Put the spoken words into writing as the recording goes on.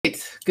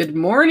Good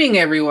morning,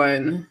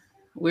 everyone.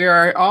 We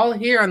are all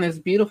here on this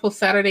beautiful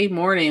Saturday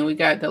morning. We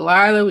got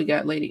Delilah, we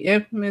got Lady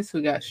Infamous,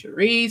 we got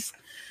Sharice,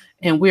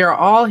 and we are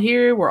all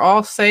here. We're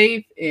all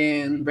safe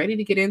and ready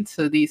to get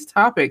into these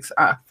topics.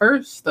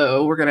 First,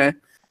 though, we're going to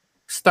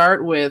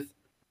start with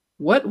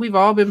what we've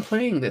all been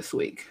playing this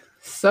week.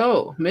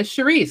 So, Miss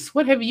Sharice,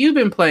 what have you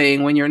been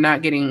playing when you're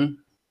not getting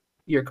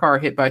your car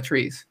hit by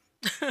trees?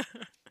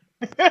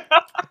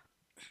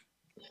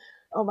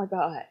 Oh my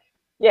God.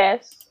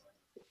 Yes.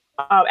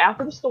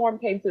 After the storm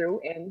came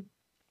through and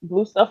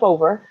blew stuff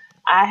over,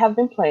 I have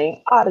been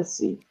playing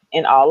Odyssey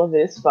in all of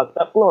its fucked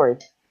up glory.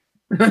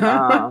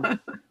 Um,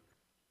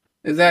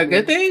 Is that a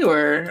good thing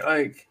or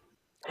like?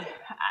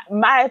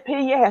 my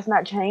opinion has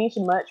not changed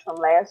much from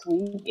last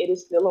week. It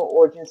is still an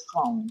Origins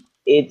clone.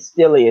 It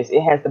still is.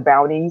 It has the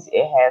bounties.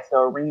 It has the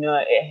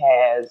arena. It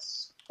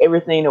has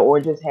everything the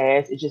Origins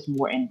has. It's just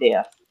more in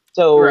depth.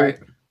 So Right.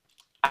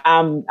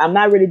 I'm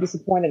not really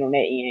disappointed on that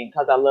end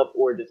because I love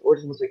Origins.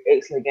 Origins was an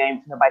excellent game.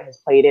 If nobody has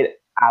played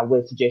it, I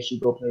would suggest you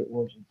go play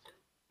Origins.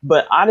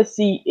 But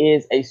Odyssey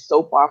is a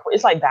soap opera.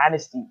 It's like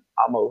Dynasty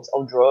almost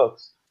on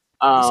drugs.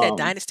 You said Um,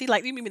 Dynasty?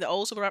 Like you mean the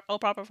old soap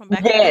opera from back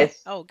in the day?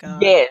 yes, Oh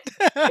God. yes.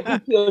 Like who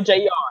killed Jr.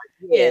 Yeah.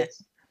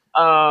 Yes.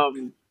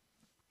 Um,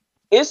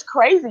 it's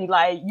crazy.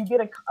 Like you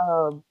get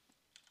a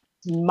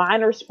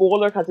minor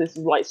spoiler because it's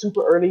like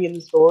super early in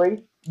the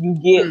story. You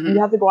Mm-hmm.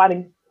 have to go out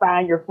and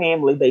find your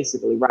family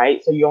basically,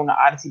 right? So you're on the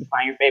Odyssey to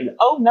find your family.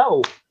 Oh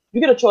no, you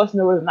get a choice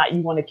in whether or not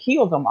you want to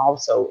kill them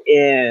also.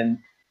 And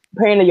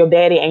apparently your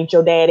daddy ain't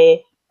your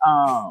daddy.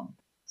 Um,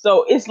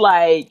 so it's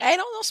like Hey,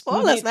 don't no you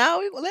spoilers get now.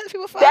 We let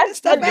people find that's this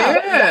stuff but out.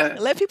 Yeah.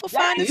 Let people that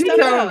find this ain't You stuff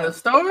even telling the out.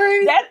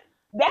 story? that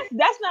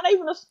that's not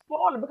even a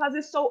spoiler because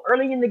it's so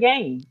early in the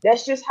game.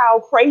 That's just how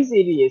crazy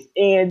it is,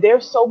 and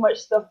there's so much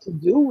stuff to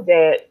do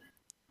that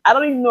I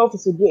don't even know if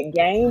it's a good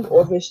game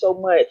or if it's so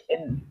much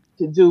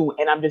to do,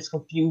 and I'm just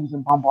confused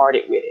and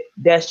bombarded with it.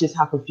 That's just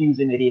how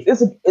confusing it is.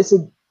 This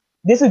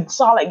is a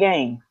solid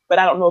game, but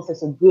I don't know if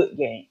it's a good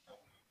game.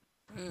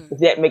 Mm. If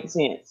that makes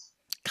sense.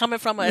 Coming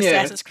from an Yeah.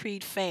 Assassin's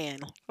Creed fan.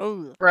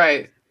 Oh,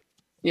 Right.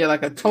 Yeah,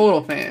 like a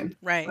total fan.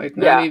 right. Like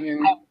not Yeah,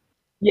 even.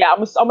 yeah.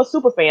 I'm a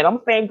super fan. I'm a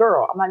fan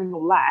girl. I'm not even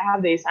gonna lie. I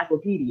have the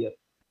encyclopedia.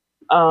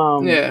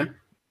 Um, Yeah.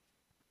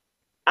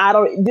 I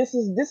don't. This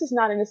is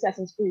not an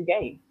Assassin's Creed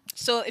game.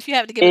 So if you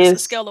have to give it a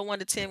It's scale of 1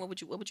 to 10, what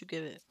would you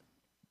give it?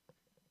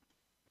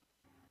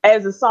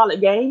 as a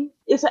solid game.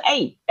 It's an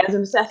eight. As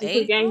an Assassin's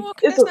Creed 8? game, Oh,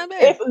 okay, it's that's a not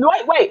bad.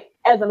 if wait.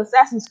 As an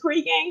Assassin's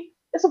Creed game,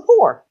 it's a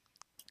four.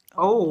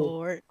 Oh Oh.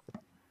 Lord,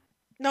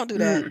 don't do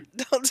that. Mm.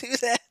 Don't do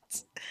that.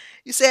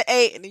 You said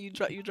 8, and then you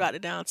dropped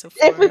it down to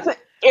if 4. it's a,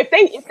 if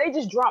they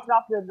just dropped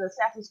off the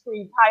Assassin's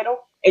Creed title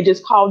and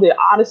just called it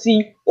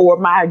Odyssey or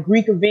My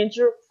Greek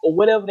Adventure or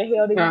whatever the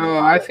hell they want to Oh,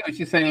 call I it, see what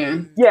you're saying.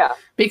 Mm. yeah,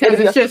 Because it'll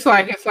be it's a just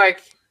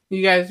like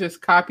you guys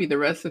just copy the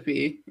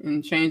recipe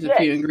and change a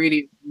few yes,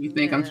 ingredients you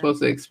think I'm Yeah.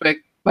 supposed to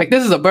expect. Like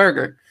this is a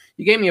burger.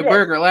 You gave me a yes,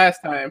 burger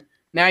last time.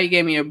 Now you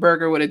gave me a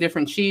burger with a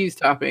different cheese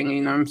topping,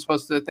 and I'm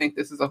supposed to think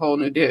this is a whole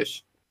new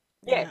dish.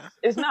 yes. Yeah.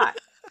 It's not.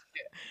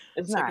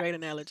 It's It's a not. great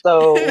analogy.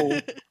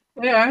 So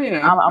Yeah,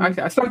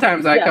 I'm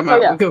sometimes I yeah. come So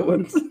out yeah, with good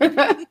ones.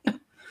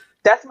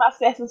 that's my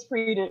Assassin's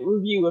Creed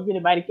review. If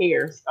anybody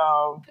cares,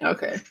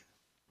 Okay.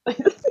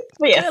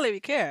 yeah, Clearly, we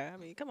care. I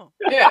mean, come on.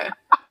 Yeah.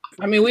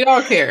 I mean, we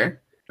all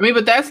care. I mean,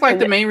 but that's so like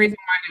the yeah, main reason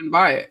why I didn't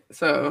buy it.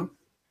 So,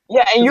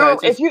 yeah. And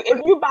because I you're just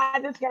if you buy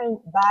this game,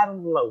 buy it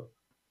on the low.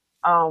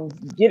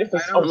 Get it for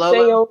I don't on love.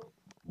 sale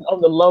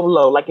on the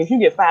low. Like if you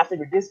get 5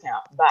 figure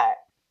discount, buy it.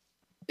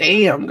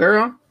 Damn,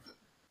 girl.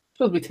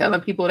 Supposed to be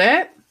telling people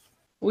that.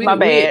 My We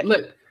bad.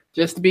 look.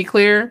 Just to be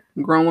clear,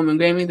 Grown Woman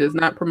Gaming does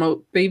not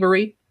promote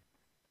thievery.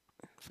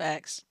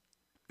 Facts.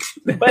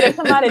 But if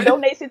somebody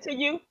donates it to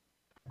you,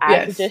 I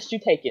Yes. suggest you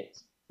take it.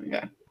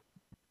 Yeah.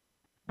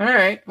 All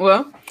right.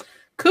 Well,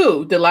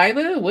 cool.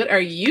 Delilah, what are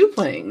you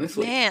playing this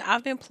week? Man,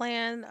 I've been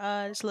playing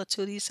this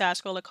little 2D side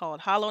scroller called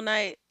Hollow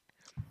Knight.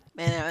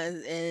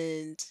 Man,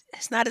 and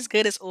it's not as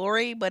good as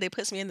Ori, but it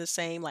puts me in the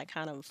same like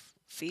kind of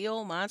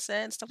feel,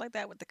 mindset, and stuff like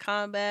that with the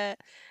combat.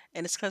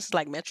 And it's because it's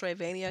like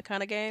Metroidvania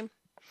kind of game.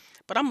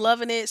 But I'm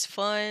loving it. It's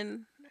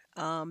fun.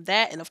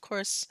 That and of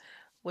course,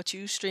 what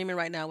you streaming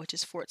right now, which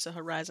is Forza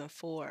Horizon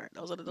 4.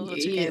 Those are the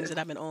two games Yeah. that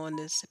I've been on.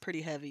 This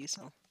pretty heavy.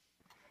 So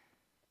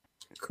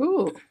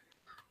Cool.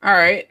 All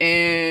right.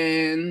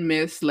 And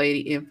Miss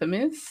Lady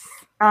Infamous.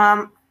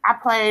 I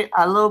played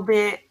a little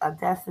bit of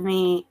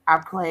Destiny. I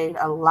played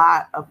a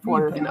lot of You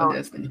ain't Forza. play no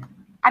Destiny.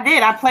 I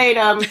did. I played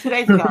 2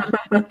 days ago.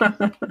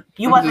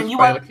 You I'm wasn't. just You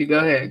playing wasn't. with you. Go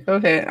ahead. Go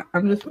ahead.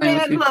 I'm just playing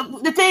with Man, you.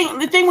 look.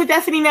 The thing with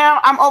Destiny now,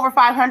 I'm over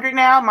 500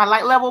 now, my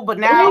light level. But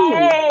now Ooh,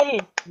 Hey.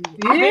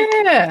 I've been,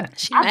 Yeah.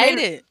 she I've made been,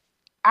 it.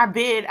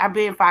 I've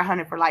been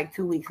 500 for like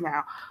 2 weeks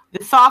now.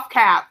 The soft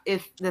cap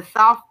is the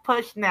soft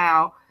push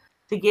now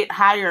to get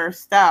higher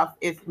stuff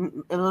is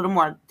a little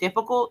more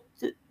difficult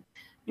to,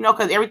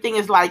 because everything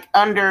is like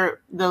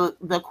under the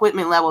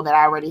equipment level that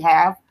I already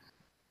have.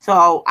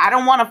 So I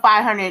don't want a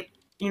 500,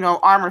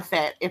 armor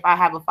set if I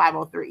have a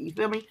 503. You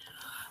feel me?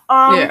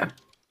 Um, Yeah.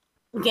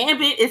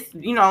 Gambit is,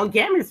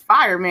 Gambit is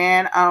fire,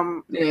 man.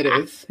 It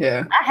is,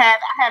 yeah. I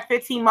had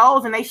 15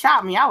 moles and they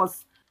shot me. I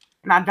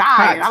died.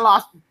 Hot. And I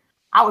lost.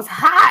 I was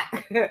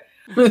hot. I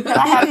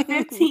had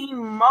 15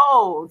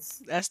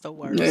 moles. That's the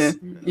worst. Yeah.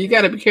 You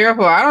got to be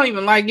careful. I don't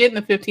even like getting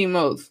the 15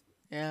 moles.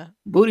 Yeah.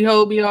 Booty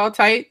hole be all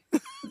tight.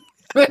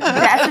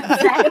 That's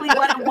exactly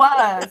what it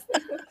was.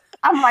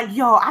 I'm like,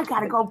 yo, I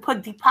gotta go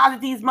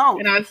deposit these moles.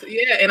 And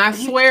I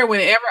swear,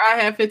 whenever I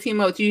have 15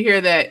 moles, you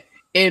hear that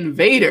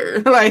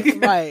invader, like,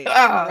 Right.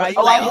 right.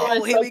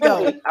 Oh, here we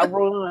go. I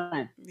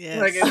run. Yes.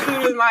 Like as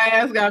soon as my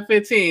ass got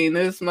 15,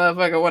 this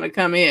motherfucker want to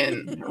come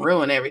in and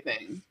ruin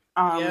everything.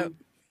 Yep.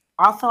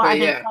 Also, But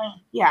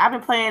I've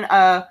been playing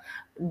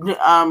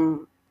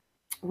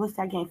what's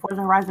that game?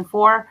 Forza Horizon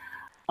 4.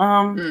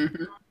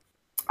 Mhm.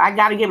 I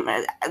gotta get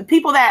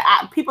people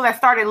that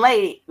started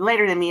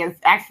later than me is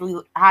actually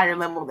higher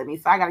level than me,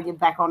 so I gotta get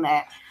back on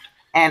that.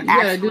 And You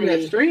gotta do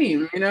that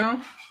stream,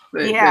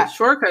 that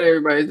shortcut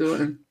everybody's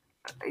doing.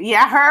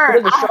 Yeah, I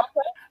heard.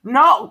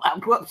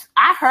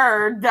 I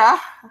heard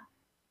that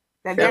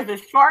there's a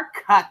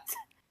shortcut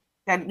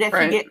that you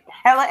get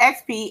hella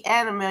XP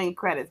and 1 million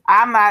credits.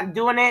 I'm not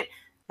doing it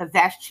because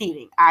that's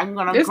cheating. I'm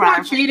gonna. It's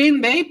not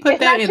cheating. They put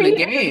that in the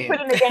game.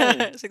 Put in the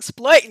game. It's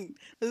exploiting.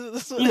 They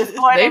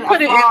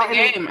put it in the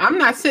game. I'm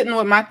not sitting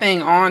with my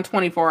thing on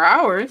 24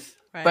 hours.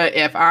 Right. But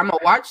if I'm gonna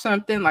watch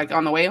something, like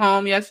on the way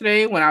home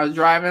yesterday when I was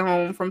driving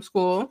home from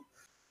school,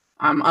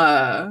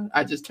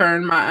 I just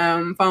turned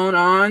my phone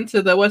on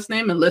to the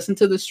and listen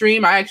to the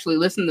stream. I actually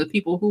listen to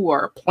people who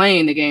are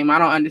playing the game. I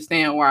don't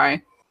understand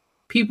why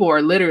people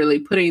are literally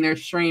putting their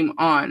stream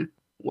on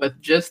with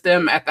just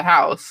them at the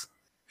house.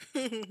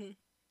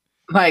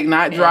 Like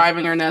not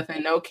driving or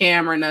nothing, no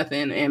camera,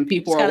 nothing, and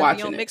people are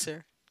watching it.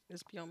 Mixer.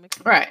 Just be on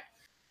Mixer. Right.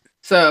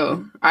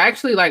 So I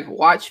actually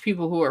watch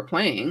people who are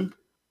playing.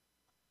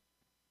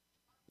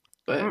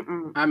 But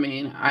I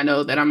mean, I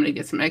know that I'm gonna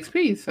get some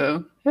XP,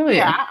 so hell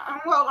yeah.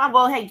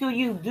 Well, hey, do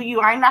you?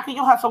 I ain't knocking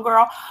your hustle,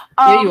 girl.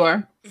 Yeah, you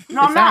are.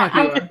 No, I'm not.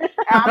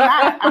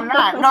 I'm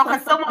not. No,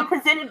 because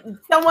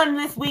someone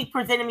this week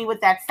presented me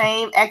with that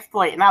same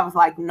exploit, and I was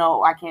like,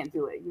 no, I can't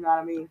do it. You know what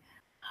I mean?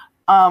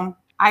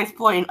 I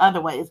exploit in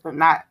other ways, but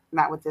not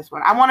with this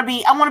one. I want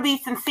to be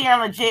sincere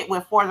and legit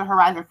with Forza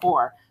Horizon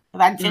 4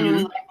 because I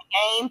genuinely like the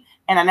game,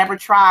 and I never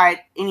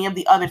tried any of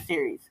the other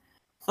series.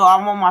 So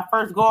I'm on my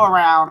first go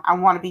around. I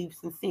want to be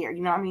sincere.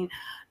 You know what I mean?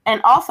 And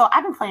also,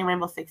 I've been playing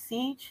Rainbow Six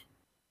Siege.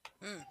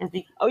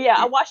 Oh yeah,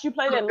 I watched you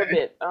play that a little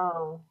bit.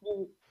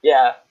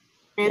 Yeah.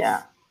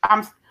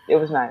 It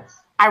was nice.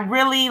 I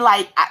really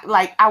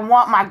I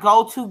want my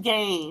go-to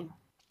game.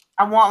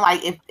 I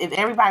want if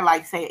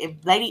everybody say if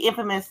Lady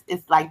Infamous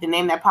is the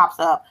name that pops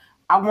up,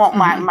 I want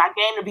my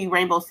game to be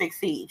Rainbow Six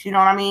Siege. You know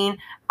what I mean?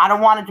 I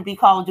don't want it to be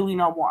Call of Duty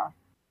no more.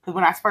 Because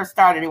when I first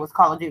started, it was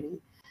Call of Duty.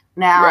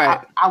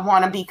 Now I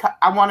want to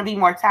be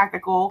more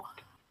tactical,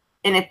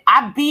 and if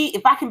I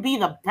can be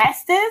the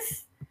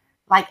bestest,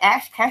 like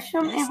Ash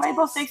Ketchum in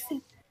Rainbow Six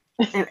Siege,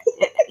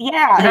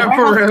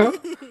 for real.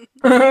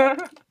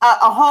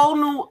 a whole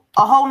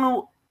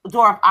new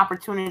door of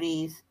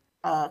opportunities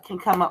can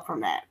come up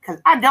from that.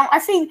 Because I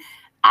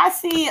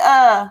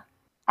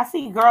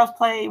see girls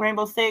play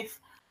Rainbow Six.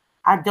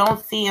 I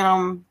don't see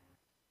them.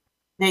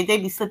 They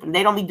be slipping.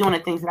 They don't be doing the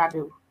things that I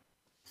do.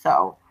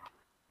 So.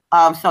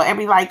 So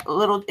every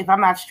little, if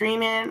I'm not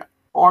streaming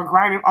or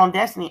grinding on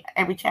Destiny,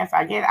 every chance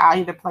I get, I'll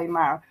either play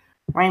my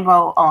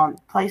Rainbow on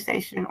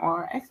PlayStation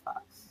or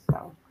Xbox.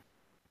 So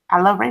I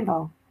love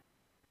Rainbow.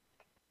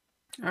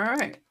 All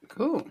right,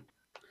 cool.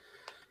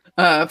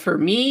 For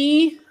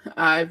me,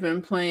 I've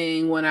been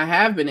playing when I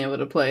have been able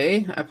to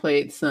play. I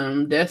played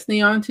some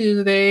Destiny on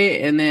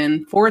Tuesday and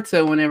then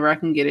Forza whenever I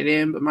can get it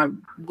in, but my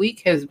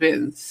week has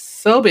been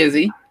so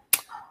busy.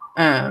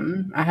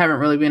 I haven't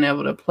really been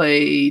able to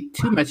play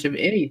too much of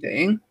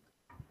anything,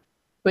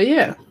 but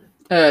yeah,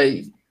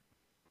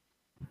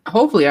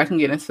 hopefully I can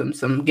get in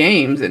some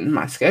games and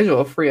my schedule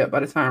will free up by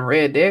the time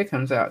Red Dead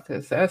comes out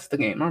because that's the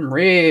game I'm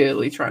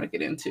really trying to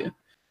get into.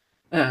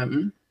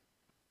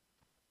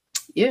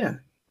 Yeah,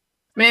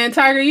 man,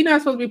 Tiger, you're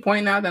not supposed to be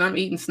pointing out that I'm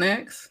eating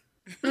snacks.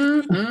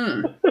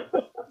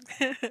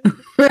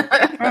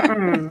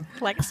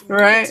 Like it's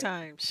right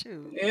time,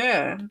 shoot.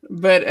 Yeah,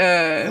 but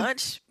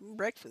lunch,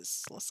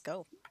 breakfast, let's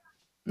go.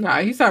 Nah,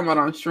 he's talking about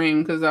on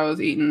stream because I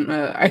was eating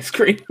ice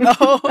cream.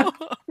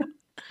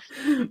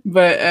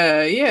 But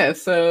yeah,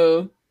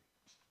 so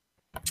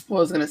what I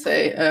was gonna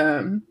say.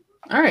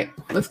 All right,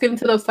 let's get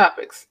into those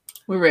topics.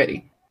 We're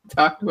ready.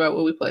 Talked about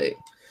what we played.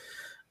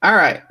 All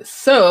right,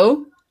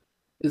 so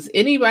does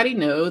anybody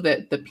know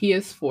that the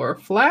PS4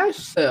 flash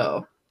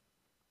sale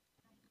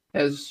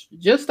has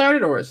just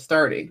started or is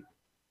starting?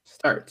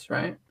 Starts,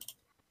 right?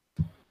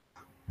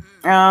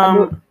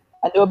 I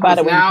knew about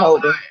it when you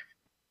told me.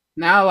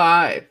 Now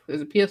live.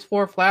 There's a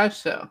PS4 flash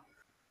sale.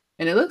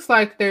 And it looks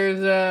like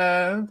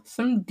there's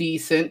some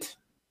decent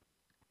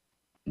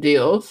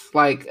deals.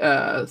 Like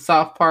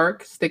South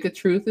Park, Stick of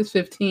Truth is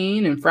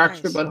 $15 and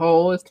Fractured But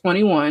Whole is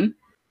 $21.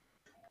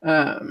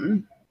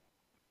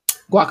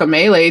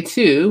 Guacamelee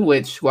 2,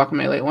 which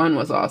Guacamelee 1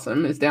 was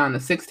awesome, is down to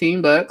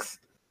 $16.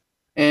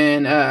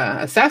 And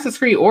Assassin's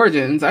Creed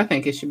Origins, I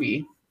think it should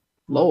be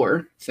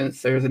lower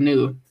since there's a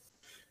new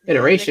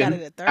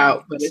iteration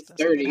out, but it's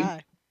 30.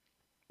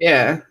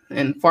 Yeah,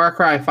 and Far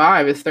Cry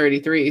 5 is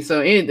 33.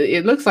 So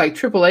it looks like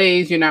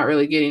AAAs, you're not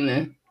really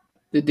getting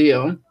the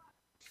deal.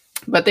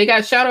 But they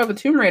got Shadow of a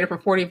Tomb Raider for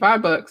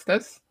 $45.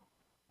 That's,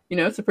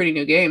 it's a pretty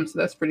new game, so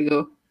that's pretty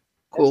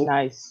cool. That's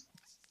nice.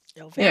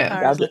 Yo,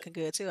 Vampire's looking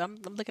good too.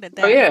 I'm looking at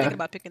that. Oh, yeah. I'm thinking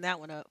about picking that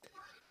one up.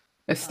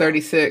 It's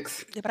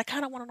 36. Yeah, but I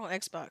kind of want it on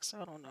Xbox, so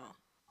I don't know.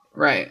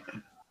 Right.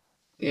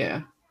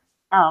 Yeah.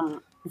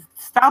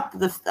 Stop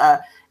this.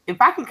 If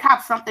I can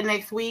cop something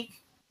next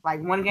week,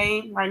 like one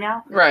game right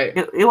now, right,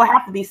 it will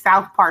have to be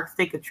South Park: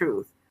 Stick of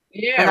Truth.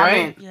 Yeah,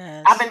 right.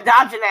 I've been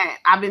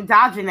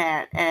dodging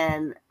that,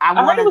 and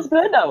I heard it was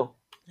good though.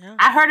 Yeah.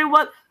 I heard it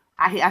was.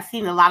 I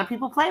seen a lot of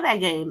people play that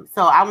game,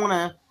 so I want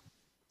to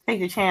take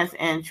the chance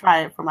and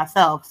try it for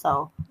myself.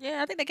 So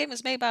yeah, I think that game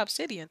is made by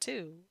Obsidian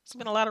too. There's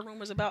been a lot of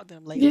rumors about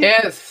them lately.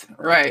 Yes,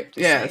 right.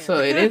 Yeah, so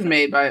it is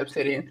made by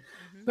Obsidian,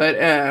 but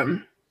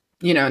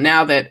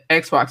now that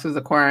Xbox is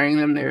acquiring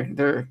them,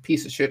 they're a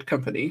piece of shit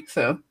company.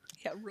 So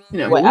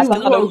we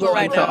won't go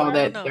into all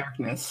that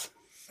darkness.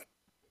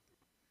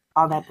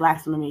 All that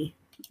blasphemy.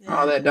 Yeah.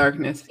 All that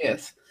darkness,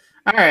 yes.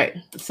 All right.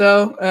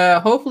 So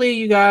hopefully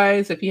you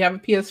guys, if you have a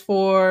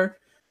PS4,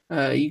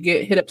 you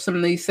hit up some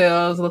of these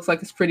sales. It looks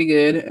like it's pretty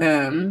good.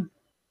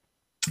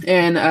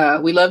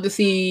 And we love to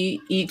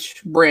see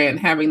each brand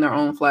having their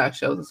own flash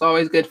shows. It's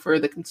always good for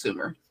the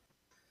consumer.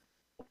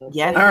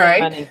 Yes. All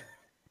right.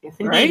 Yes,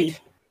 indeed. Right?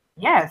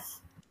 Yes.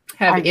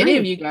 Have any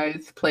of you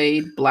guys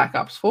played Black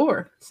Ops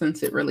 4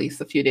 since it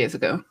released a few days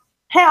ago?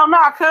 Hell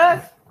no,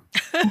 cuz.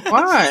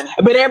 Why?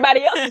 But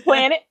everybody else is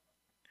playing it.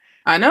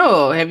 I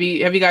know. Have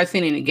you guys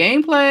seen any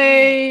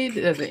gameplay?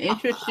 Does it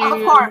interest you?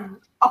 Of course.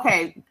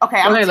 Okay. I'm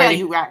gonna tell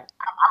you right.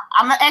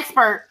 I'm an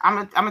expert.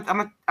 I'm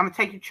gonna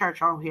take your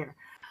church over here.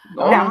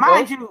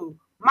 Mind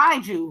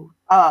you,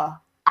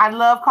 I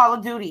love Call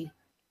of Duty,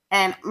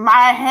 and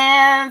my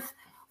hands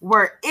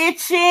were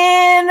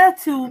itching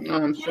to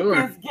get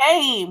this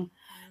game.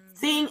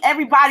 Seeing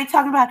everybody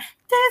talking about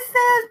this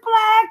is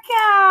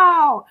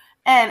Blackout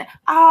and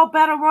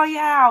Battle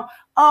Royale,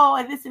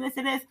 and this and this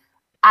and this.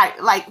 I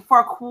like for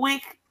a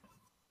quick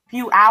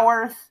few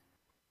hours,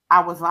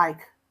 I was like,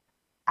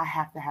 I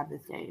have to have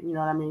this game. You know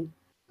what I mean?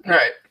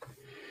 Right.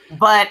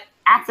 But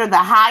after the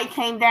high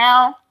came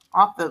down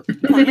off the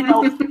because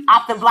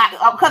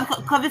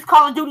it's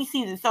Call of Duty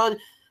season. So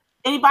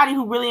anybody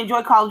who really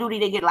enjoy Call of Duty,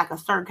 they get like a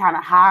certain kind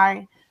of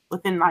high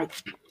within right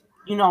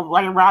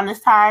around this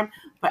time.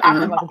 But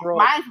after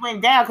mine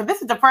went down, because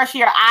this is the first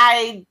year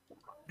I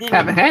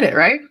haven't had it,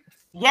 right?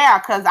 Yeah,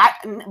 because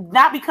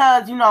not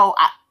because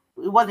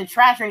it wasn't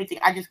trash or anything.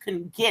 I just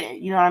couldn't get it.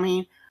 You know what I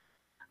mean?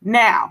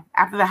 Now,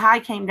 after the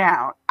high came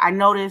down, I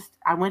noticed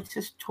I went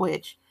to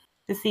Twitch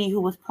to see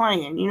who was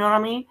playing. You know what I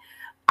mean?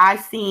 I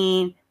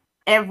seen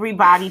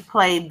everybody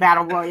play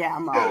Battle Royale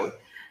mode.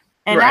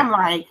 And right. I'm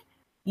like,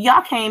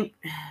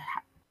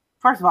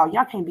 first of all,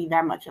 y'all can't be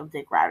that much of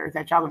dick riders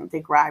that y'all gonna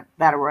dick ride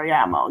Battle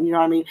Royale mode. You know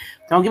what I mean?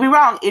 Don't get me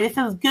wrong. It is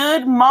a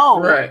good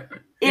mode. Right.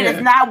 It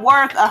is not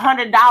worth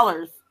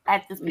 $100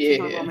 at this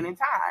particular moment in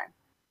time.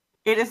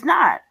 It is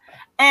not.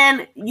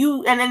 And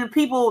then the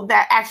people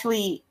that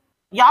actually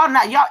y'all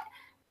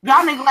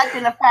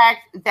neglecting the fact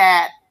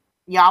that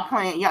y'all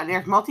playing.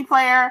 There's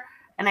multiplayer,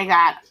 and they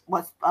got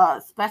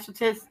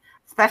specialist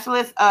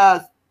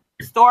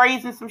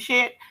stories and some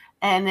shit.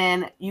 And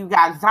then you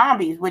got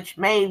zombies, which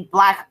made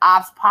Black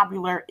Ops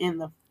popular in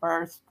the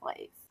first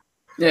place.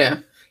 Yeah.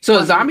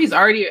 So zombies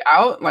already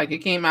out? Like it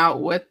came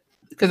out with?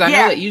 Because I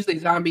know that usually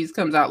zombies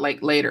comes out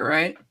like later,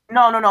 right?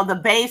 No. The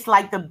base,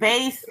 what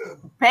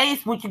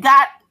you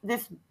got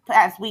this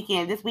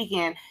weekend is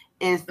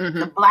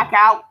the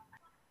Blackout.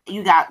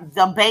 You got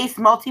the base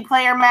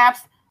multiplayer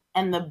maps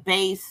and the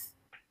base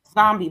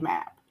zombie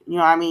map. You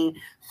know what I mean?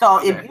 So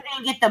if you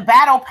didn't get the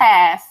battle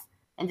pass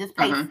and just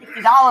pay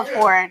 $60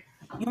 for it,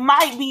 you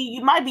might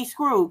be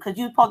screwed because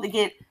you're supposed to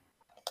get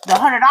the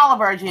 $100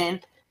 version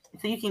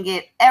so you can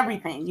get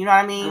everything. You know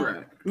what I mean?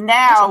 Right.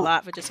 Now that's a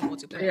lot for just a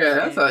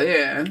multiplayer.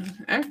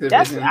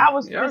 Activision. I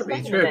was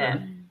thinking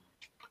that.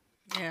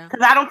 Yeah,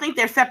 because I don't think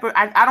they're separate.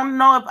 I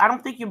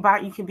don't think you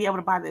can be able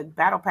to buy the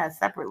battle pass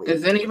separately.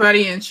 Does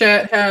anybody in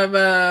chat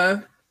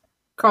have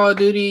Call of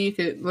Duty? You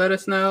could let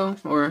us know,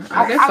 or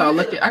I guess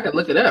I could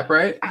look it up,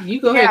 right?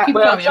 You go ahead, keep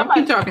talking. Y'all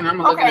keep talking. I'm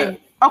gonna look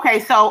it up. Okay,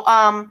 so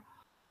I'm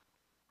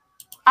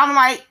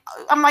like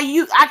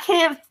you. I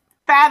can't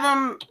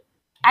fathom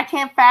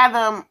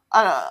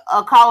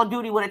a Call of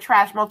Duty with a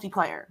trash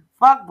multiplayer.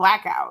 Fuck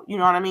Blackout. You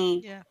know what I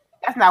mean? Yeah,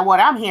 that's not what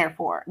I'm here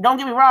for. Don't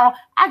get me wrong.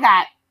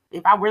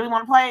 If I really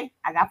want to play,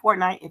 I got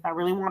Fortnite. If I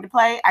really want to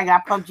play, I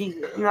got PUBG.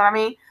 You know what I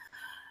mean?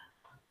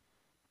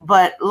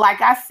 But like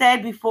I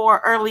said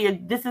before earlier,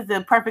 this is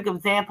a perfect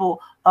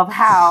example of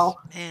how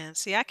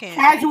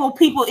casual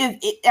people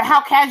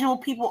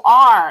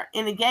are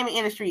in the gaming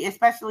industry,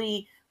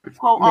 especially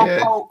quote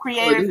unquote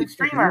creators and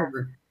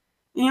streamers.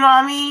 You know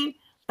what I mean?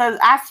 Because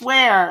I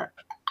swear,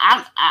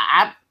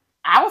 I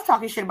was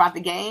talking shit about the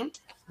game,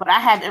 but I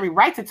have every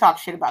right to talk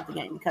shit about the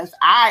game because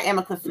I am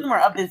a consumer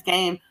of this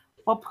game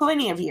for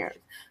plenty of years.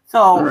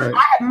 So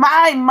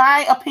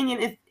my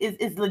opinion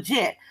is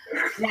legit.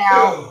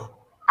 Now,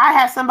 I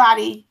have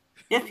somebody,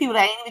 there's people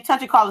that ain't even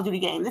touch a Call of Duty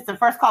game. This is the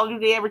first Call of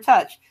Duty they ever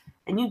touched.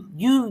 And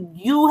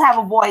you have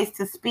a voice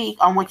to speak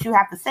on what you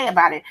have to say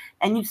about it,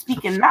 and you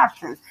speak in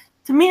nonsense.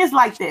 To me, it's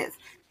like this: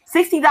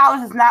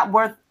 $60 is not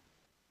worth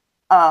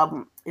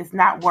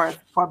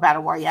for a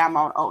battle royale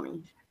mode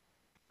only.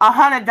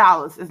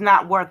 $100 is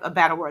not worth a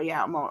battle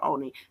royale mode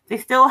only. They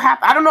still have.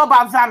 I don't know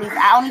about zombies.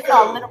 I only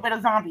saw a little bit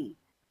of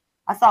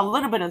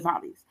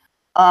zombies.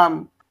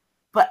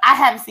 But I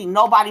haven't seen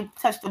nobody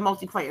touch the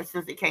multiplayer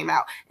since it came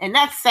out, and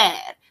that's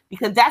sad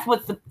because that's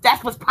what's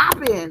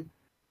popping.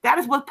 That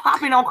is what's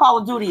popping on Call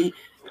of Duty.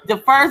 The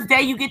first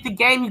day you get the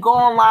game, you go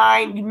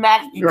online, you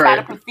try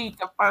to proceed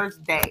the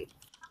first day.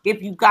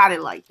 If you got it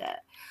like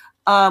that.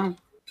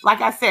 Like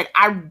I said,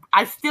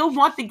 I still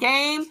want the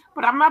game,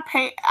 but I'm not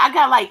paying. I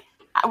got like,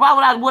 why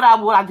would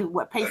I do?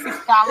 What, pay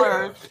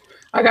 $6?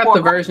 I got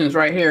the versions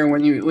right here.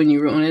 When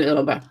you ruin it,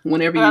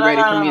 whenever you're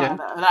ready for me to.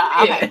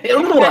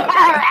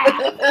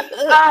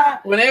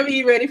 Whenever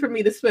you're ready for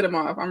me to spit them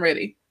off, I'm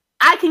ready.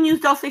 I can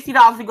use those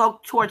 $60 to go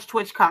towards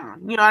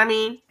TwitchCon. You know what I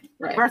mean?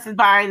 Right. Versus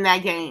buying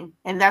that game,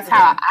 and that's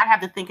how I have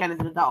to think as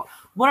an adult.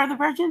 What are the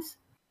versions?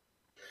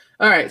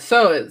 All right,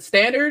 so it's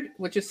standard,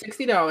 which is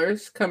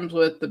 $60, comes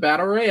with the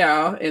battle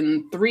royale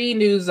and 3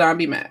 new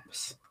zombie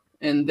maps,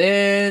 and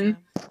then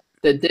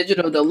the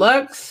digital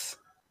deluxe,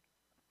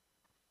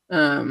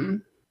 the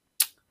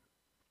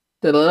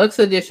deluxe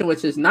edition,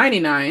 which is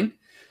 $99,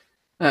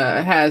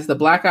 has the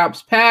Black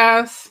Ops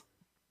Pass,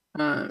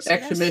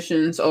 extra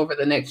missions over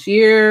the next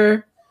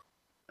year.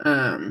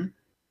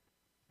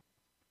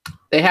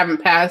 They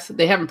haven't priced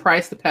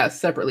the pass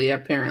separately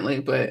apparently,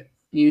 but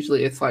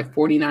usually it's like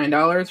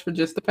 $49 for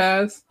just the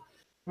pass.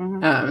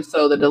 Mm-hmm.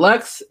 So the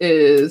deluxe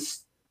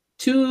is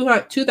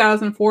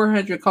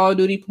 2,400 Call of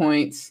Duty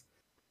points,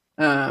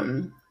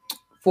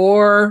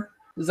 4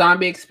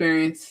 zombie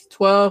experience,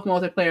 12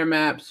 multiplayer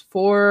maps,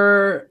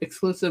 4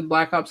 exclusive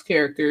Black Ops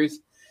characters,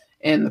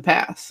 and the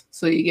pass.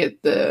 So you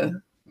get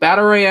the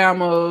battle royale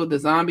mode, the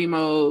zombie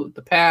mode,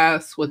 the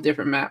pass with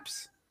different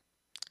maps.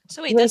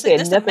 So wait, does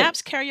the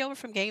maps carry over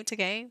from game to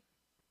game?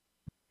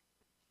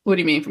 What do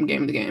you mean from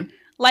game to game?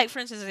 Like, for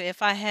instance,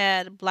 if I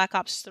had Black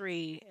Ops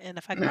 3, and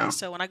if I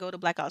so when I go to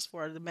Black Ops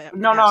 4, the map.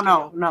 No.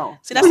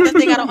 See, that's the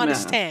thing I don't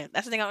understand.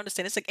 That's the thing I don't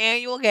understand. It's an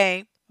annual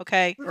game,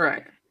 okay?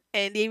 Right.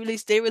 And they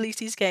release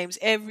these games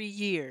every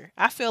year.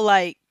 I feel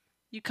like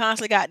you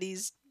constantly got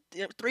these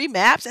 3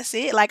 maps. That's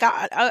it. Like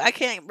I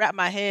can't wrap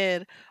my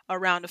head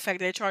around the fact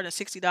that they're charging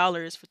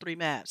 $60 for 3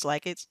 maps.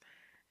 Like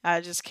I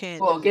just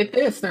can't. Well, get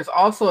this. There's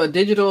also a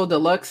digital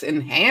deluxe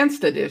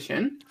enhanced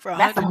edition for $100.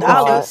 That's a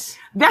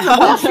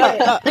bullshit.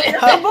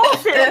 That's a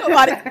bullshit.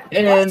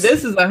 And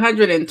this is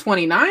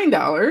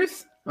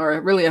 $129, or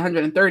really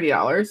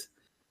 $130,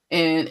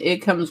 and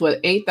it comes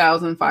with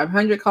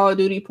 8,500 Call of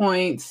Duty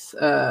points.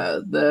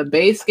 The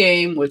base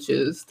game, which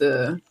is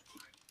the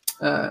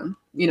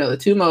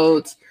 2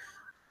 modes,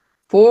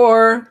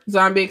 4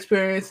 zombie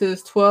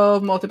experiences,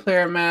 12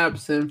 multiplayer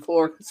maps, and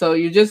 4. So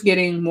you're just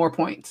getting more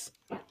points.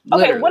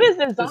 Okay, what is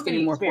the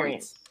zombie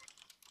experience?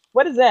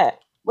 What is that?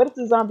 What is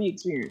the zombie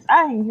experience?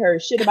 I ain't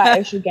heard shit about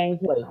extra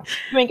gameplay.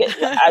 You ain't get.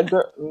 Who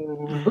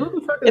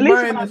the fuck is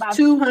buying this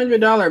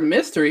 $200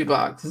 mystery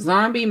box?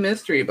 Zombie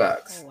mystery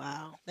box. Oh,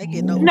 wow, they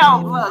get no.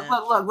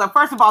 Look.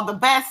 First of all, the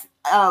best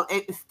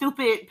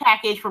stupid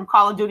package from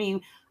Call of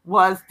Duty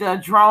was the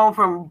drone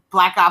from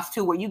Black Ops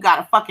 2, where you got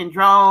a fucking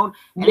drone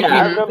and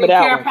I remember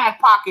that care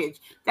pack package.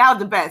 That was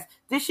the best.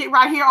 This shit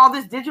right here, all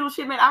this digital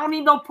shit, man. I don't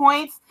need no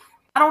points.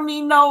 I don't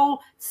need no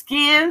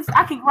skins.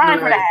 I can grind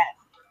for that.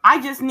 I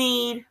just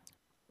need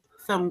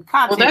some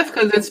content. Well, that's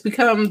because it's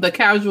become the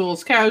casual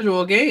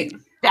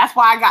game. That's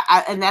why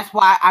that's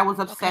why I was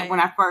upset when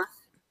I first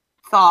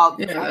saw.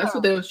 Yeah, that's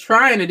what they was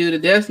trying to do to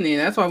Destiny.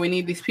 That's why we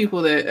need these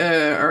people that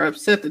are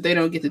upset that they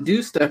don't get to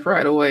do stuff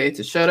right away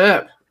to shut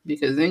up,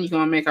 because then you're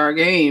gonna make our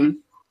game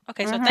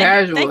so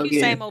casual thank you,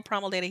 again. Same Old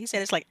Promo Lady. He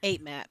said it's like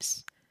 8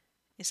 maps.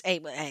 It's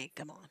 8, but hey,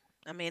 come on.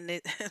 I mean,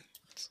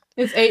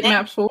 it's 8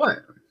 maps for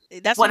what?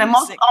 That's what on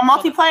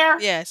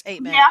multiplayer. Yes,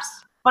 8 maps. Yeah,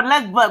 but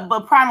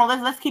Primal.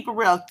 Let's keep it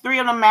real. 3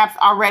 of the maps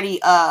already.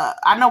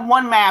 I know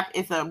 1 map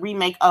is a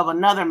remake of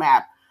another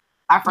map.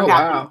 I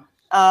forgot. Oh, wow.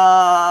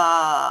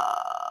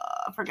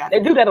 I forgot.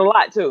 They do that a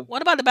lot too.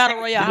 What about the battle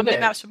royale? How many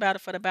maps for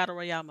the battle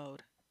royale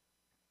mode?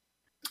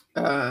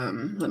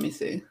 Let me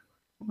see.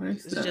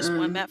 Is it just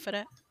 1 map for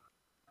that?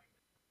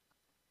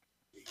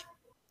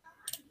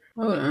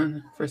 Hold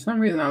on. For some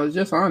reason, I was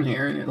just on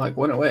here and it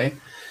went away.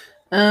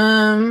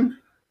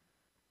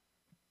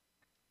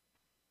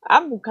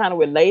 I'm kind of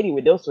with Lady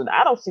with this one.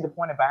 I don't see the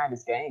point of buying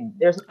this game.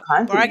 There's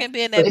content.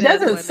 It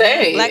doesn't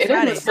say. It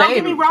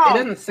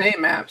doesn't say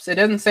maps. It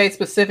doesn't say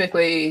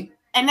specifically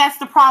And that's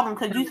the problem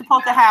because you're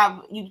supposed to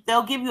have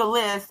they'll give you a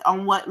list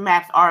on what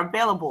maps are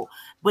available.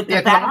 With the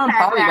Yeah, 'cause battle I'm on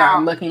pass Polygon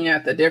now, looking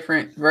at the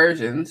different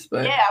versions,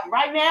 but yeah,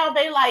 right now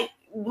they like,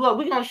 look,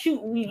 we're gonna shoot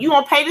you,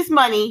 gonna pay this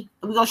money,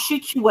 and we're gonna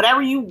shoot you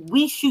whatever we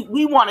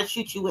want to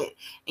shoot you with,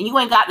 and you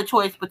ain't got the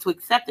choice but to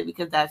accept it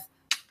because that's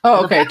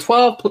okay,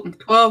 12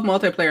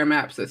 multiplayer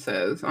maps it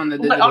says on the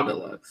digital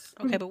deluxe.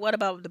 Okay, but what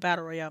about the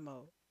battle royale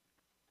mode?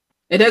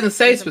 It doesn't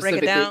say Does it break it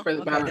specifically down? for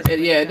the Okay, battle. doesn't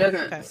break Yeah, it it down.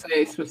 doesn't Okay.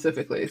 say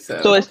specifically.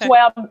 So, So it's Okay.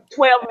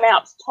 12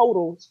 maps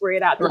total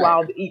spread out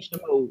throughout each of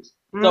the modes.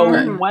 So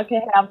Right. one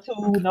can have 2,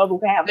 another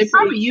can have they 6.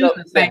 probably use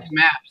so, the same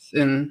maps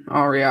in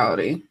all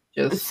reality.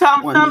 Just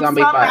some one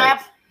zombie fight.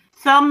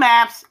 some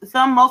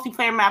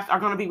multiplayer maps are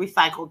gonna be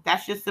recycled.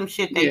 That's just some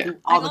shit they do I all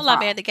ain't the gonna lie, time.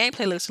 man. The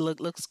gameplay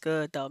looks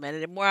good though, man.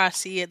 And the more I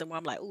see it, the more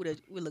I'm like, ooh, it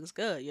looks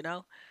good, you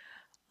know.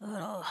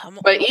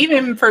 But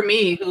even for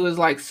me, who is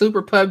like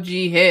super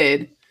PUBG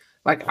head,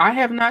 like I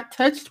have not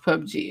touched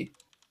PUBG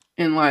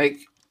in like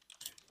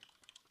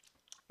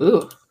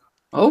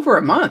over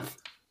a month.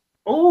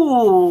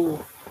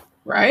 Ooh,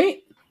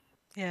 Right?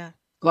 yeah.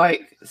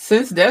 Like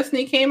since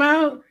Destiny came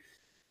out,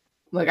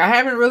 like I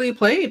haven't really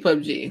played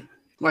PUBG.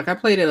 Like I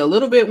played it a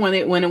little bit when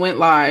it went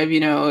live,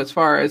 you know, as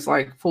far as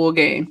like full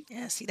game.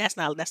 Yeah, see, that's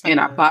not And good.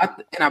 I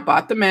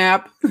bought the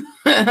map.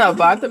 I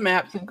bought the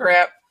maps and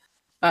crap.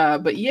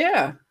 But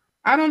yeah,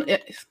 I don't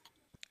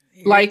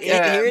like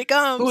here it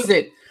comes. Who is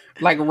it?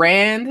 Like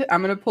Rand.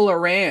 I'm gonna pull a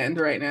Rand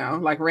right now.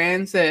 Like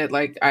Rand said,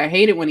 like I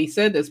hate it when he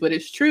said this, but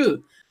it's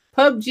true.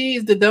 PUBG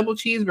is the double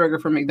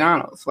cheeseburger from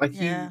McDonald's. Like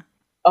Yeah.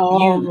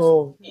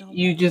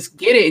 you just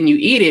get it and you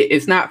eat it.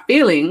 It's not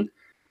filling.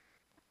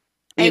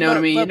 You know what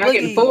I mean? You're not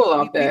getting full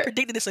off that. We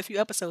predicted this a few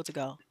episodes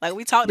ago. Like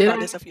we talked Did about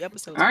I? this a few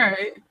episodes All ago.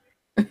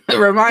 right.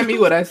 Remind me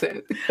what I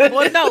said.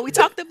 Well, no, we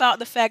talked about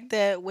the fact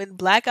that when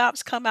Black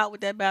Ops come out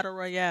with that battle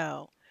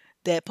royale,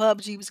 that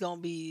PUBG was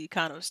gonna be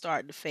kind of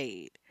starting to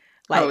fade,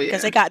 like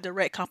because they got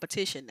direct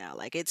competition now.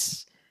 Like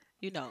it's,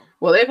 you know.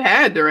 Well, they've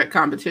had direct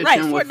competition.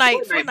 Right, with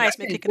Fortnite's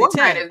been kicking its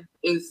tail.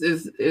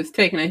 Is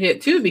taking a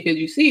hit too because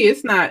you see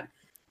it's not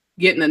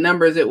getting the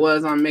numbers it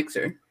was on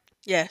Mixer.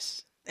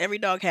 Yes, every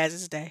dog has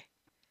its day.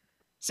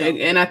 So,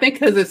 and I think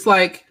because it's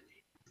like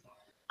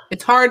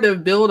it's hard to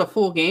build a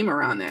full game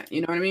around that.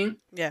 You know what I mean?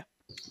 Yeah.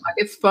 Like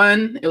it's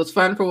fun. It was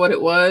fun for what it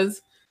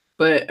was,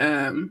 but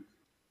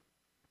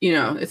you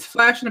know, it's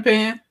flash in the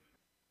pan.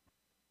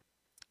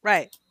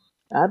 Right.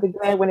 I'll be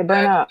glad when it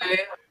burn out.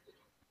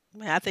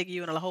 Man, I think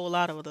you and a whole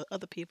lot of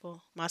other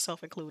people,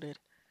 myself included,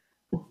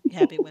 be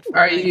happy with.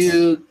 Are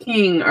you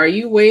King? Are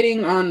you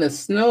waiting on the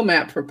snow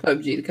map for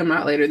PUBG to come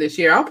out later this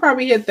year? I'll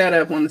probably hit that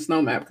up when the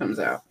snow map comes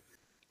out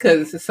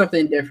because it's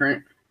something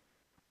different.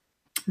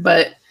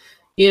 But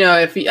you know,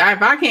 if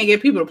I can't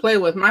get people to play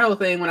with, my whole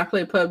thing when I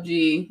play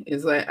PUBG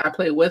is like I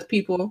play with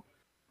people.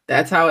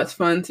 That's how it's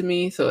fun to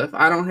me. So if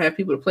I don't have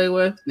people to play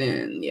with,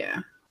 then yeah,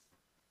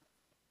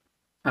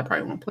 I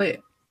probably won't play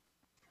it.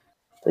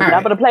 So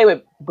y'all better play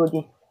with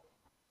Boogie.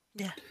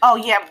 Yeah. Oh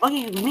yeah,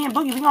 Boogie. Me and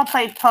Boogie, we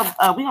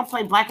gonna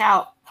play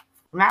Blackout.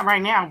 Not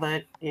right now,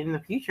 but in the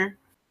future.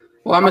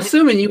 Well, I'm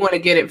assuming you want to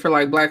get it for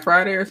like Black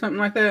Friday or something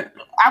like that.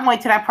 I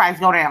wait till that price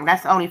go down.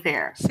 That's only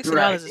fair.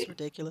 $60 is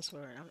ridiculous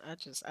for it.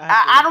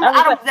 I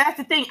don't. That's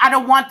the thing. I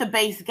don't want the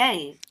base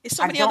game. It's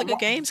so many other good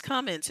games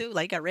coming too.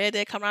 Like you got Red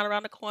Dead coming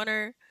around the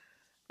corner.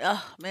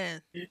 Oh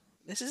man,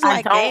 this is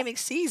like gaming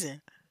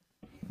season.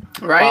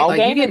 Right,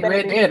 like you getting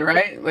Red Dead,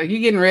 right? Like you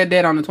getting Red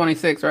Dead on the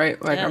 26th,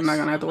 right? Like yes. I'm not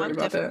gonna have to worry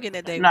about that. I'm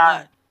getting that day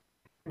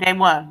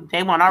one.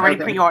 Day one already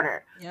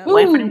pre-ordered. Yep.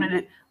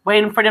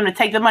 Waiting for them to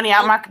take the money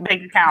out of my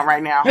bank account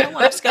right now. The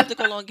one I'm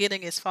skeptical on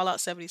getting is Fallout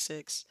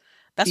 76.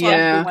 That's why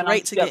it'd be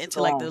great to get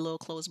into like the little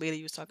closed beta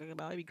you was talking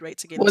about. It'd be great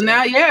to get. Well,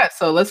 now, yeah.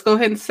 So let's go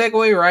ahead and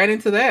segue right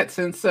into that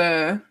since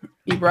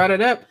you brought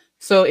it up.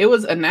 So it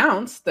was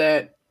announced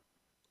that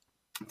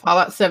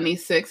Fallout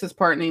 76 is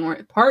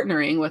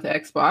partnering with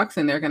Xbox,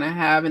 and they're going to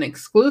have an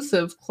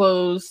exclusive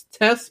closed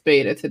test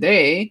beta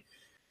today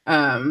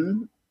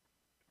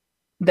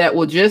that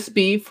will just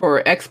be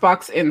for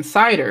Xbox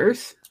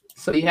insiders.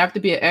 So you have to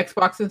be an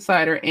Xbox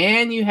insider,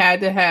 and you had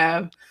to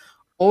have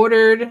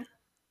ordered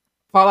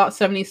Fallout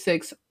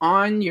 76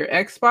 on your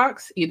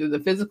Xbox, either the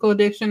physical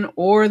edition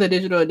or the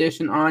digital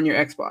edition on your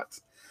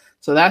Xbox.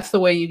 So that's the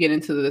way you get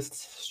into this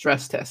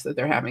stress test that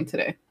they're having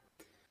today.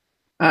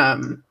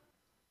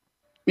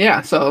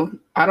 Yeah, so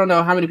I don't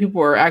know how many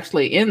people are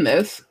actually in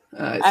this.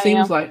 It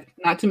seems like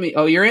not to me.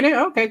 Oh, you're in it?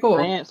 Okay,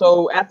 cool.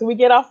 So after we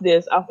get off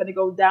this, I'm going to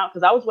go down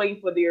because I was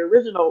waiting for the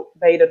original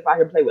beta if I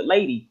could play with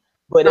Lady.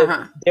 But if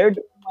they're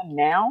doing one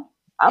now,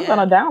 I'm going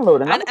to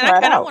download it.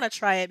 I want to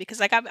try it because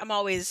like I'm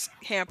always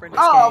hampering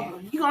this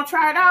game. You going to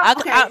try it out?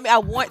 I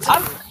want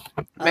to.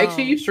 Make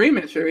sure you stream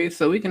it, Cherise,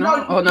 so we can.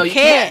 No, you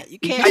can't. You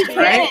can't.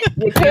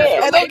 You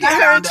can't. Don't get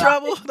her in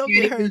trouble. Don't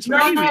get her in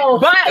trouble. No,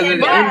 but I'm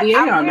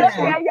going to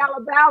tell y'all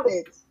about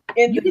it.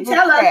 You can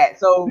tell us.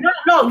 So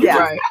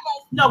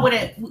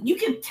you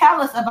can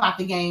tell us about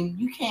the game.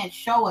 You can't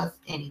show us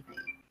anything.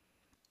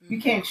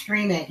 You can't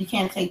stream it. You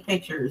can't take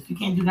pictures. You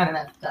can't do none of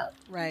that stuff.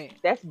 Right.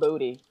 That's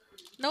booty.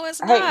 No,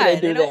 it's I hate when they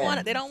not. do They don't that. want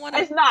it. They don't want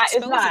to It's not. It's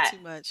expose it not. too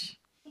much.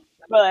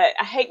 But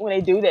I hate when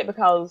they do that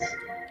because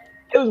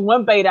it was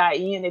one beta I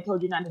in. They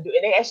told you not to do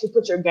it. They actually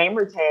put your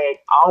gamer tag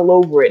all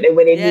over it. That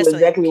way they Yeah, knew so you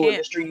exactly where the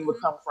can't. stream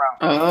would come from.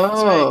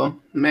 That's right. Oh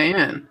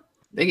man,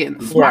 they getting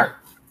Yeah. smart.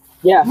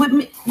 Yeah. With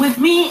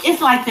me,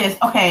 it's like this.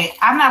 Okay,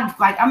 I'm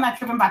not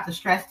tripping about the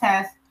stress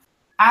test.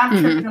 I'm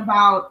tripping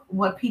about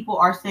what people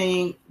are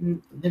saying,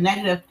 the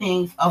negative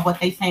things of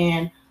what they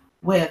saying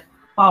with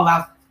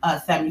Fallout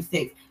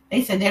 76.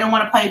 They said they don't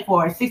want to pay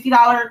for a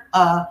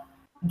 $60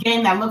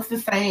 game that looks the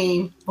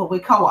same but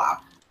with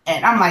co-op,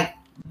 and I'm like,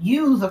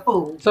 you's a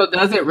fool. So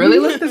does it really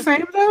look the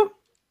same though?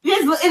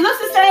 It looks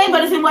the same,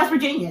 but it's in West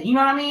Virginia. You know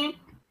what I mean?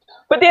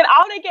 But then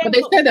all they games But they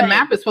look said the same.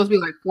 map is supposed to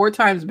be like 4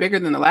 times bigger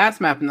than the last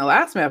map, and the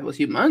last map was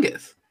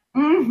humongous.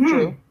 Mm-hmm.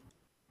 True.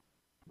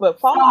 But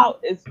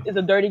Fallout is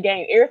a dirty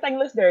game. Everything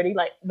looks dirty.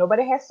 Like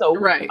nobody has soap.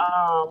 Right.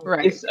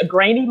 Right. It's a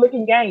grainy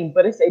looking game,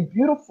 but it's a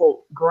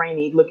beautiful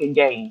grainy looking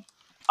game.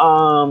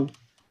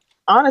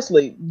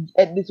 Honestly,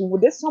 at this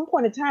some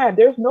point in time,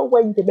 there's no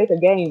way you can make a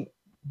game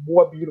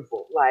more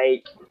beautiful.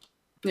 Like,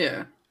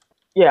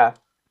 Yeah.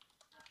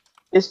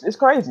 It's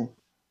crazy.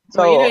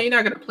 So Well, you're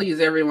not gonna please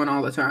everyone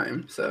all the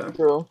time. So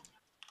true.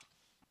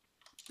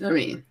 I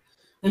mean,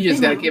 you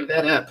just gotta give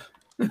that up.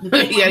 You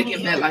gotta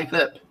give that life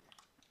up.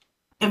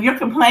 If you're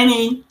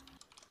complaining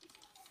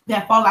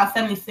that Fallout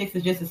 76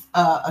 is just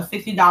a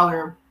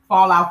 $60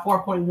 Fallout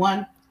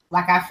 4.1,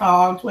 like I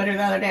saw on Twitter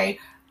the other day,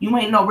 you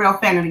ain't no real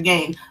fan of the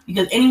game.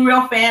 Because any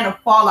real fan of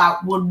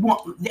Fallout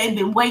they've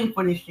been waiting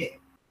for this shit.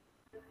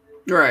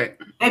 Right.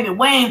 They've been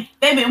waiting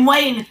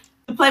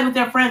to play with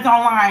their friends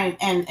online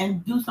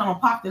and do some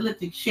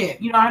apocalyptic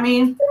shit. You know what I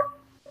mean?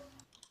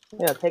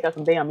 Yeah, take out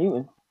some damn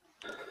mutants.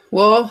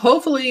 Well,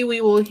 hopefully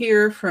we will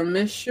hear from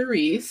Miss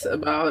Charisse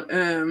about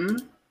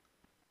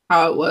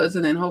how it was,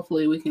 and then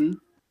hopefully we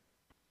can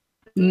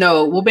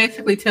we'll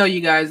basically tell you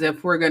guys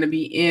if we're going to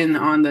be in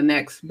on the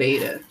next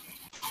beta,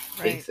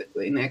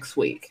 basically next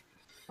week.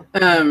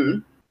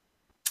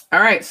 All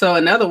right, so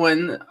another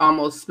one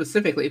almost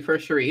specifically for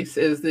Charisse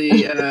is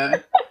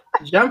the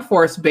Jump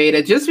Force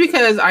beta, just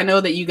because I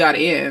know that you got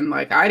in.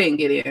 Like, I didn't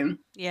get in.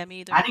 Yeah,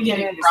 me either. I didn't get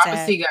in.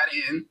 Prophecy got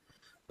in.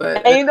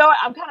 But And you know what?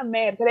 I'm kind of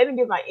mad because they didn't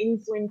give like any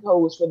swing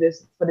codes for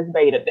this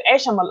beta.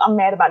 Actually, I'm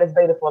mad about this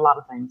beta for a lot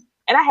of things,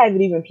 and I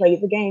haven't even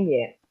played the game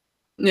yet.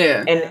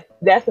 yeah, And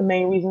that's the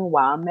main reason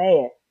why I'm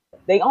mad.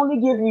 They only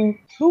give you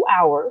 2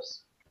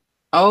 hours.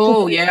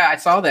 Oh yeah, I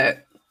saw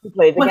that. To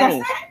play the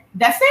game.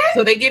 That's it.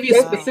 So they give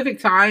you specific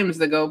times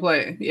to go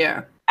play.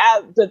 Yeah.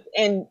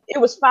 And it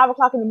was 5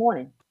 o'clock in the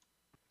morning.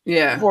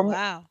 Yeah.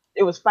 Wow.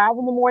 It was 5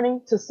 in the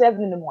morning to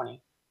 7 in the morning.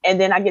 And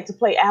then I get to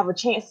play. I have a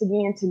chance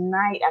again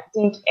tonight, I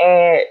think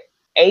at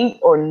 8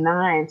 or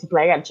 9 to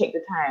play. I got to check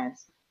the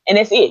times. And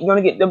that's it. You're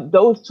going to get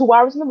those 2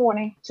 hours in the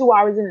morning, 2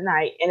 hours in the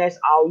night, and that's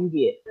all you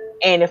get.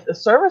 And if the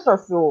servers are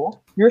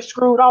full, you're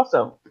screwed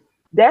also.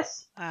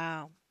 That's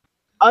wow.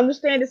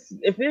 Understand this.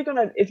 If this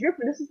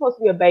is supposed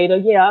to be a beta,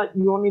 yeah,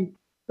 you only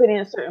put in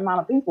a certain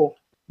amount of people.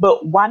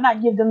 But why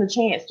not give them the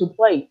chance to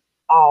play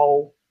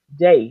all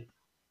day?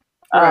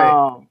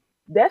 Right.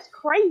 That's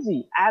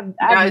crazy. I've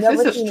is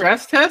never this a seen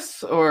stress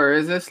test, or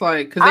is this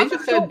like, because they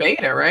just said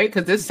beta, right?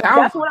 Because this sounds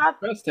that's what like a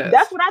stress test.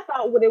 That's what I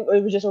thought when it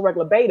was just a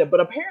regular beta, but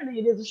apparently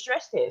it is a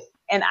stress test,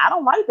 and I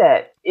don't like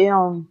that.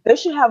 They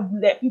should have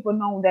let people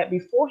know that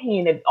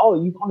beforehand that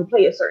you can only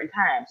play at certain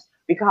times,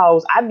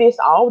 because I missed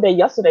all day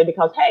yesterday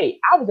because hey,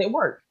 I was at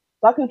work,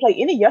 so I couldn't play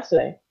any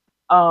yesterday.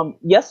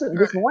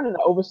 This morning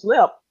I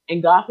overslept,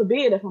 and God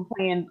forbid if I'm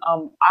playing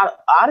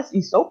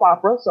Odyssey soap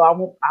opera, so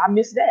I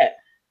missed that.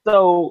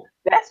 So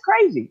that's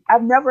crazy.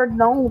 I've never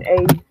known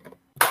a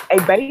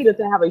beta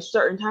to have a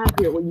certain time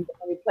period where you can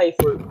only play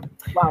for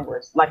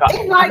hours.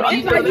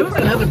 There was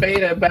another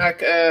beta back.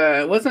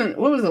 What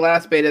was the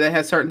last beta that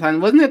had certain times?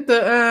 Wasn't it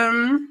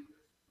the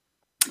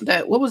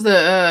what was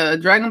the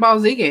Dragon Ball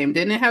Z game?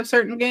 Didn't it have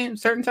certain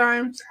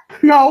times?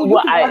 No,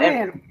 no,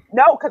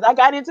 because I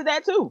got into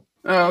that too.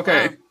 Oh,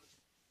 okay.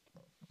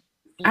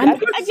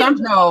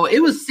 No,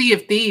 it was Sea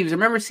of Thieves.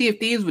 Remember, Sea of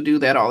Thieves would do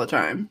that all the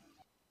time.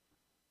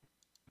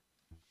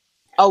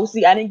 Oh,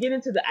 see, I didn't get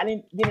into the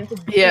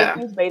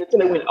Thieves beta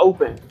till it went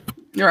open.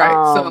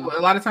 Right. So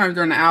a lot of times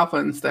during the alpha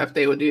and stuff,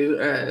 they would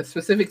do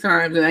specific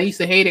times, and I used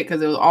to hate it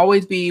because it would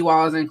always be while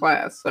I was in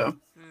class. So.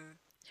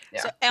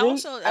 Yeah. So and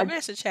also, I'm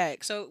gonna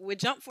check. So with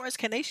Jump Force,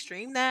 can they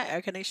stream that,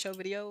 or can they show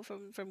video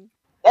from?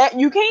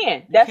 You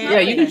can. That's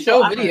you can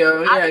show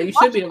video. Yeah, you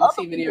should be able to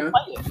see video.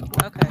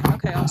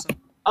 Okay,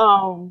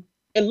 awesome.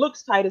 It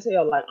looks tight as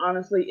hell. Like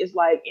honestly, it's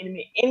like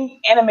any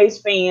anime's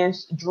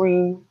fans'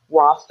 dream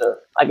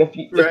roster. Like if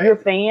you're a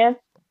fan,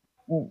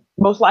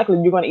 most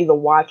likely you're gonna either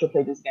watch or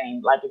play this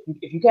game. Like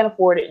if you can't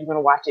afford it, you're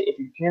gonna watch it. If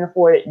you can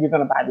afford it, you're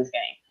gonna buy this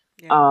game.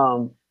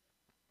 Yeah.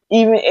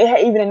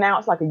 Even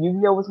announced like a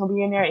Yu-Gi-Oh was gonna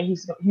be in there, and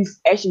he's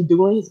actually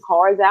doing his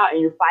cards out,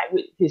 and you fight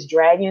with his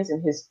dragons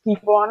and his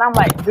people. And I'm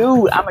like,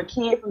 dude, I'm a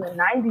kid from the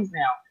 '90s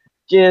now.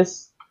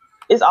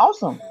 It's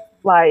awesome.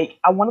 Like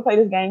I want to play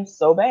this game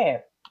so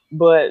bad,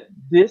 but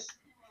this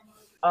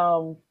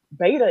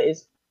beta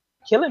is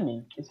killing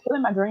me. It's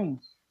killing my dreams.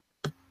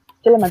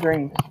 Killing my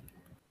dreams.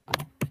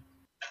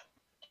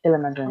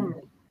 Killing my dreams.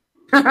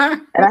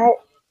 And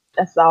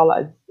that's all.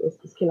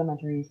 It's killing my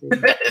dreams.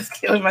 Baby. It's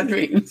killing my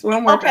dreams.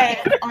 One more Okay.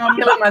 time.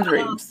 Killing my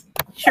dreams.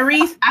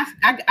 Sharice,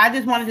 I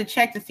just wanted to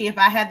check to see if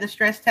I had the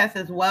stress test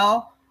as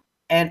well.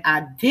 And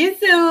I did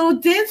so.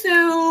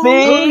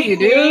 Oh, you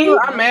do?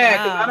 I'm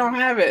mad because I don't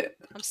have it.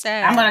 I'm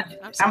sad. I'm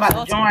about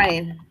to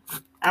join.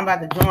 All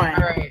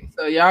right,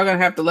 so y'all gonna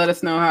have to let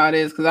us know how it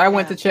is because I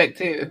went to check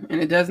too,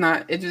 and it does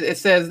not. It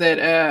says that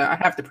I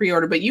have to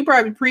pre-order, but you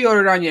probably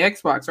pre-ordered on your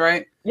Xbox,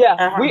 right? Yeah,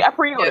 I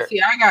pre-ordered.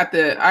 Yeah,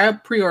 see, I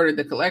pre-ordered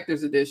the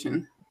collector's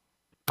edition.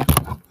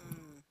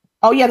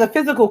 Oh yeah, the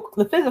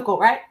physical,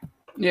 right?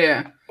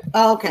 Yeah.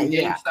 Oh, okay.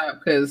 Yeah.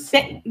 Because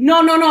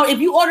no. If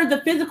you ordered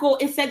the physical,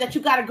 it said that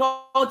you got to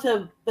go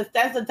to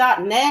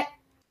Bethesda.net.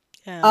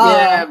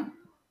 Yeah.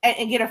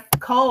 And get a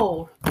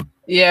code.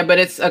 Yeah, but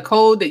it's a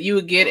code that you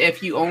would get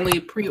if you only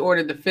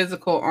pre-ordered the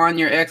physical on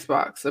your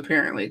Xbox,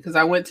 apparently. Because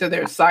I went to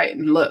their site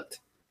and looked.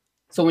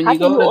 So when you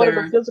go to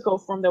order the physical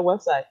from their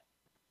website?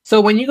 So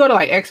when you go to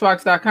like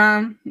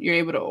Xbox.com, you're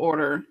able to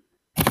order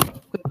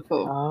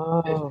physical.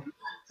 Oh.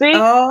 See,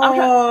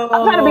 I'm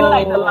trying to be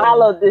like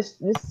Delilah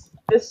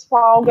this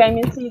fall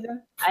gaming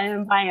season. I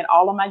am buying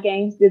all of my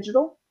games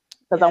digital.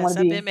 Because I want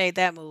to be. I've made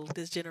that move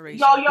this generation.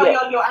 Yo!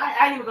 I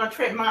ain't even gonna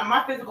trip.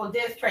 My physical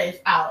disc tray is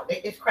out.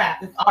 It's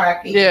crap. It's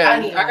RIP. Yeah,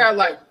 I got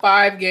like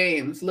 5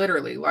 games,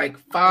 literally like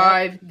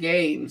 5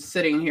 games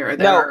sitting here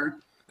that are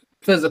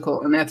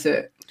physical, and that's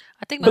it.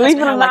 I think believe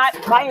it or not,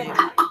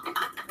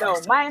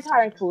 my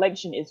entire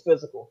collection is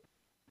physical.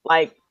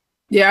 Like,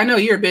 yeah, I know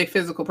you're a big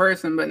physical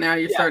person, but now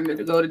you're starting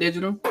to go to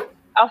digital.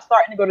 I'm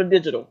starting to go to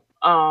digital.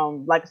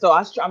 So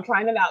I'm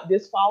trying it out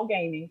this fall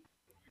gaming.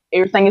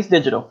 Everything is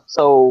digital,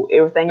 so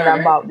everything that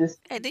I bought this.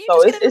 Hey, did you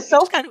so just it's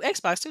so got a new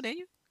Xbox too, didn't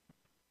you?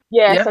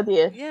 Yes, I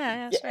did.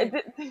 Yeah, that's right.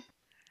 This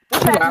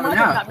past month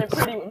has not been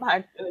pretty with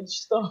my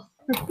stuff.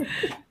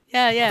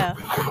 Yeah.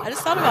 I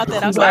just thought about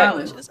that. I was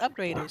like, she just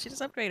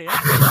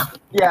upgraded.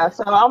 Yeah,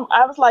 so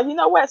I was like, you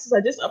know what? Since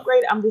I just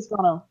upgraded, I'm just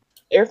gonna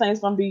everything's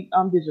gonna be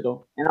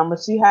digital, and I'm gonna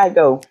see how it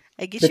go.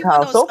 Hey, get you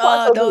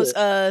one of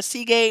those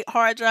Seagate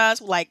hard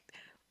drives, like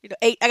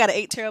 8. I got an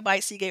 8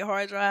 terabyte Seagate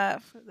hard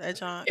drive. That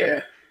John.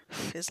 Yeah.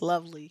 It's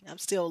lovely. I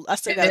still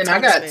got. And I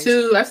got space.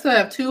 2. I still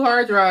have 2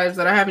 hard drives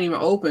that I haven't even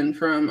opened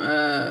from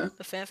the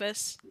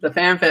FanFest. The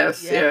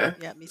FanFest,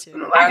 yeah, me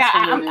too.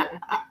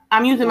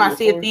 I'm using my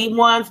CFD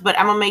ones, but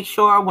I'm gonna make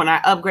sure when I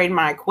upgrade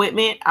my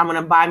equipment, I'm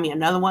gonna buy me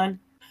another one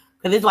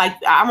because it's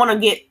like I want to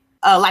get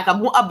like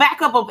a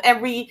backup of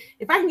every.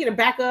 If I can get a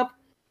backup,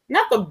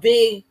 not the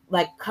big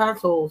like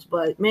consoles,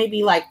 but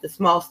maybe like the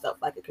small stuff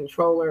like a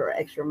controller or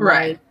extra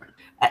mic,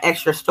 an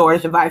extra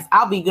storage device.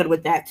 I'll be good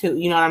with that too.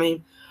 You know what I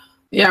mean?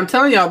 Yeah, I'm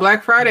telling y'all,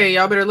 Black Friday,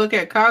 y'all better look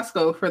at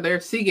Costco for their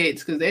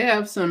Seagates because they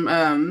have some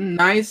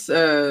nice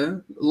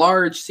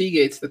large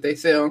Seagates that they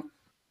sell.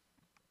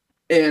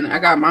 And I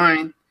got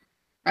mine.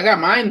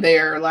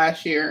 There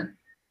last year.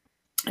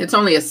 It's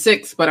only a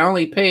 6, but I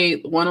only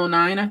paid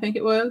 $109, I think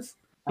it was,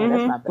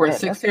 for a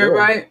 6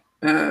 terabyte.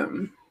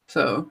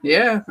 So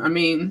yeah, I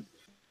mean,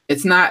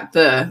 it's not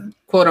the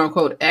quote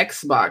unquote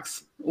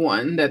Xbox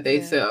one that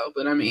they sell,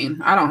 but I mean,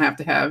 I don't have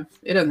to have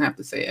it. Doesn't have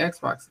to say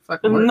Xbox.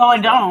 No,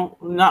 it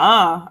don't.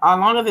 Nuh-uh. As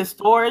long as it's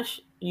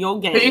storage, you'll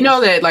get. But you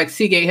know that like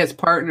Seagate has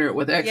partnered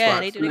with Xbox. Yeah,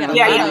 they do.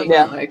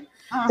 Like,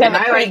 and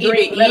I like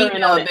even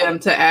emailed them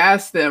to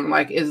ask them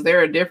like, is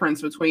there a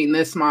difference between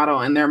this model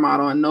and their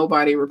model? And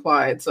nobody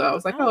replied. So I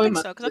was like, I don't think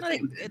so, because I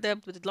know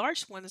the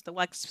large one is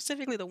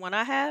specifically the one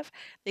I have.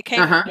 They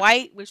came with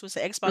white, which was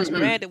the Xbox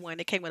branded one.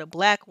 They came with a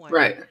black one.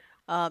 Right.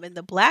 And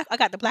the black, I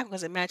got the black one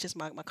because it matches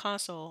my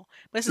console,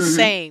 but it's the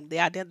same.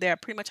 They're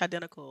pretty much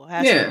identical. It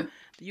has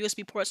the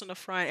USB ports on the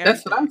front.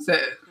 Everything. That's what I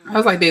said. I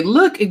was like, they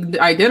look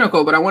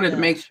identical, but I wanted to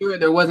make sure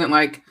there wasn't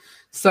like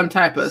some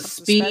type of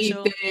speed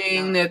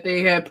thing that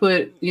they had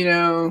put,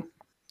 no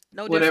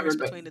difference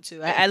between the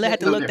two. I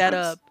had to look that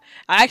up.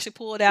 I actually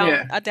pulled out.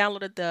 I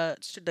downloaded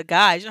the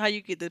guides. You know how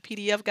you get the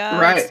PDF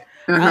guides?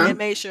 Right. I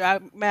made sure I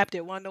mapped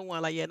it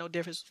 1-to-1. Like, no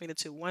difference between the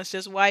two. One's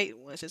just white,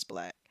 one's just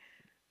black.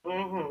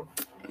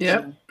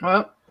 Yep.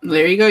 Well,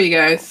 there you go, you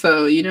guys.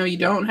 So you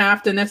don't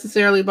have to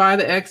necessarily buy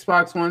the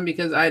Xbox one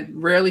because I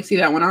rarely see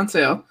that one on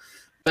sale.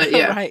 But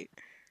yeah. Right.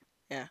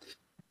 Yeah.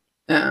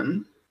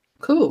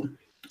 Cool.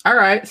 All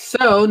right.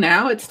 So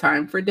now it's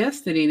time for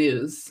Destiny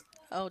news.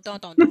 Oh,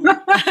 don't.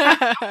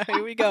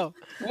 Here we go.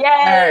 Yay!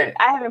 Right.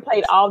 I haven't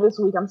played all this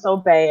week. I'm so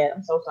bad.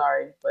 I'm so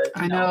sorry. But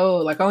I know.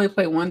 Like, I only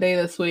played one day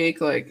this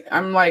week. Like,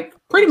 I'm like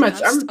pretty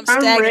much. I'm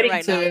ready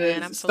right to now,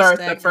 man. start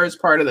the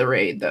first part of the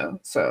raid, though.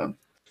 So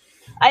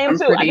I am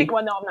too. I think.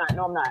 Well, no,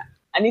 I'm not.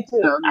 I need to.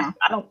 No.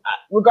 I don't.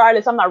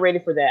 regardless, I'm not ready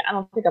for that. I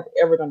don't think I'm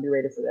ever going to be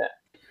ready for that.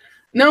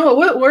 No.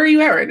 Where are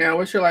you at right now?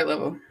 What's your light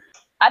level?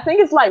 I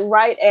think it's like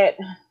right at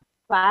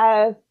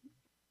 5.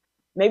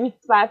 Maybe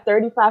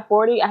 5:30,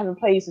 5:40. I haven't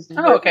played since.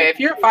 Oh, okay. If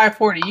you're at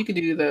 5:40, you can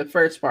do the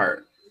first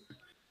part.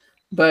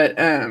 But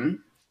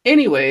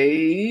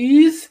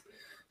anyways,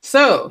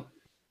 so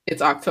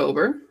it's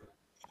October.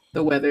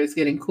 The weather is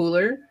getting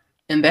cooler.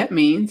 and that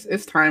means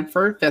it's time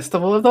for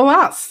Festival of the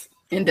Lost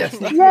in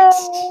Destiny. Yay!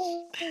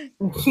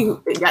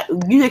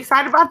 You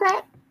excited about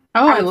that?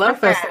 Oh, I I'm love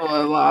so sad. Festival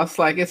of the Lost.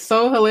 Like, it's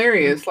so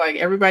hilarious. Like,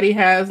 everybody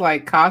has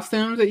like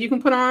costumes that you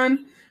can put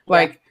on.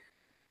 Like,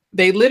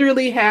 they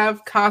literally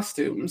have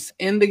costumes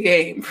in the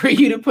game for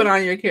you to put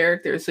on your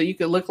character, so you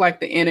could look like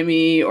the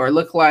enemy, or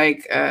look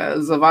like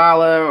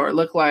Zavala, or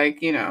look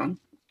like, you know,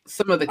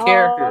 some of the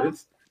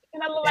characters.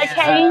 Can I look like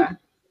And, Kane?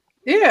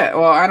 yeah,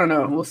 well, I don't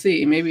know. We'll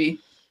see. Maybe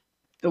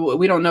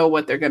we don't know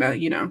what they're gonna,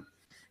 you know,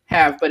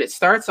 have, but it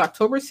starts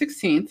October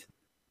 16th.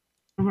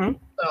 Mm-hmm.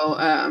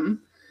 So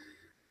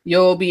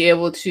you'll be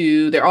able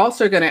to. They're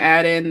also going to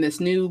add in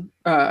this new,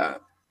 I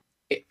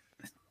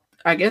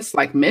guess,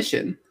 like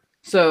mission.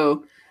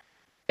 So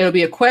it'll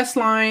be a quest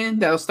line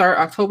that'll start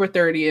October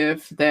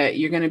 30th that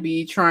you're going to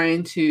be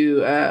trying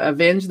to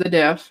avenge the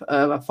death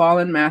of a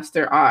fallen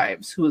master,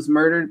 Ives, who was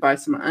murdered by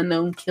some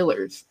unknown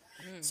killers.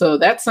 So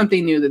that's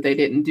something new that they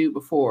didn't do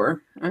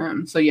before.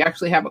 So you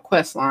actually have a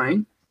quest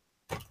line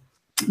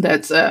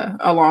that's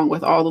along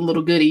with all the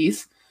little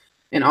goodies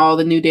and all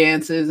the new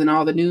dances and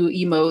all the new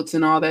emotes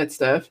and all that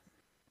stuff.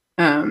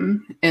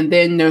 And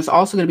then there's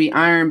also going to be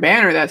Iron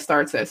Banner that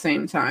starts at the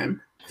same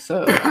time.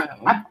 So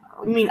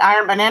You mean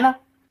Iron Banana?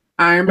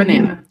 Iron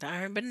Banana.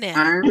 Iron Banana.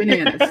 Iron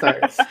Banana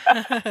starts.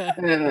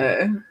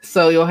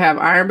 So you'll have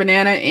Iron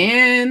Banana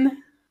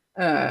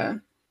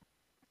and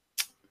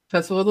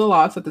Festival of the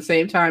Lost at the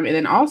same time. And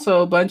then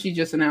also Bungie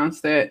just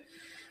announced that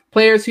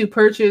players who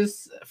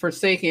purchase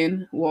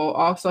Forsaken will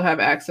also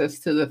have access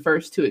to the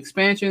first 2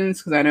 expansions,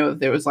 because I know that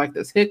there was like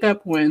this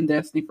hiccup when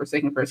Destiny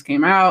Forsaken first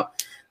came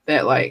out,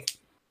 that like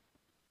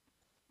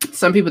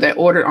some people that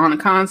ordered on a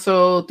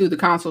console through the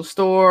console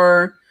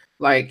store,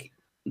 like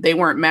they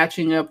weren't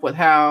matching up with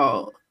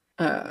how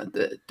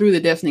through the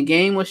Destiny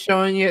game was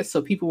showing it,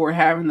 so people were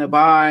having to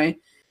buy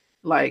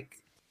like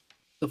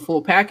the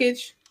full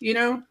package, you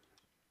know.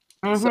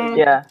 Mm-hmm. So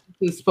Yeah.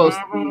 it's supposed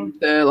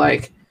to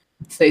like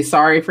say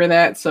sorry for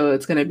that. So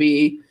it's going to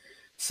be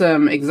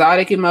some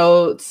exotic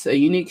emotes, a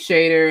unique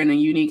shader, and a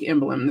unique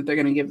emblem that they're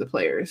going to give the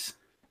players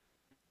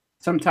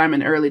sometime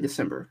in early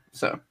December.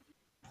 So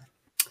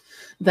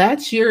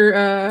that's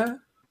your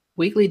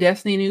weekly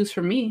Destiny news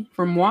from me,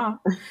 from moi.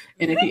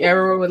 And if you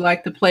ever would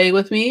like to play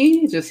with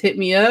me, just hit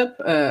me up.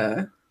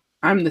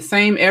 I'm the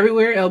same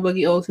everywhere,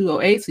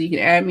 LBoogie0208, so you can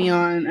add me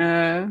on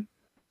the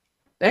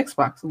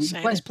Xbox. And we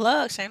can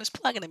play. Shameless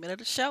plug in the middle of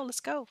the show. Let's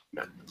go.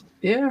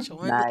 Yeah.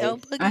 Join Nice. the L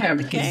Boogie I have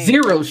in the game.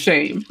 zero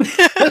shame.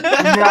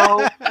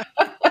 No.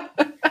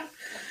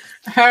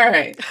 All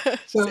right.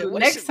 So Said, the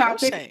 "What next shame? No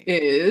topic shame."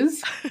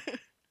 is,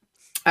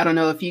 I don't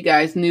know if you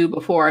guys knew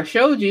before I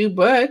showed you,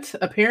 but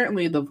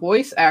apparently the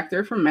voice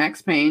actor from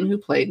Max Payne, who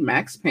played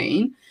Max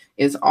Payne,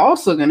 is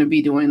also going to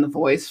be doing the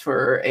voice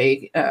for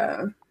a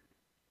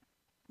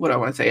what do I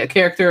want to say, a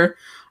character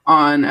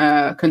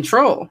on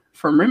Control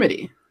from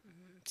Remedy.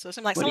 So it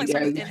seems like, What do you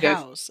something guys-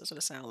 in-house. That's what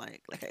it sounds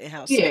like an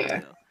in-house Yeah.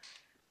 deal.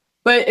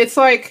 But it's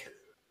like,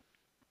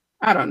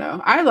 I don't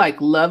know. I like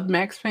loved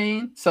Max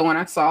Payne. So when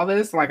I saw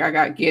this, like I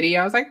got giddy.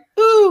 I was like,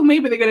 ooh,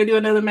 maybe they're going to do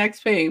another Max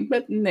Payne.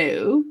 But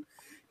no,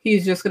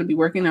 he's just going to be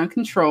working on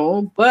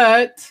Control.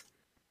 But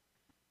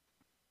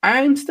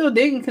I'm still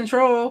digging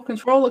Control.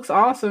 Control looks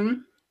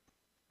awesome.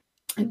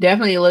 It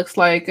definitely looks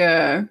like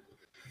the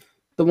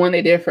one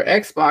they did for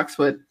Xbox,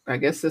 but I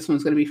guess this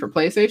one's going to be for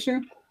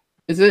PlayStation.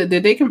 Did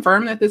they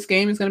confirm that this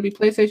game is going to be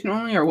PlayStation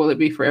only, or will it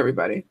be for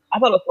everybody? I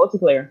thought it was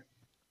multiplayer.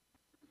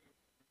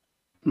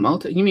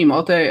 You mean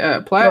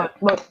plat?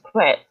 No,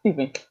 plat. Excuse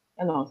me.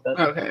 I know stuff.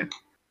 Okay.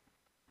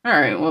 All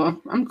right. Well,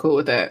 I'm cool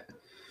with that.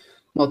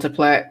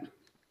 Multiplat.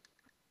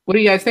 What do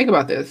you guys think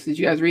about this? Did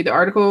you guys read the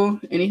article?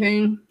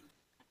 Anything?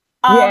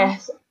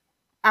 Yes.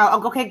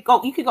 Okay,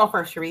 go. You can go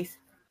first, Sharice.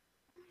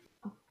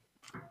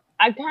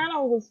 I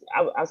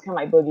was kind of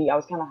like Boogie. I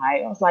was kind of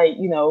hyped. I was like,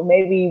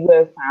 maybe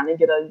we'll finally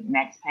get a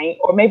Max Payne,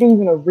 or maybe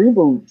even a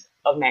reboot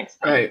of Max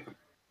Payne.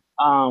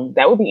 Right.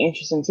 That would be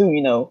interesting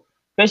too.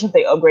 Especially if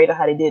they upgraded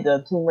how they did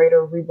the Tomb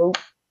Raider reboot.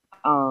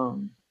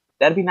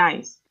 That'd be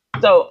nice.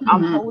 So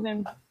I'm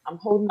holding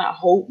out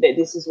hope that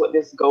this is what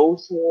this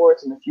goes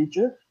towards in the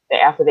future.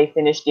 That after they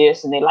finish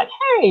this and they're like,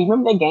 hey,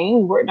 remember that game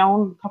we worked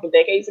on a couple of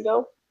decades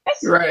ago?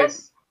 Let's work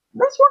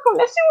on.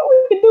 Let's see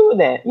what we can do with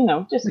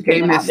that. Just the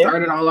game that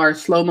started all our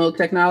slow mo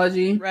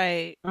technology.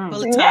 Right.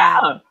 Bullet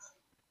time.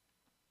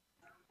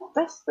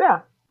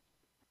 Yeah.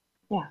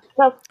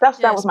 So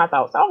that was my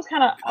thoughts. I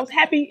was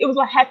happy. It was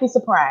a happy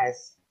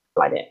surprise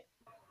like that.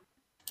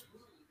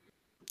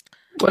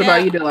 What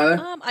about you,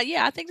 Delilah?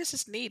 I think this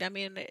is neat. I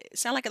mean, it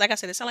sounds like I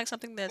said, it sounds like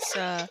something that's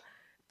that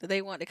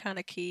they want to kind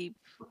of keep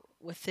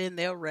within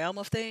their realm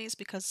of things,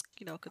 because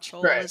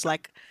Control is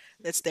like,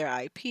 that's their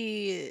IP.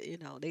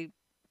 They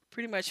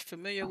pretty much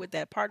familiar with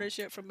that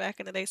partnership from back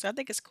in the day, so I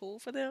think it's cool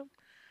for them.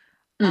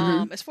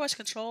 As far as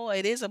Control,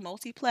 it is a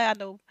multiplayer. I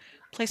know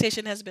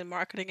PlayStation has been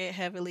marketing it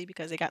heavily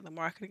because they got the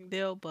marketing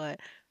deal, but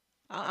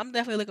I'm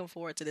definitely looking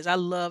forward to this. I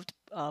loved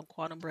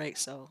Quantum Break,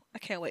 so I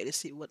can't wait to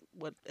see what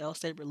else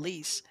they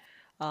release.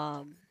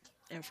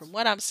 And from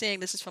what I'm seeing,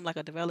 this is from like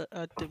a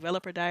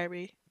developer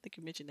diary. I think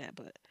you mentioned that,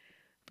 but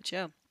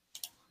yeah,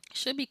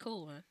 should be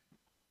cool, man.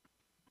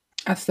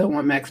 I still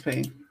want Max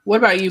Payne. What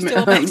about you,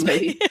 Still Max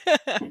lady?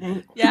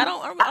 Payne. Yeah,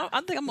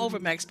 I think I'm over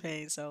Max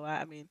Payne. So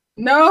I mean,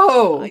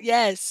 No,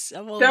 yes,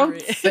 I'm over don't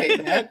it. say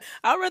that.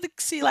 I'd rather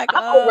see like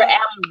I'm over Alan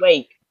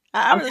Wake.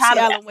 I'd I'm rather tired see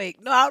of Alan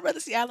Wake. No, I'd rather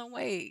see Alan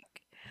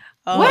Wake.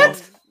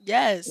 What?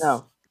 Yes.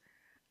 No.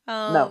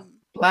 No.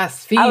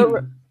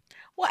 Blaspheme.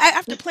 Well,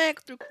 after playing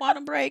through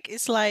Quantum Break,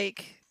 it's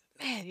like,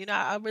 man,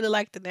 I really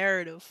like the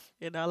narrative.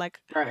 Like,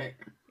 Right.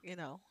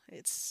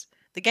 It's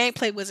the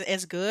gameplay wasn't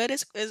as good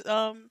as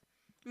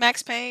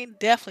Max Payne,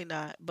 definitely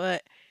not.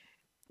 But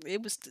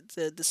it was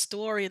the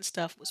story and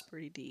stuff was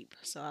pretty deep,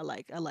 so I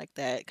like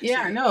that.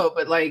 Yeah, I know,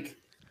 but like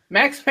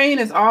Max Payne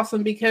is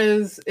awesome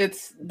because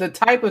it's the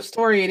type of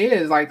story it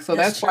is. Like, so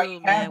that's why you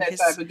have that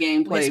type of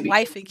gameplay. His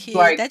wife and kids,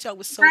 like, that joke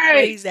was so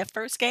crazy. That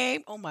first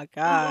game, oh my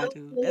god,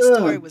 dude, that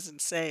story was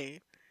insane.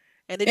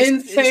 And it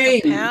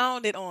just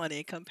compounded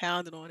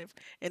on it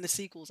in the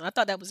sequels, and I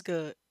thought that was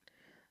good.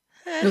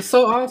 It was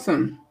so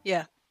awesome.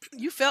 Yeah,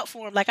 you felt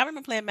for him. Like, I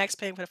remember playing Max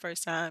Payne for the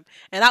first time,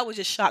 and I was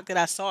just shocked that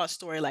I saw a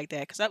story like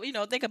that. Because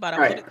think about it,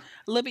 I was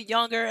a little bit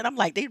younger, and I'm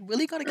like, they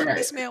really gonna kill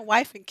this man,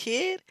 wife and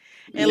kid,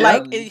 and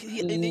like, and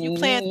then you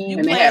playing,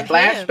 and they had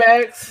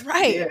flashbacks,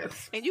 right?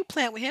 Yes. And you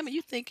playing with him, and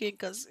you thinking,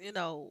 because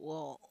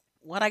well,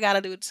 what I gotta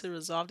do to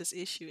resolve this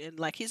issue, and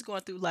like he's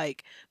going through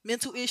like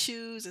mental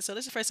issues, and so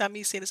this is the first time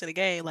me seeing this in a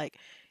game, like.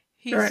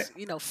 He's,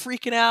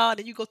 freaking out,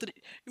 and you go through.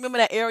 You remember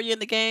that area in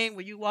the game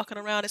where you walking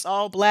around, it's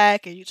all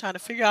black, and you're trying to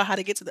figure out how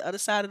to get to the other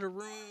side of the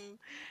room,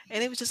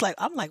 and it was just like,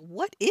 I'm like,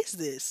 what is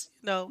this?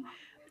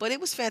 But it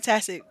was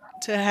fantastic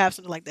to have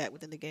something like that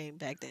within the game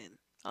back then.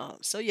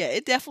 So yeah,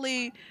 it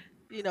definitely,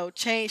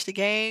 changed the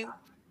game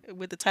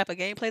with the type of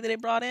gameplay that they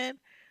brought in.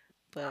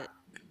 But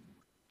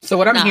so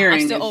what I'm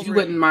hearing is you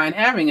wouldn't mind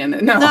having it.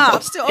 No,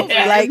 I'm still over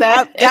it. Like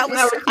that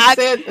was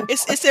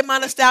it's in my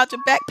nostalgia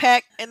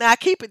backpack, and I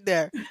keep it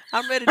there.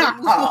 I'm ready to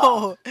move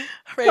on.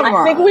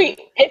 I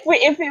think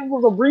if it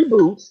was a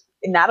reboot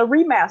and not a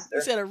remaster.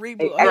 You said a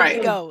reboot. There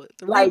you go.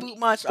 The reboot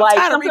monster. I'm like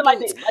tired of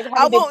reboots.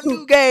 I want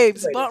new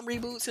games. Right. Bump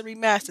reboots and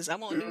remasters. I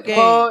want new games.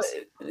 Well,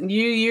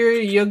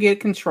 you'll get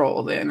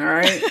control then. All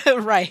right.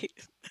 Right.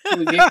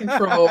 We'll get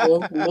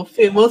control.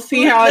 We'll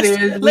see how it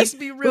is. Let's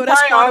be real.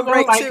 That's Quantum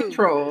Break 2.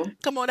 Control.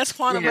 Come on, that's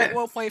Quantum Break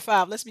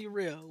 1.5. Let's be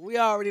real. We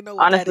already know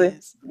what that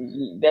is.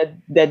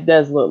 That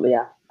does look,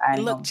 yeah.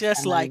 It looked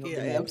just like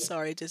it. I'm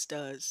sorry, it just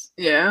does.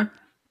 Yeah,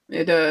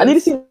 it does. I need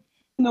to see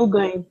more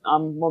games.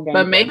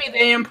 But maybe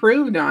they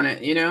improved on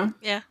it.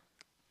 Yeah.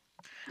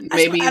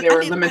 Maybe there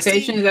were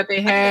limitations that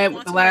they had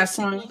with the last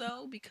one.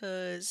 Though,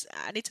 because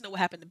I need to know what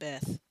happened to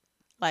Beth.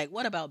 Like,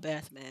 what about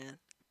Beth, man?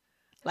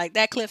 Like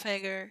that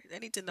cliffhanger, I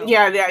need to know.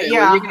 Yeah. Well,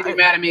 you're gonna be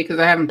mad at me because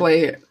I haven't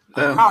played it.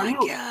 So. Oh my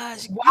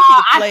gosh! Wow,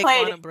 I played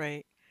Quantum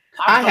Break.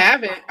 I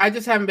haven't. I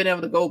just haven't been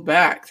able to go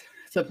back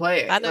to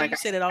play it. I know you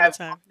said it all the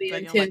time. The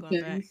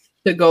intention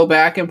to go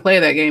back and play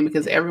that game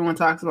because everyone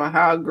talks about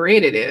how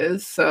great it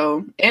is.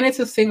 So, and it's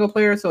a single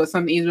player, so it's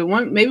something easy.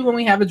 Maybe when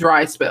we have a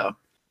dry spell.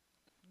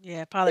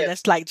 Yeah, probably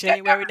that's like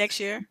January next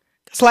year.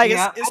 It's like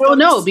I don't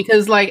know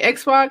because like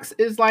Xbox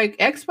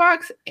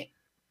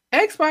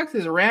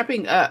is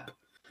ramping up.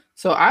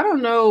 So I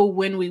don't know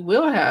when we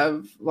will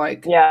have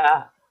like.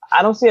 Yeah,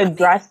 I don't see a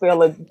dry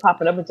spell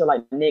popping up until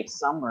like next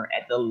summer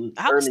at the.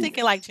 I was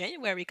thinking like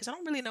January because I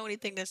don't really know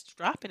anything that's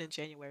dropping in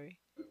January.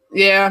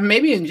 Yeah,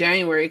 maybe in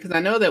January because I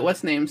know that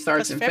what's name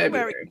starts in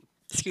February.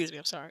 Excuse me,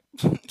 I'm sorry.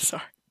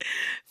 Sorry.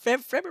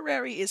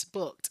 February is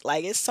booked.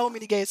 Like it's so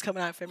many games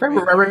coming out in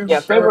February.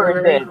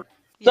 February.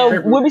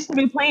 So we'll be still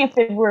be playing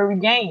February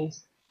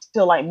games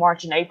till like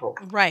March and April.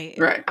 Right.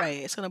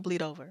 It's gonna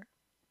bleed over.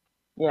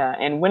 Yeah,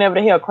 and whenever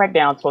the hell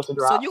Crackdown's supposed to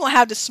drop. So you're gonna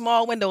have the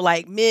small window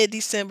like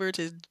mid-December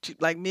to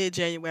like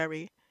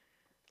mid-January,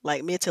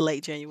 like mid to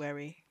late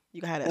January.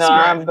 You can have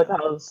that. No,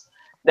 because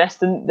that's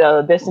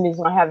the Destiny's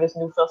gonna have this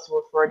new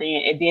festival for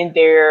then, and then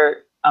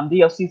their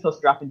DLC supposed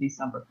to drop in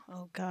December.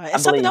 Oh god,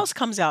 and something else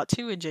comes out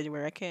too in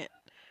January. I can't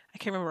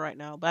remember right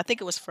now, but I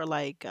think it was for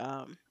like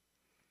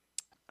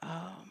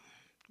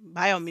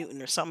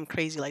Biomutant or something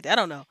crazy like that. I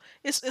don't know.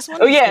 It's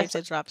one of those games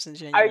that drops in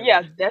January.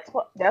 Yeah, that's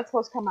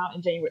supposed to come out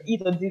in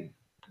January.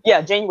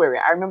 January.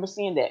 I remember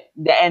seeing that,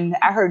 and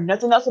I heard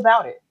nothing else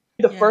about it.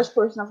 You're the first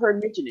person I've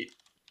heard mention it.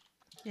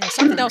 Yeah,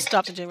 something else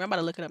dropped in January. I'm about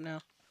to look it up now.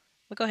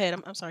 But go ahead.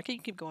 I'm sorry. Can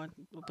you keep going?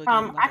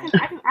 I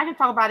can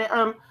talk about it.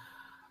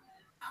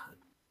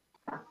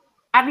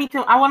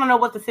 I want to know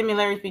what the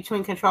similarities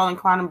between Control and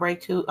Quantum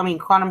Break 2. I mean,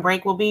 Quantum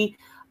Break will be.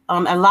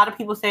 A lot of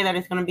people say that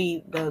it's going to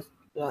be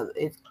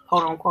it's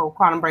quote unquote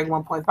Quantum Break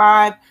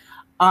 1.5.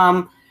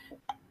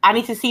 I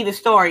need to see the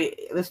story.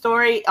 The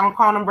story on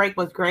Quantum Break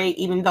was great,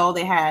 even though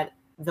they had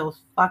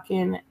those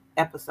fucking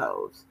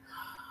episodes.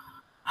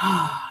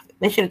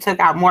 They should have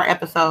took out more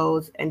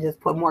episodes and just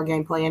put more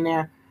gameplay in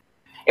there.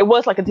 It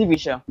was like a TV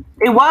show.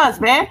 It was,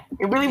 man.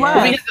 It really was.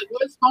 Because it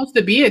was supposed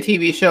to be a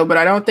TV show, but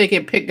I don't think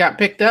it got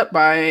picked up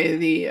by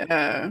the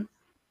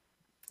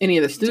any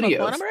of the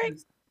studios.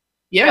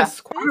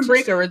 Yes, Quantum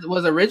Break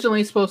was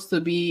originally supposed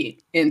to be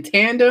in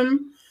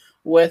tandem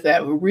with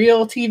that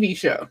real TV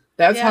show.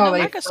 That's how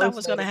they Microsoft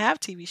was going to have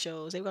TV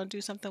shows. They were going to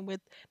do something with.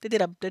 They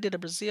did a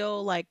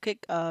Brazil like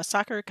kick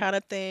soccer kind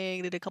of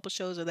thing. They did a couple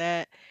shows of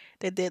that.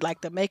 They did like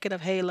the making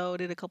of Halo.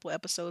 Did a couple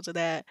episodes of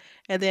that,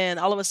 and then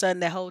all of a sudden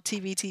that whole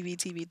TV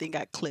thing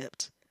got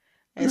clipped.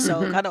 And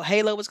so I know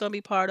Halo was going to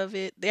be part of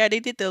it. They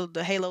did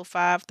the Halo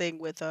 5 thing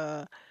with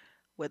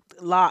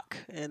Locke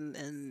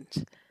and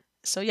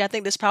so yeah, I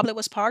think this probably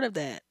was part of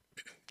that.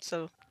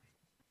 So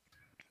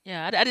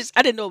yeah, I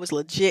didn't know it was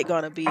legit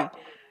going to be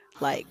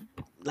like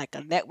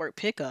a network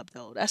pickup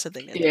though. That's the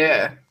thing.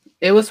 Yeah,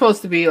 it was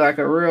supposed to be like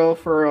a real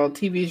for real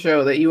TV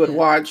show that you would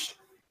watch,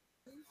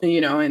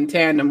 in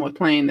tandem with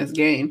playing this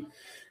game.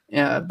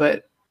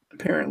 But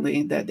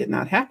apparently that did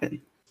not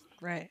happen.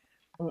 Right.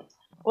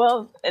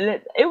 Well,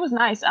 it was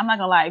nice. I'm not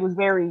gonna lie. It was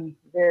very,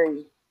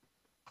 very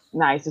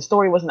nice. The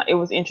story was it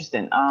was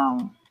interesting.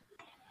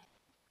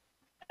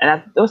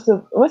 And what's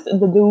the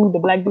dude, the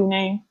black dude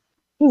name?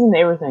 He's in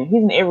everything.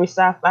 He's in every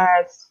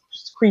sci-fi,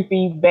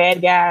 creepy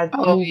bad guy.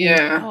 Oh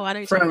yeah. Oh, I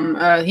know. From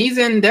he's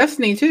in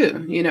Destiny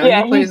too. He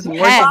he's plays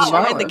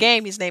Hatch. In the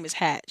game, his name is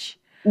Hatch.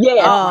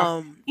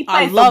 Yeah.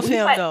 I love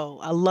him though.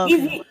 I love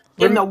him.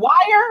 In The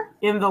Wire?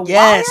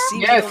 Yes,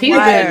 he's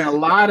been in a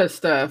lot of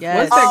stuff.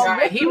 Yes. What's that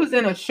guy? He was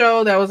in a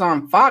show that was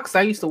on Fox.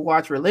 I used to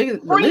watch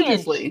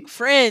religiously.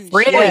 Fringe.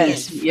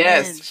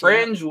 Yes.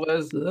 Fringe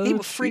was. He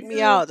would freak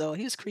me out though.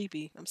 He was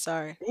creepy. I'm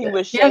sorry. He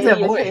was shady as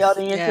hell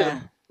then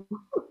yeah. too.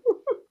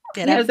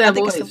 Yeah, he has that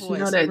voice. It's the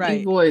voice. That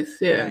deep voice.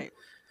 Yeah. Right.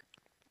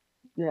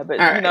 Yeah, but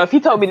if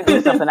he told me to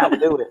do something, I would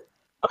do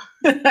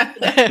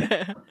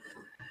it.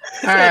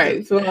 All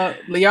right, so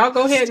y'all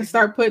go ahead and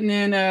start putting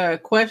in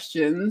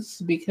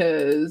questions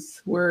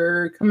because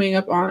we're coming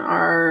up on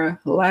our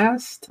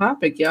last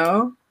topic,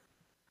 y'all.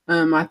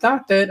 I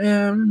thought that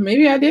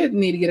maybe I did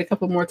need to get a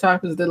couple more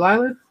topics,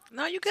 Delilah.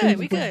 No, you good.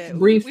 We good.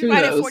 Breathe through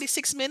right those. at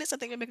 46 minutes. I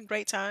think we're making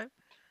great time.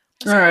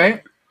 All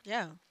right.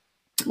 Yeah.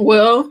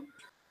 Well,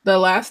 the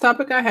last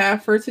topic I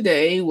have for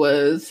today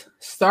was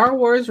Star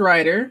Wars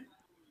writer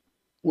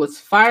was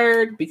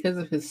fired because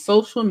of his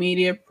social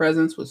media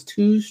presence was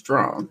too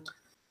strong.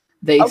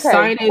 They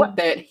cited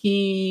that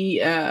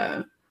he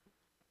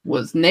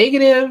was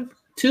negative,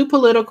 too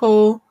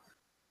political,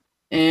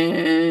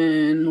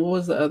 and what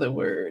was the other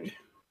word?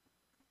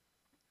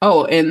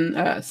 Oh,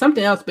 and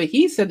something else. But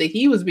he said that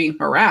he was being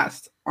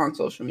harassed on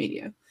social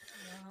media.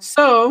 Wow.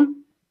 So,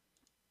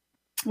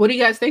 what do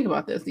you guys think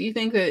about this? Do you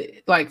think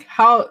that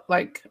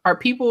are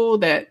people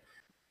that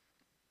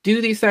do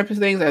these types of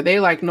things, are they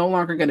no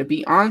longer going to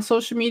be on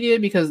social media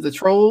because the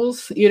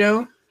trolls,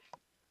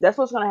 That's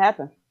what's going to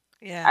happen.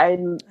 Yeah, I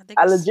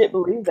legit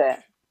believe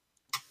that.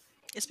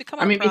 It's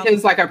becoming.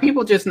 Because are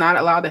people just not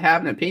allowed to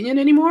have an opinion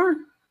anymore?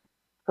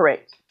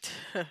 Correct.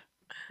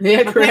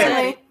 Yeah,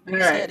 correct. All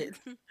right.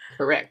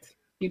 Correct.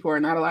 People are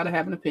not allowed to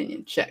have an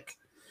opinion. Check.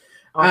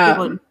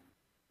 Yeah,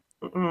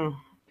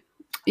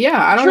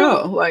 I don't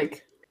know.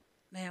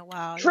 Man,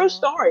 wow. True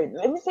story.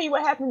 Let me tell you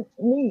what happened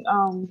to me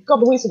a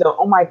couple of weeks ago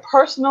on my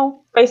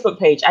personal Facebook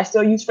page. I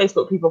still use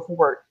Facebook people for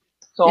work.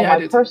 So on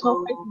my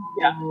personal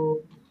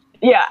Facebook,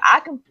 yeah, I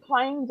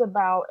complained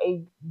about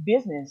a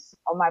business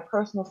on my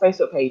personal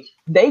Facebook page.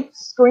 They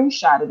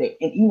screenshotted it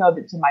and emailed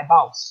it to my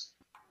boss.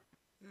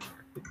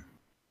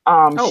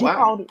 She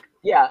called it.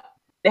 Yeah,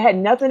 it had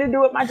nothing to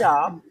do with my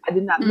job. I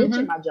did not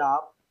mention my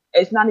job.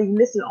 It's not even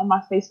listed on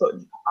my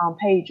Facebook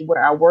page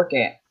where I work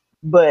at.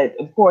 But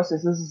of course,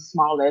 this is a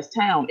small ass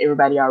town.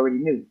 Everybody already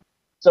knew.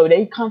 So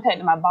they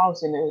contacted my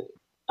boss and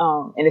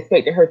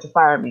expected her to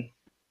fire me.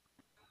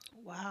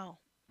 Wow.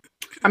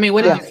 I mean,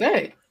 what did you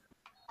say?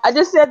 I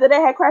just said that they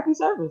had crappy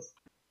service.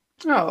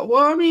 Oh,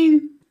 well,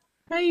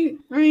 yeah,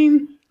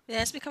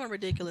 it's becoming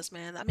ridiculous,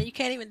 man. I mean, you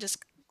can't even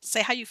just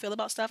say how you feel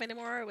about stuff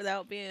anymore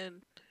without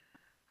being,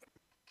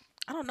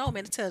 I don't know,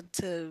 man,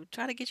 to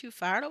try to get you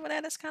fired over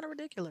that. That's kind of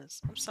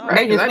ridiculous. I'm sorry.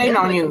 Right, because I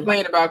on you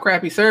complain about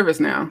crappy service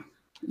now.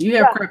 You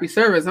have crappy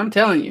service, I'm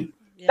telling you.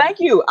 Yeah. Thank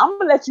you. I'm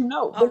going to let you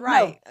know. All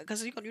right,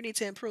 because you need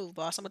to improve,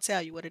 boss. I'm going to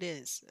tell you what it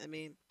is. I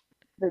mean.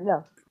 But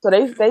no. So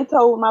they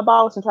told my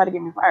boss and tried to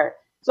get me fired.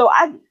 So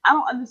I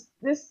don't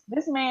understand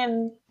this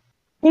man.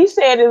 He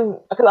said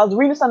because I was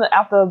reading something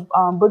after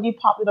Boogie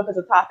popped it up as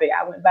a topic.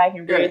 I went back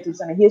and read through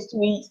some of his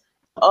tweets,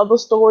 other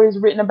stories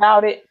written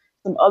about it,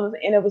 some others,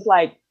 and it was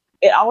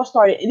it all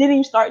started. It didn't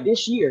even start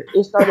this year.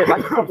 It started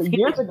a couple of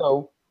years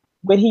ago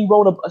when he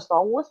wrote a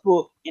Star Wars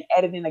book and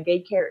added in a gay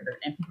character,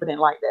 and people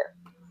didn't like that.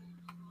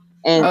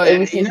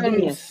 And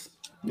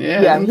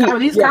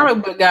these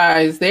comic book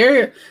guys,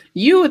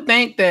 you would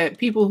think that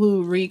people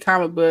who read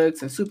comic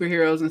books and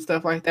superheroes and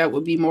stuff like that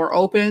would be more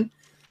open.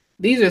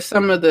 These are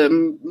some of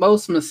the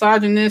most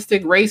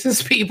misogynistic,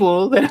 racist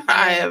people that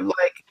I have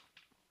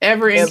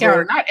ever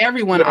encountered. Not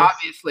everyone,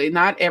 obviously,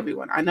 not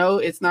everyone. I know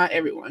it's not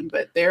everyone,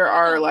 but there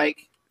are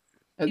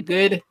a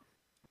good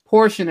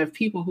portion of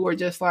people who are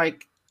just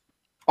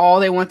all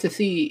they want to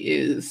see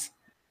is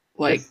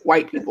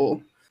white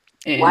people.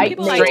 And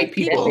people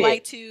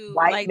like to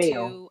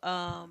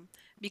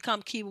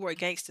become keyboard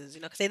gangsters,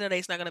 because they know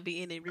there's not going to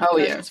be any Oh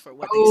yeah. repercussions for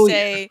what Oh they yeah.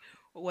 say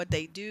or what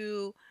they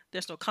do.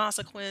 There's no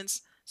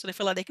consequence. So they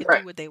feel like they can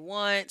Right. do what they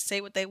want,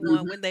 say what they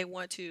want, Mhm. when they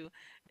want to.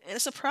 And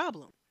it's a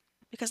problem.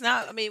 Because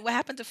now, I mean, what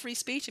happened to free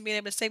speech and being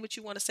able to say what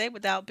you want to say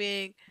without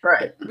being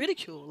Right.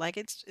 ridiculed? Like,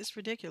 it's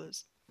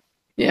ridiculous.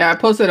 Yeah, I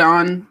posted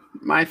on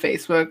my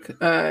Facebook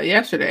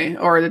yesterday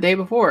or the day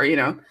before.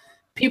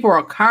 People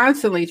are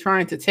constantly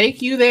trying to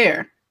take you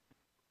there,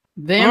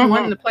 then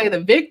wanting to play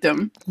the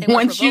victim They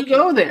wanna once you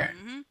provoke go there.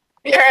 Mhm.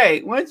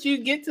 Right. Once you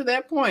get to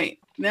that point,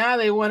 now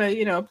they want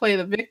to, play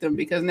the victim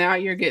because now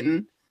you're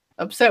getting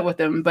upset with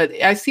them. But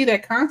I see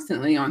that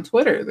constantly on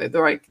Twitter that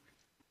they're like,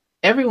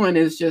 everyone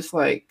is just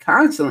like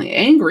constantly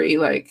angry.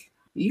 Like,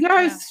 you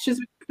guys should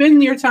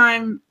spend your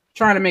time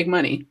trying to make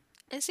money.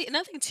 And see,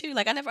 another thing too,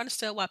 like I never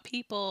understood why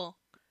people,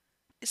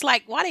 it's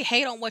like why they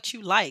hate on what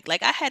you like.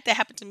 Like I had that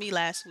happen to me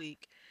last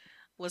week.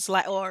 Was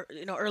like, or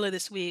earlier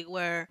this week,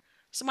 where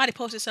somebody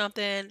posted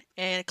something,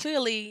 and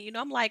clearly,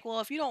 I'm like, well,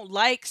 if you don't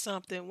like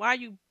something, why are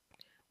you?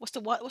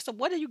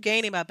 What are you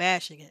gaining by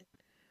bashing it?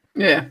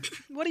 Yeah.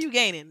 What are you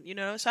gaining?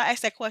 So I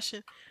asked that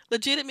question.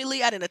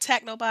 Legitimately, I didn't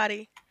attack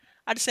nobody.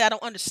 I just say I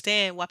don't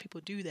understand why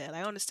people do that.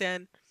 I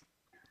understand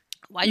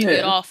why you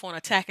get off on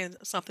attacking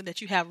something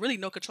that you have really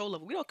no control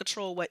over. We don't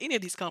control what any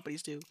of these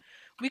companies do.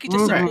 We can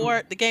just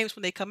support the games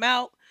when they come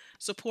out,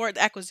 support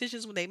the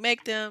acquisitions when they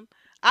make them.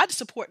 I just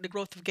support the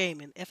growth of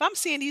gaming. If I'm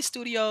seeing these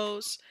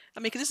studios, I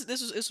mean, because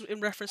this is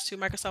in reference to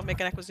Microsoft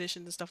making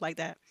acquisitions and stuff like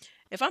that.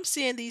 If I'm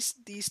seeing these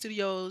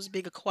studios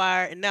being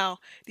acquired and now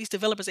these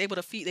developers able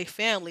to feed their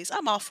families,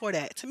 I'm all for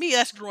that. To me,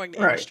 that's growing the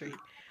industry.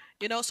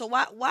 So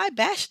why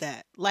bash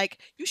that? Like,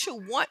 you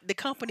should want the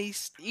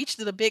companies, each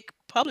of the big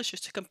publishers,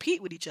 to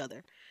compete with each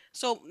other.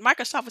 So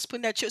Microsoft is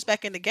putting their chips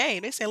back in the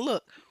game. They say,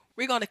 look,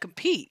 we're going to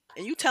compete,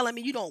 and you telling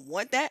me you don't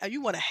want that, or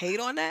you want to hate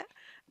on that?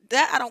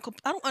 That I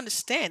don't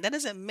understand. That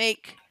doesn't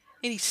make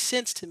any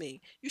sense to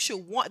me. You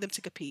should want them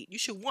to compete. You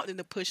should want them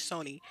to push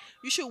Sony.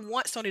 You should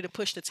want Sony to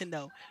push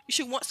Nintendo. You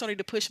should want Sony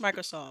to push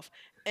Microsoft,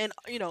 and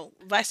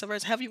vice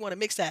versa. However you want to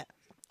mix that.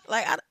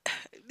 Like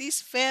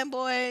these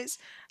fanboys.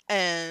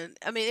 And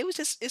I mean,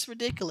 it's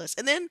ridiculous.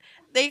 And then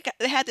they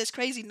had this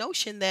crazy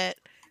notion that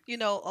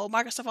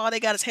Microsoft, all they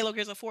got is Halo,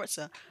 Gears, and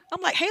Forza.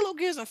 I'm like, Halo,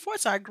 Gears, and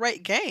Forza are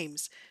great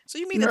games. So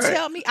you mean to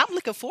tell me I'm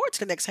looking forward to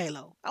the next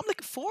Halo? I'm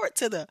looking forward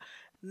to the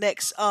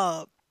next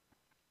well,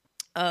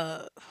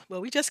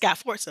 we just got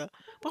Forza,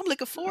 but I'm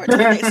looking forward to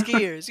the next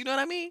Gears. You know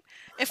what I mean?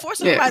 And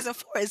Forza Horizon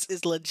 4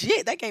 is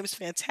legit. That game is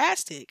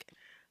fantastic,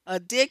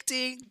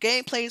 addicting.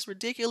 Gameplay is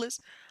ridiculous.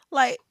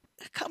 Like,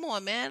 come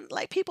on, man.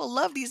 Like, people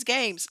love these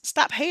games.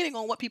 Stop hating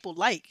on what people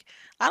like.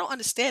 I don't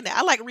understand that.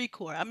 I like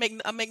ReCore. I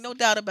make no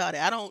doubt about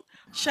it. I don't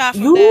shy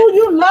from that.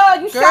 You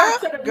love you girl.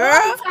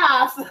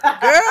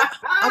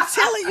 I'm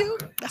telling you,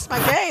 that's my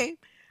game.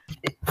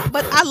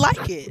 But I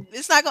like it.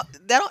 It's not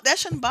that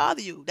shouldn't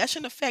bother you. That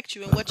shouldn't affect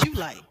you and what you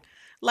like.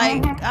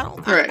 Like, I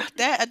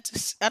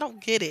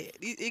don't get it.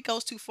 It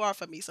goes too far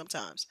for me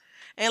sometimes.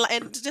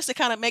 And just to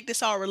kind of make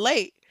this all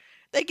relate,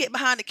 they get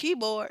behind the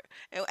keyboard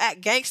and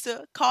act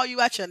gangster, call you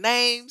out your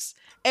names,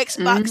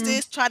 Xbox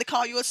this, try to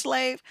call you a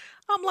slave.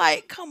 I'm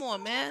like, come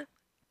on, man.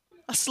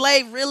 A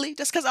slave, really?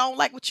 Just because I don't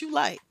like what you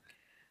like?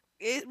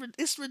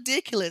 It's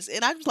ridiculous.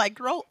 And I was like,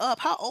 grow up.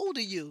 How old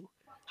are you?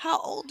 How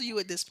old are you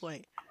at this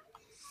point?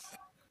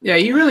 Yeah,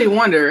 you really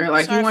wonder.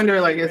 Like,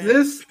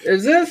 is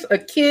this a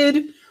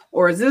kid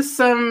or is this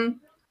some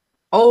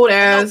old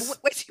ass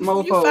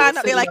mofo? You find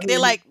out they're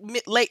like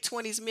late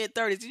 20s, mid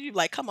 30s. You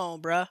like, come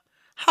on, bruh.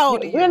 How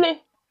old are you? Really?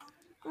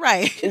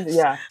 Right.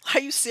 Yeah. Are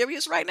you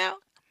serious right now?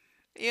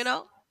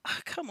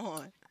 Come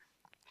on.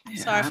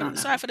 Yeah,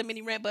 sorry for the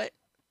mini rant, but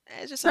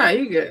it's just. Nah,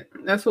 you good.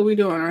 That's what we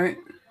doing, right?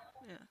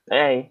 Yeah.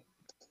 Hey.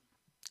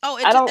 Oh,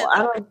 I don't.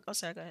 Oh,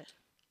 sorry. Go ahead.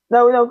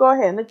 No, go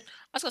ahead. I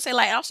was gonna say,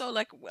 like, also,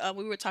 like,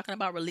 we were talking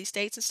about release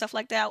dates and stuff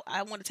like that.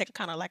 I want to take a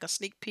kind of like a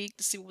sneak peek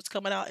to see what's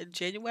coming out in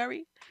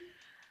January,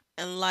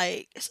 and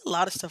like, it's a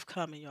lot of stuff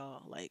coming,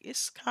 y'all. Like,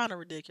 it's kind of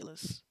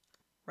ridiculous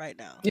right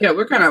now. Yeah,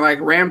 we're kind of like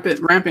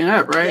ramping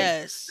up, right?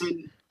 Yes.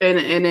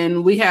 And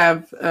then we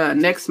have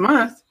next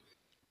month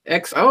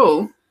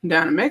XO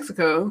down in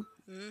Mexico,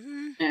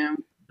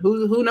 and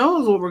who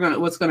knows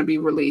what's gonna be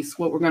released,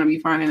 what we're gonna be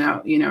finding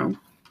out,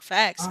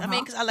 Facts. I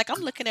mean, because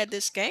I'm looking at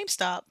this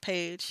GameStop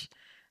page,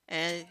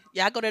 and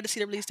I go there to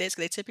see the release dates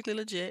because they typically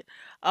legit.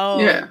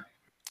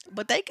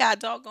 But they got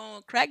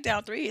doggone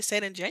Crackdown 3 is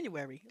set in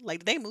January. Like,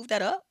 did they move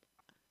that up?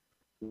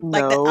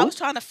 Like, I was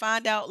trying to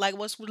find out like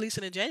what's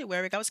releasing in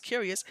January. I was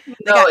curious.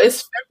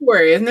 It's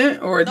February, isn't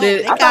it? Or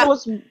they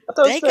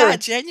got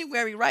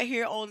January right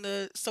here on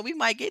the. So we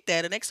might get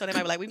that. The next one they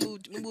might be like, we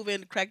move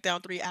in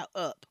Crackdown 3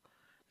 up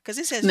because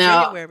it says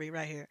January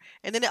right here,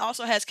 and then it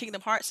also has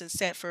Kingdom Hearts and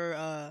set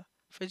for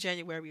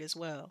January as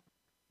well.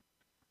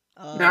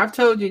 Now I've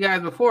told you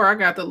guys before. I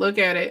got to look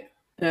at it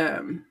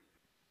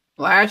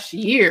last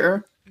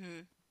year,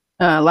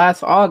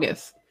 last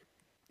August.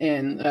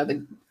 And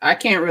I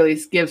can't really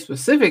give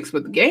specifics,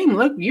 but the game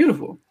looked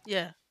beautiful.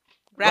 Yeah,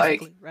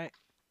 graphically, right?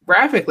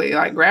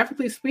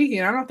 graphically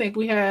speaking, I don't think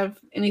we have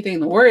anything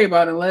to worry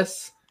about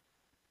unless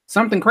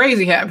something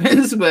crazy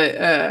happens. But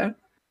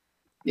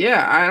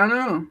yeah, I don't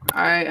know.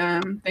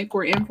 I think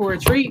we're in for a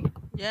treat.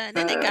 Yeah, and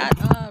then they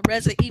got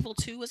Resident Evil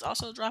 2 is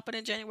also dropping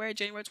in January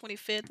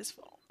 25th. This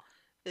fall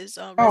is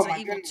Resident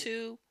Evil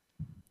 2,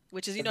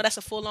 which is that's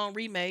a full-on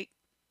remake.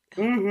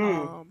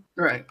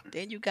 Right.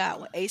 Then you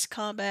got Ace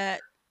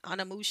Combat,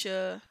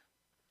 Onimusha,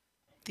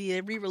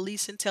 the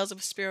re-releasing Tales of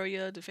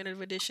Vesperia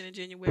Definitive Edition in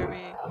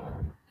January.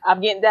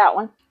 I'm getting that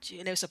one.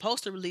 And they were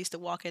supposed to release The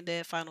Walking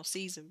Dead final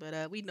season,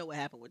 but we know what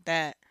happened with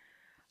that.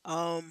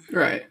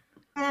 Right.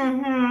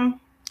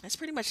 That's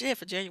pretty much it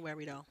for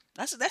January, though.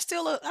 That's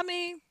still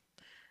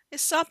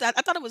it's something.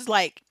 I thought it was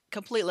like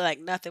completely like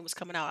nothing was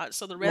coming out.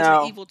 So the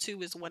Resident Evil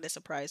 2 is the one that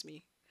surprised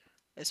me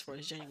as far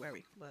as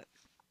January. But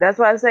that's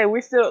why I say we're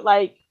still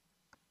like,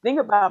 think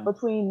about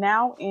between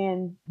now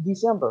and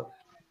December.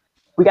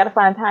 We got to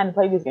find time to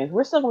play these games.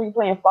 We're still going to be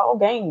playing fall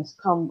games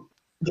come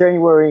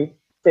January,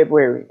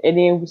 February. And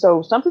then,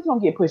 so something's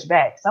going to get pushed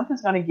back.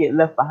 Something's going to get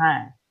left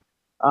behind.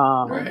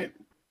 Right.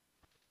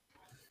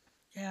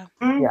 Yeah.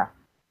 Yeah.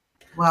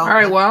 Well, all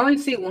right. Well, I only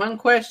see one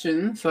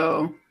question,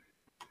 so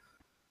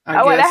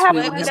I guess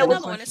there's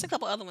another one. There's a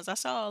couple other ones. I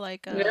saw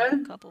like a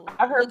couple.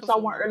 I heard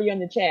someone earlier in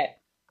the chat.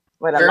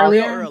 But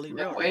earlier.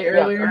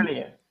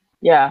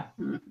 Yeah.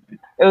 It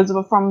was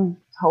from.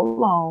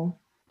 Hold on.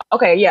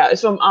 Okay, yeah,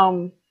 it's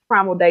from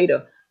Primal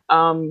Data.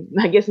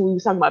 I guess when we were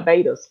talking about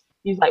betas,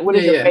 he's like, "What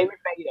is your favorite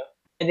beta?"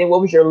 And then,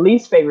 "What was your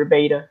least favorite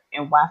beta,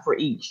 and why for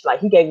each?" Like,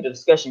 he gave you the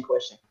discussion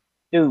question,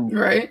 dude.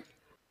 Right.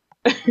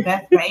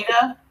 That's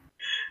beta.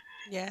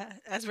 Yeah,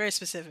 that's very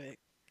specific.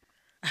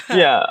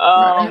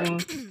 Yeah.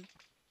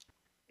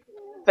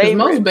 Because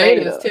most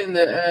betas tend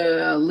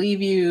to leave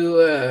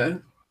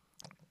you.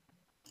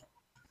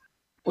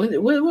 What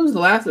was the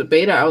last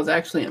beta I was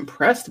actually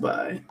impressed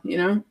by?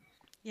 Yeah,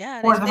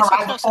 they're so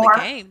close to the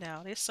game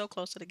now. They're so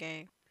close to the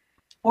game.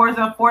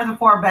 Forza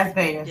 4 best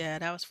beta. Yeah,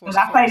 that was Forza.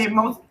 I played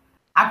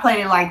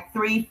it like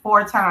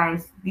 3-4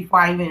 times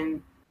before I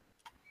even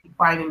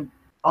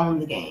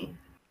owned the game.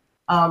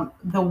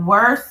 The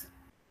worst.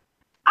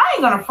 I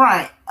ain't gonna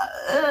front.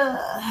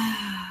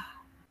 I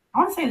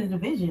want to say The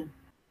Division.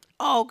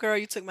 Oh, girl,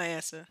 you took my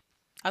answer.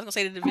 I was gonna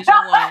say The Division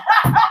 1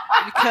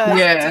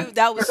 because dude,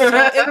 that was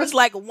it was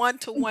like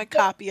 1-to-1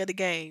 copy of the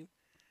game.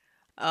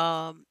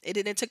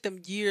 It took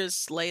them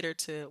years later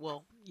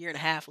year and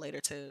a half later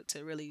to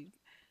really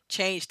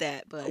change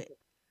that, but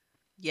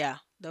yeah,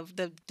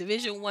 the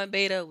Division 1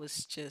 beta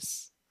was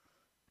just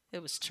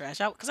it was trash.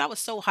 Because I was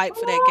so hyped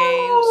for that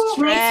game. It was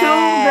trash. Me too,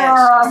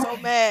 girl. I was so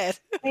mad.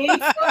 Me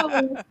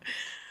too.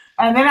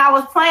 And then I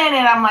was playing it.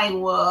 I'm like,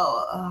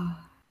 well,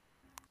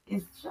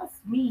 it's just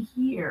me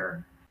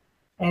here,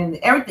 and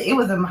everything. It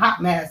was a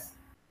hot mess.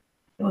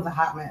 It was a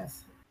hot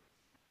mess.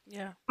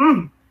 Yeah.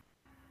 And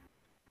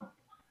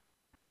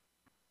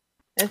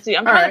see,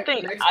 I'm trying to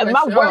think.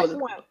 My worst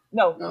one.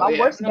 No, my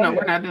worst. No,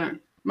 we're not done.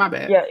 My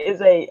bad. Yeah, it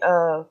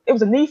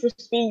was a Need for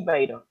Speed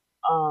beta.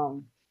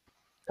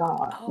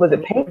 God, was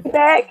it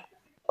Payback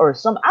or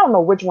some? I don't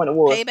know which one it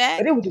was. Payback,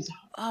 but it was just.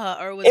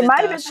 Or was it might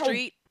have been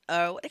Street?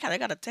 They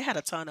had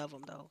a ton of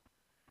them though.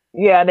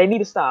 Yeah, they need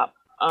to stop.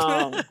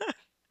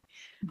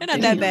 They're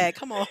not that bad.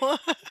 Come on.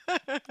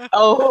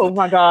 Oh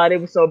my God,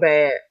 it was so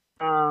bad.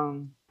 I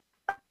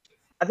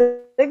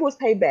think it was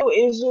Payback.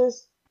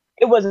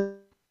 It wasn't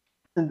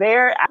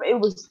there.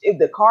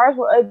 The cars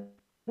were ugly.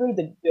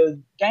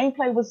 The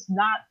gameplay was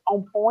not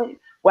on point.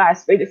 What I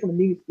expected from a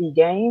Need for Speed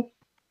game.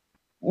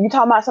 You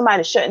talking about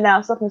somebody shutting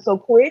down something so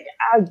quick?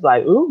 I was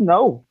like, ooh,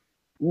 no,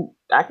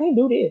 I can't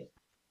do this.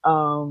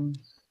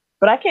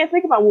 But I can't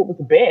think about what was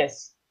the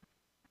best.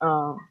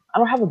 I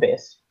don't have a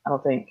best. I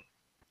don't think.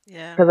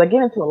 Yeah. Because I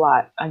get into a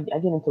lot. I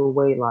get into a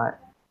way a lot.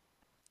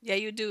 Yeah,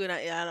 you do, and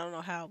I don't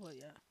know how, but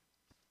yeah.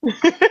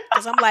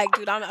 Because I'm like,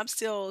 dude, I'm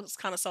still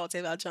kind of salty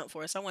about Jump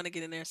Force. I want to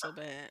get in there so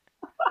bad.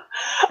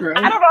 Right.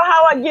 I don't know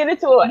how I get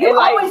into it. You're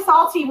always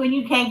salty when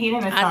you can't get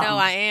into something. I know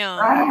I am.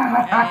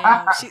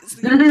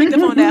 You picked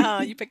up on that,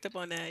 huh? You picked up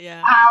on that,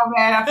 yeah. Oh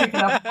man, I picked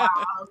it up a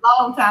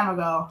long time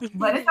ago,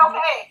 but it's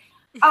okay.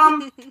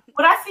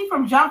 What I see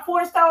from Jump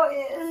Force though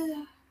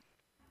is,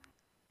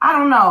 I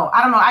don't know.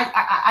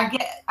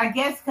 I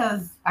guess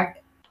because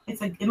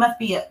it must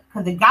be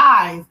because the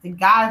guys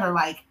are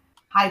like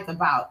hyped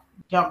about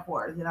Jump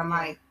Force, and I'm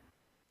like,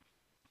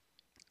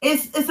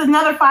 it's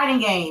another fighting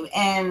game,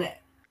 and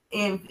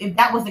if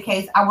that was the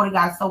case, I would have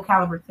got Soul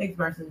Calibur 6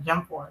 versus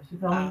Jump Force. You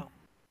feel me?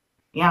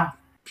 Yeah.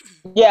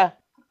 Yeah.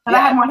 But I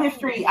have more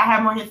history. I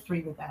have more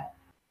history with that.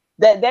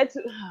 That's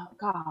oh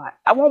God.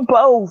 I want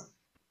both.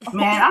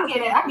 Man, I'm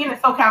getting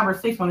Soul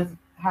Calibur 6 when it's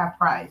half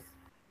price.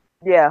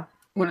 Yeah.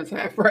 When it's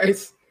half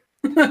price.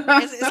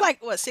 it's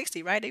like what,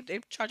 60, right? They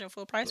charging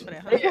full price for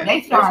that, huh? Yeah,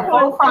 they charge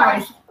full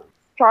price.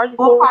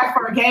 Full price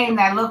for a game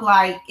that looked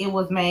like it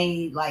was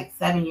made like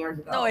 7 years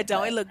ago. No, it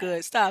don't. It look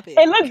good. Stop it.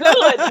 It look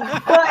good,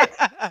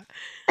 but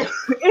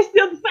it's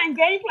still the same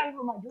gameplay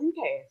from my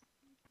Dreamcast.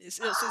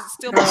 It's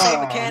still the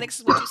same mechanics,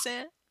 is what you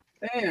saying?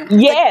 Damn.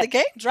 Yeah. The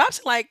game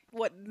drops like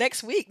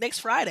next week, next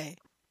Friday.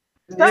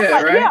 Stuff Yeah,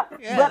 like right.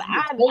 Yeah. but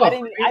I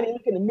didn't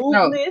look at the move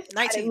No. list.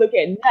 I 19. didn't look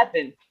at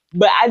nothing.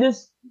 But I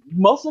just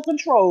motion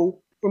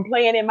control from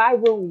playing in my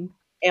room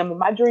and with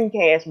my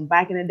Dreamcast from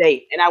back in the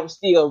day, and I was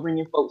still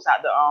ringing folks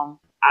out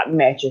the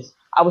matches.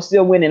 I was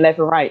still winning left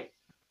and right.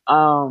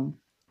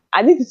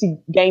 I need to see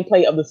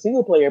gameplay of the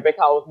single player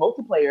because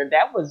multiplayer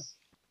that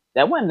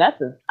wasn't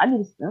nothing. I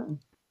need to.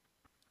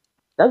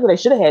 That's what they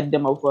should have had a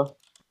demo for.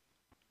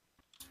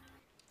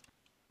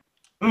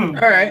 All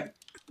right.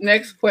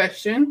 Next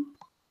question.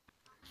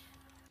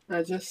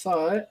 I just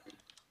saw it.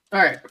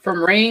 All right.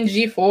 From Rain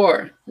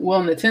G4.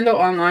 Will Nintendo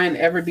Online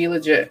ever be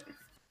legit?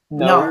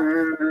 No.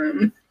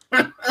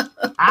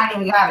 I ain't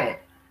even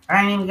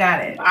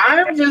got it.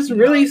 I'm just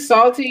really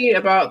salty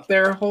about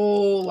their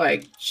whole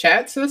like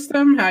chat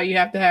system. How you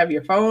have to have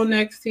your phone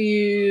next to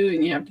you,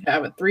 and you have to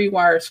have a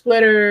 3-wire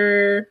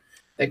splitter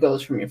that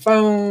goes from your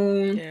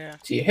phone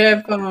to your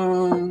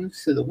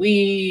headphones to the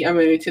Wii. I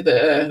mean, to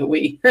the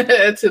Wii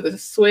to the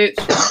Switch,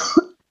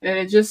 and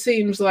it just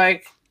seems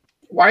like,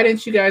 why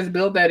didn't you guys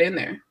build that in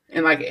there?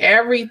 And like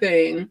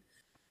everything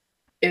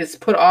is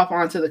put off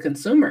onto the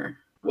consumer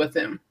with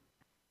them.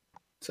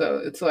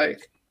 So it's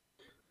like,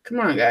 come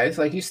on, guys.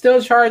 Like, you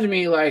still charge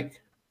me,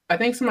 like, I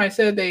think somebody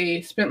said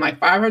they spent like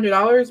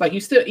 $500. Like, you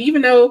still,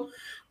 even though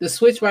the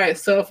Switch by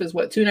itself is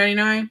what,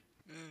 $299,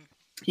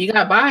 you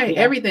got to buy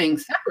everything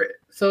separate.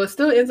 So it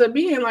still ends up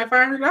being like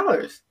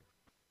 $500.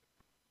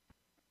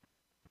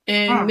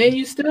 And then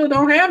you still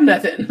don't have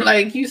nothing.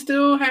 Like, you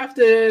still have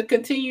to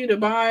continue to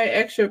buy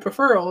extra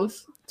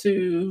peripherals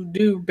to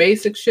do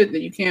basic shit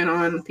that you can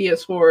on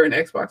PS4 and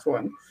Xbox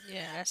One.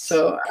 Yeah,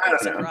 so I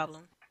don't know. A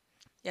problem.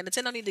 Yeah,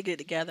 Nintendo need to get it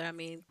together. I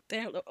mean,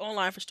 their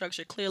online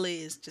infrastructure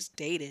clearly is just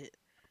dated.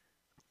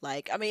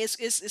 Like, I mean,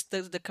 it's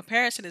the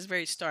comparison is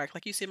very stark.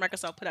 Like, you see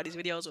Microsoft put out these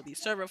videos with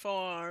these server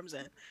farms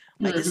and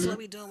like this is what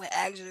we doing with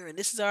Azure and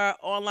this is our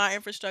online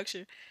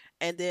infrastructure,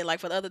 and then like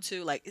for the other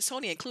two, like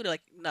Sony included,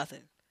 like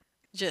nothing.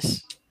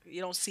 Just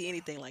you don't see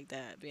anything like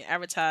that being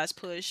advertised,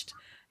 pushed,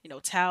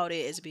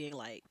 touted as being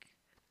like,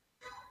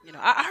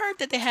 I heard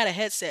that they had a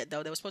headset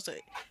though that was supposed to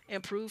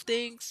improve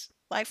things.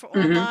 Like for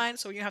online,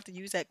 so you have to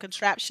use that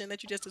contraption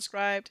that you just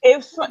described.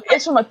 It's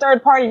from a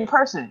third party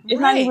person. It's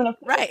not even a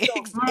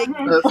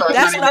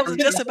That's what I was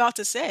just about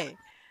to say.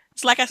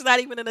 It's like it's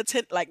not even an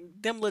attempt, like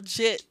them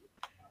legit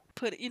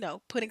putting it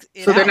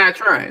so they're out. not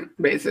trying,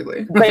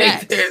 basically.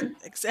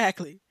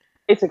 Exactly.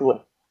 Basically.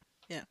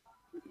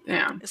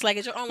 Yeah. It's like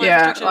it's your online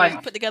infrastructure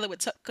like, put together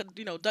with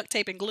duct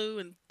tape and glue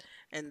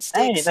and sticks.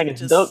 I ain't think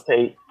it's duct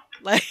tape.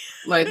 Like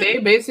they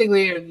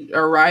basically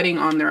are riding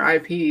on their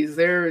IPs.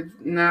 They're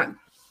not.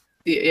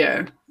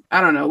 Yeah, I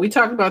don't know. We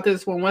talked about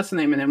this when what's the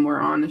name of them were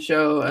on the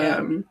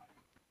show.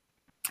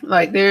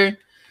 Like they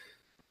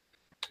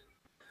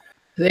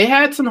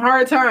had some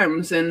hard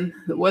times, and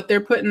what they're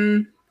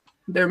putting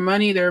their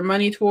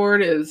money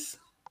toward is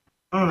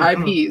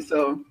IP.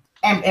 So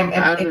and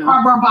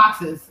cardboard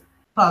boxes,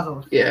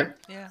 puzzles. Yeah.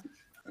 I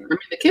mean,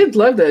 the kids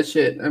love that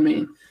shit. I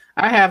mean,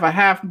 I have a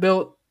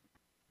half-built.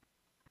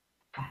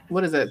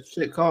 What is that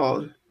shit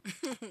called?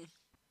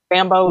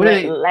 Rambo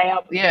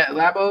Lab. Yeah,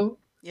 Labo.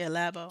 Yeah,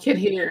 Labo. Kid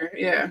here.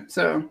 Yeah.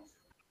 So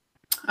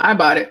I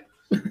bought it.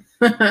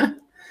 All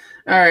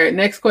right.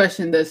 Next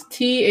question. Does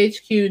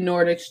THQ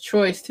Nordic's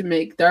choice to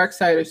make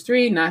Darksiders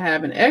 3 not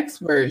have an X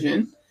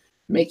version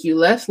make you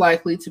less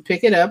likely to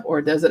pick it up, or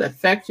does it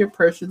affect your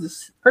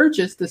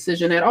purchase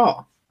decision at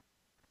all?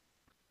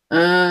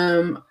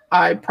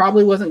 I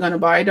probably wasn't going to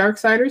buy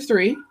Darksiders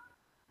 3.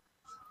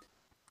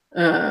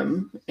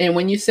 And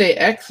when you say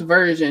X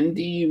version,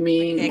 do you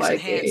mean X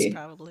like enhanced,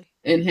 probably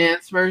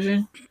enhanced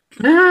version?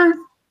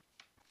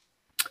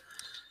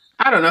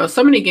 I don't know.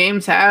 So many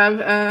games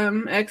have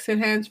X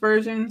enhanced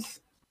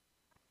versions,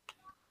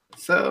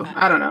 so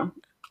I don't know.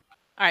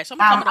 All right, so I'm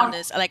coming on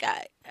this. Like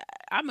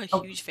I'm a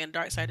huge fan,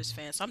 Darksiders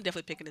fan, so I'm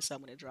definitely picking this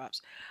up when it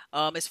drops.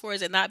 As far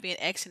as it not being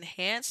X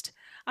enhanced,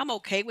 I'm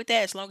okay with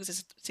that as long as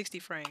it's 60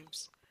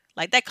 frames.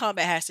 Like that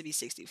combat has to be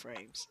 60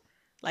 frames.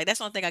 Like that's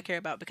the only thing I care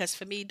about, because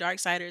for me,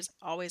 Darksiders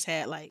always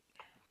had like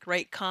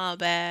great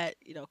combat,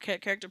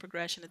 character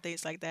progression and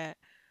things like that.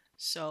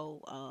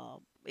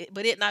 So,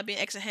 but it not being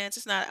X enhanced,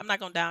 it's not. I'm not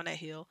going down that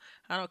hill.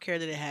 I don't care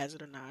that it has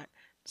it or not,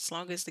 as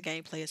long as the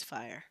gameplay is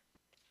fire.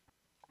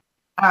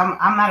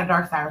 I'm not a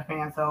Darksiders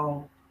fan,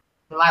 so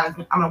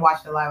I'm gonna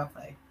watch Delilah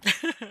play.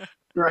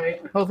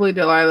 Right. Hopefully,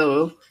 Delilah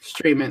will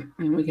stream it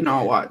and we can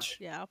all watch.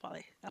 Yeah, I'll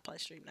probably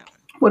stream that one.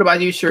 What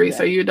about you,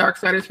 Sharice? Are you a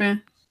Darksiders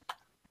fan?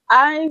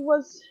 I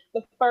was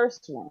the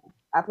first one.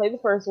 I played the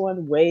first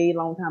one way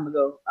long time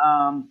ago.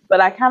 But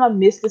I kind of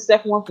missed the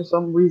second one for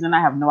some reason. I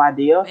have no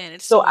idea. Man,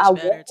 it's so much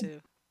better too.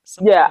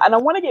 And I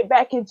want to get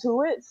back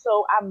into it,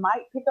 so I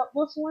might pick up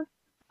this one.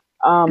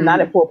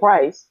 Not at full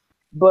price,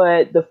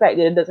 but the fact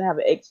that it doesn't have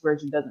an X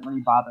version doesn't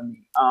really bother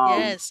me.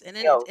 Yes, and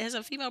then it has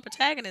a female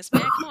protagonist.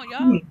 Man, come on,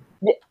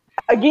 y'all.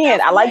 Again,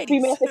 I like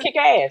females to kick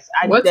ass.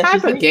 What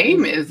type of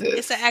game is it?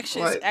 It's an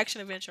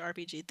action adventure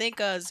RPG.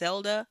 Think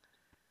Zelda.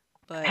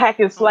 But hack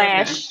and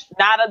slash,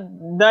 not a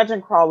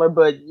dungeon crawler,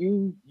 but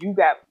you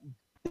got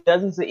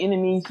dozens of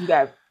enemies. You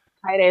got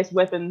tight ass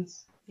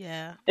weapons.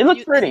 Yeah, It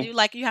looks pretty.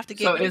 You have to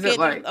So get is it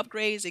like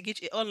upgrades.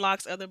 It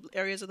unlocks other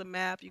areas of the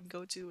map you can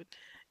go to and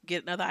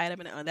get another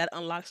item, and that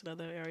unlocks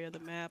another area of the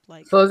map.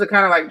 Like so is it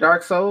kind of like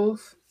Dark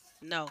Souls?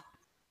 no,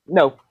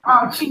 No.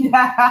 Oh, gee. it's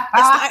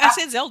like I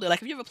said Zelda.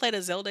 Like if you ever played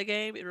a Zelda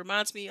game, it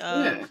reminds me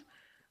Yeah.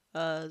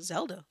 of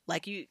Zelda.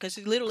 Like because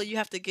literally you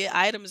have to get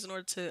items in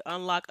order to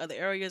unlock other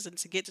areas and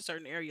to get to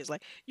certain areas.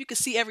 Like you can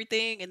see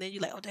everything, and then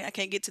you're like, oh dang, I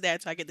can't get to that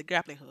until I get the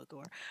grappling hook,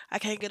 or I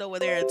can't get over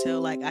there until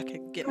like I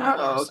can get my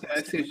Oh, horse. okay.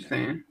 I see what you're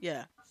saying.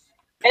 Yeah.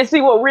 And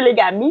see what really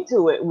got me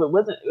to it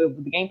wasn't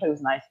the gameplay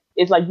was nice.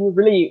 It's like you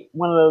really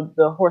one of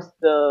the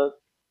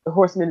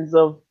horsemen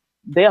of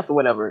death or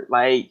whatever.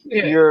 Like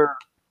you're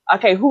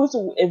okay.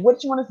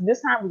 Which one is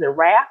this time? Was it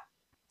Wrath?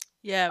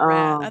 Yeah,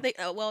 Wrath. I think.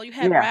 Well, you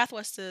had yeah. Wrath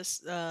was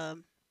this.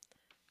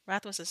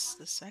 Wrath was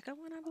the second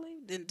one, I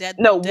believe. Then Death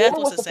War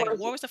was the second.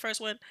 first. War was the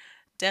first one.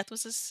 Death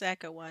was the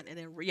second one, and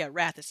then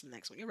Wrath is the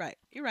next one. You're right.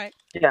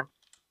 Yeah.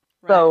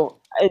 Right. So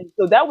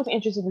that was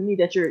interesting to me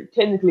that you're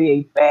technically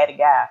a bad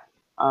guy.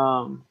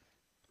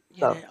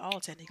 Yeah, they're all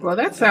technically. Well,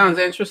 that sounds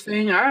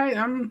interesting.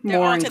 I'm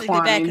more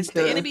inclined to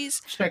the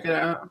enemies, check it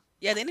out.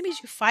 Yeah, the enemies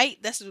you fight,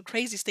 that's the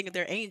craziest thing.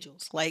 They're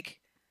angels. Like,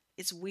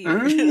 it's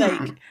weird.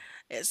 Like,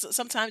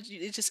 sometimes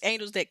it's just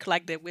angels that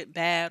went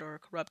bad or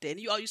corrupted, and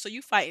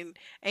you fighting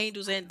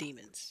angels and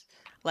demons.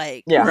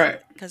 Like, yeah, right.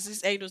 Because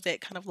these angels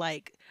that kind of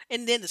like,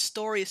 and then the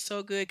story is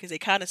so good because they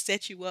kind of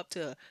set you up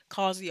to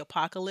cause the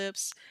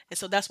apocalypse, and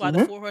so that's why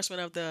the four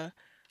horsemen of the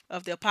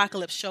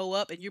apocalypse show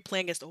up, and you're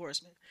playing as the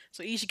horseman.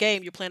 So each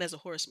game you're playing as a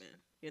horseman,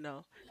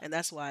 and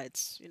that's why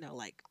it's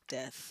like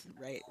death,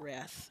 right,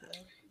 wrath.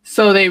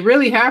 So they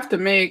really have to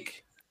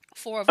make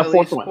 4 of them.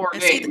 4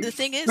 and games. See, the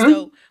thing is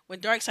though, when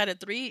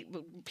Darksiders 3,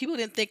 people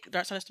didn't think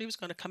Darksiders 3 was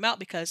going to come out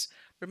because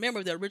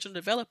remember the original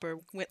developer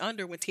went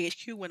under when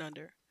THQ went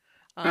under.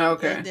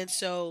 Okay. And then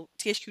so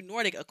THQ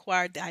Nordic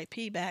acquired the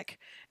IP back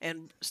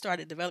and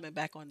started development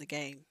back on the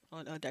game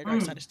on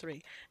Darksiders 3.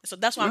 And so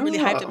that's why I'm really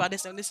hyped about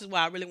this, and this is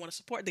why I really want to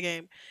support the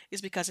game,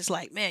 is because it's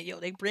like, man,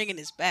 they bringing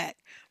this back,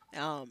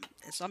 and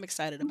so I'm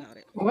excited about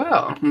it.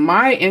 Well,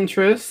 my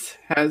interest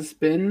has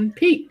been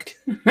piqued.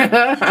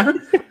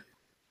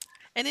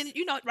 And then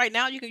right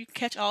now you can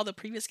catch all the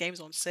previous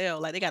games on sale.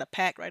 Like they got a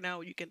pack right now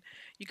where you can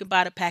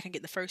buy the pack and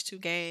get the first 2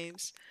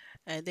 games.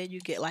 And then you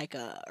get like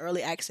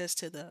early access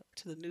to the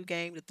new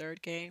game, the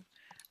 3rd game.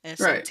 And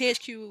so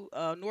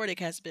THQ Nordic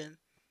has been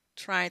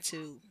trying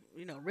to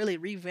really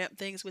revamp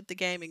things with the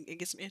game and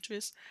get some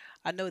interest.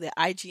 I know that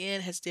IGN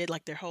has did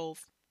like their whole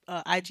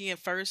IGN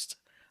first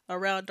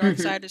around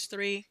Darksiders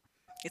 3.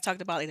 They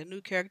talked about like the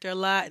new character a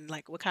lot and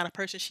like what kind of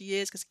person she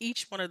is, because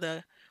each one of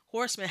the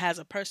horsemen has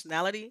a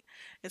personality,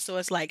 and so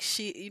it's like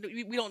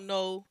we don't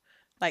know.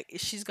 Like,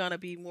 if she's gonna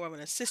be more of an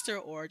assister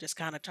or just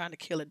kind of trying to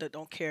kill it,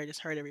 don't care,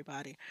 just hurt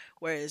everybody.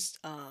 Whereas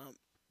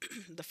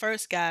the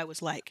first guy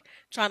was like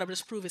trying to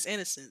just prove his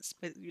innocence,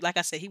 but like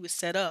I said, he was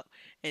set up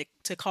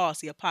to cause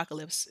the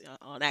apocalypse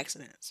on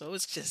accident. So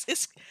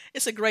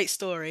it's a great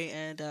story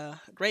and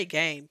a great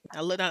game. I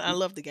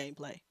love the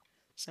gameplay.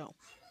 So.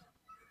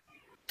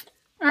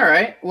 All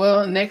right.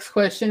 Well, next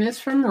question is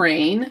from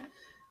Rain.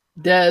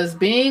 Does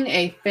being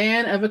a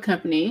fan of a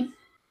company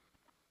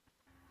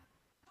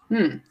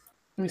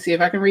let me see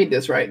if I can read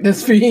this right.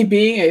 Does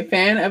being a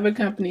fan of a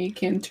company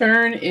can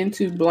turn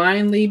into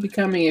blindly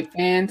becoming a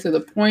fan to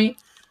the point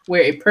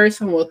where a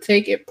person will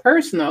take it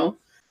personal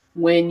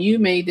when you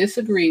may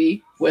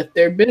disagree with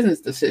their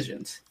business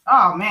decisions?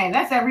 Oh man,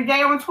 that's every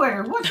day on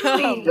Twitter. What do you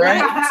mean?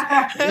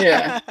 Right?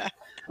 Yeah.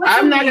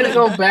 I'm not going to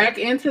go back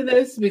into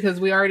this because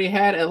we already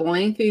had a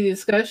lengthy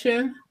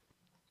discussion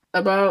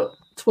about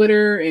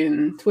Twitter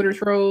and Twitter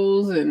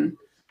trolls and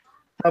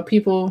how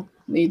people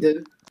need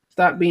to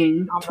stop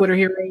being Twitter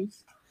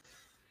heroes.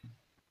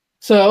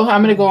 So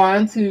I'm going to go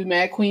on to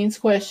Mad Queen's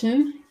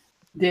question.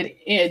 Did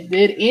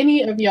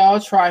any of y'all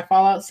try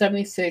Fallout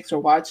 76 or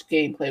watch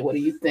gameplay? What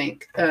do you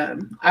think?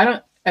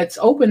 It's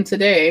open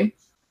today.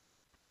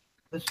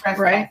 The stress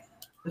right?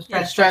 test.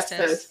 The stress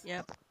test.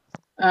 Yep.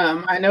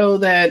 I know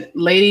that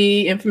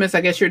Lady Infamous,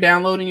 I guess you're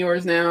downloading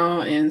yours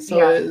now, and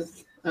so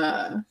is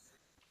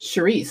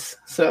Sharice.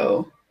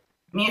 So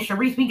me and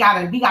Sharice, we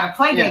gotta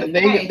play. Yeah,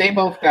 they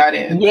both got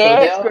in.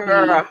 Yes, so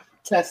girl.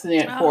 Testing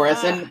it for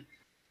us,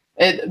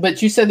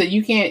 but you said that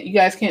you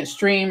guys can't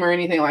stream or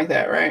anything like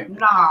that, right?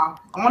 No,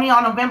 only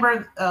on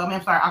October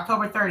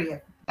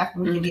 30th. That's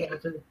when we can be able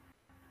to.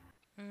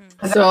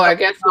 So I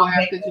guess we'll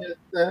have to just.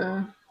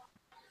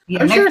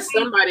 I'm sure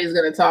somebody's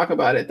going to talk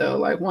about it though,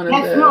 like one of the.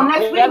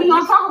 Next week we're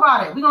gonna talk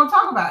about it. We're gonna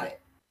talk about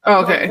it.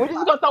 Oh, okay. We're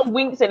just gonna throw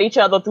winks at each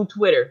other through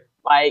Twitter,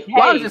 like. Hey.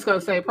 Well, I was just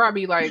gonna say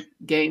probably like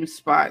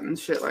GameSpot and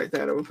shit like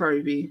that. It would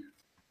probably be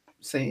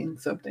saying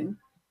something.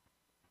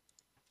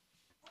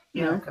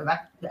 You know, because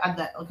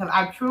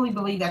I truly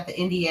believe that the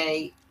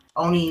NDA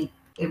only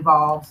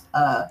involves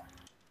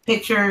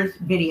pictures,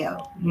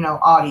 video,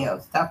 audio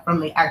stuff from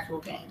the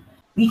actual game.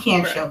 We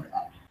can't show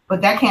that,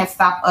 but that can't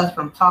stop us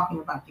from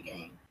talking about the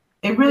game.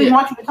 They really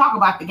want you to talk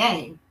about the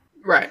game.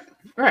 Right.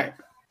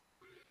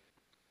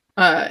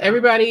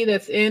 Everybody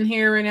that's in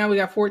here right now, we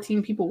got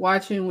 14 people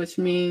watching, which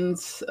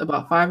means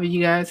about 5 of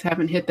you guys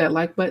haven't hit that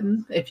like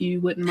button. If you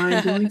wouldn't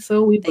mind doing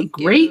so, we would Thank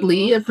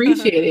greatly you.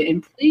 appreciate it.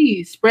 And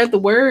please spread the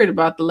word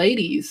about the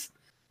ladies.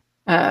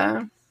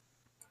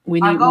 We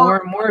need more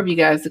and more of you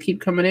guys to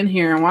keep coming in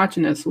here and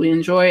watching us. We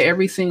enjoy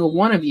every single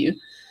one of you.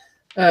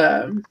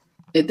 I'm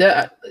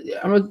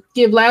gonna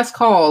give last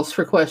calls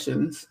for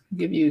questions.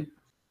 Give you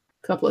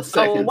a couple of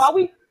seconds.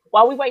 So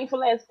while we waiting for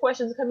last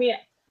questions to come in,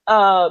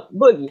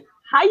 Boogie,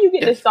 how you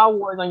get the Star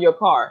Wars on your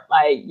car?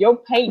 Like your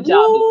paint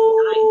job.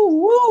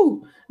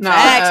 Woo! No,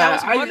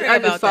 Facts, I was wondering I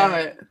about just saw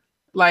that. it.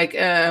 Like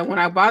when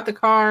I bought the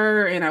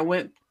car and I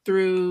went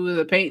through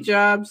the paint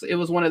jobs, it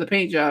was one of the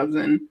paint jobs,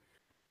 and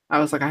I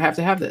was like, I have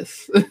to have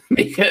this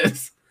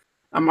because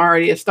I'm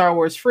already a Star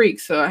Wars freak,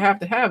 so I have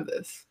to have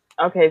this.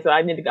 Okay, so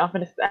I need to go.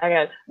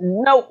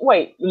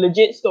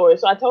 Legit story.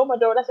 So I told my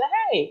daughter, I said,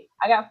 hey,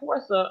 I got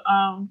Forza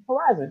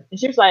Horizon. And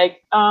she was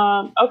like,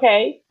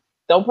 okay,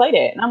 don't play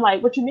that. And I'm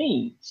like, what you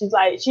mean? She's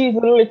like, she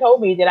literally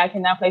told me that I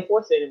cannot play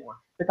Forza anymore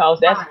because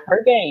that's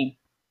her game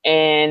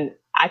and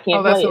I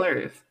can't play that's it.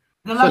 hilarious.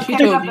 So she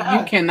told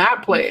you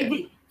cannot play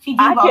it.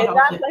 I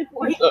cannot play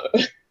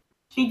Forza.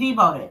 She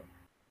devoted.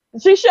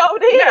 She showed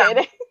it.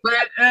 Yeah,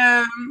 but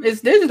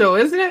it's digital,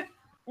 isn't it?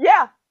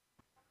 Yeah.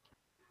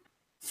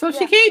 So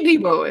she can't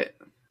debo it.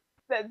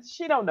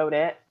 She don't know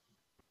that.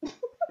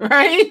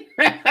 Right?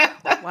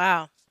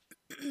 Wow.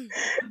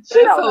 That's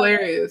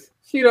hilarious.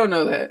 She don't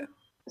know that.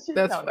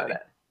 That's funny. Know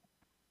that.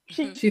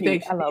 She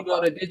thinks she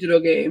deboed a digital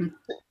game.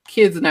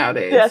 Kids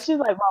nowadays. Yeah, she's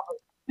like, Mama.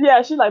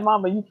 Yeah, she's like,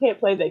 Mama, you can't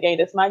play that game.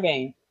 That's my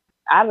game.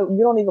 You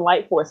don't even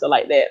like Forza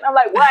like that. And I'm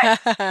like,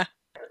 what?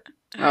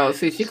 Oh,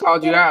 see, she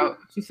called you out.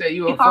 She said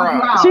you a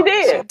fraud. She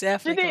did. She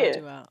definitely called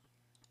you out.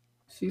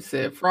 She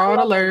said fraud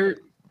alert.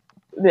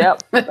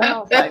 Yep. I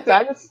was like,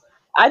 so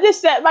I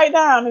just sat right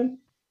down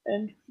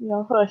and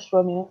hushed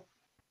for a minute.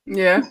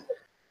 Yeah.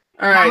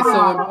 All right.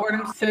 So when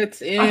boredom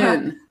sets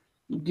in,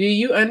 do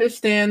you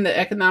understand the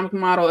economic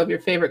model of your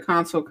favorite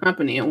console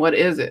company and what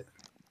is it?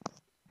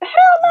 Hell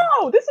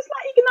no! This is not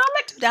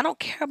economics. Dude, I don't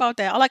care about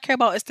that. All I care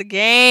about is the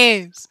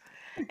games.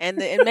 And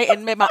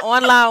make my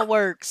online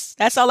works.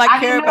 That's all I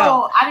care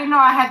about. I didn't know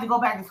I had to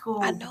go back to school.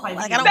 I know.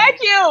 Like,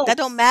 thank you. That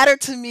don't matter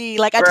to me.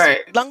 Like, as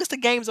long as the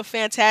games are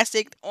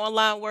fantastic,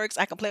 online works,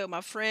 I can play with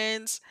my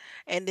friends,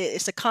 and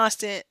it's a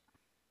constant.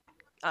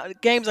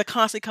 Games are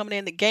constantly coming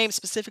in. The games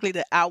specifically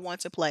that I want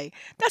to play.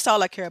 That's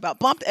all I care about.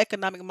 Bump the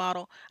economic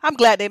model. I'm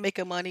glad they're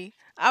making money.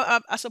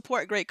 I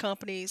support great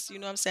companies. You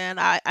know what I'm saying?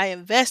 I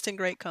invest in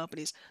great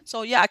companies.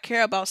 So yeah, I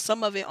care about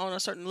some of it on a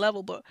certain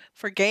level. But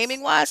for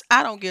gaming wise,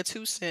 I don't give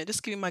 2 cents.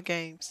 Just give me my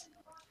games.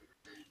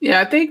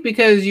 Yeah, I think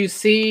because you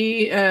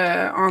see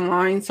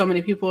online so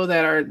many people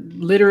that are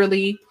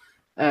literally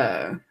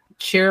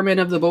chairman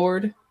of the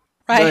board.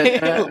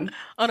 Right. But,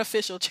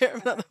 unofficial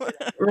chairman of the board.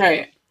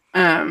 Right.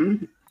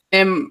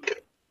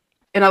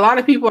 And a lot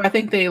of people, I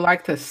think they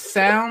like to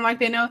sound like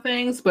they know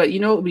things, but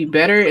what would be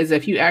better is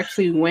if you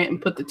actually went and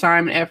put the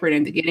time and effort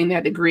into getting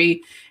that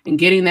degree and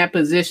getting that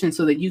position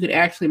so that you could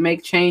actually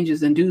make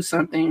changes and do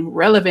something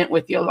relevant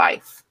with your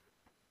life.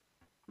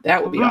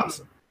 That would be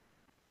awesome.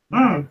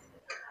 I'm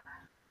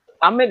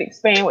going to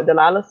expand what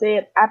Delilah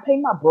said. I pay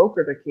my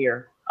broker to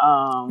care.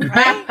 I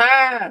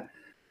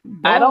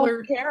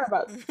don't care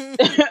about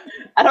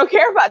I don't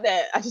care about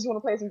that. I just want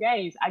to play some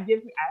games.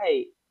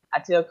 I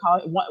tell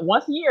Colin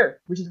once a year,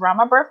 which is around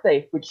my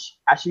birthday, which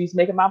I should be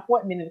making my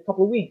appointment in a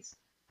couple of weeks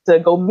to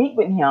go meet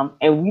with him,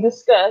 and we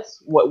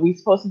discuss what we're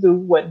supposed to do,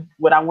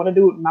 what I want to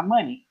do with my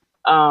money.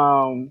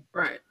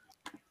 Right.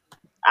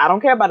 I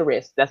don't care about the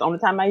rest. That's the only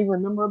time I even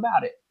remember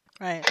about it.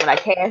 Right. When I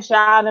cash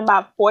out in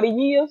about 40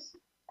 years,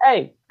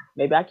 hey,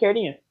 maybe I care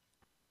then.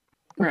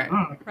 Right.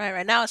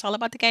 Right now it's all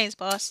about the games,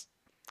 boss.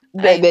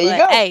 There you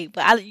go. Hey,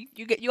 but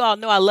you all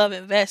know I love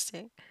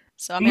investing.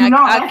 So I mean,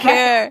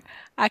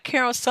 I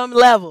care on some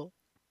level,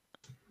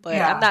 but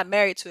I'm not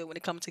married to it when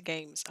it comes to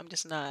games. I'm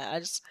just not. I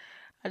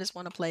just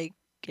want to play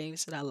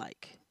games that I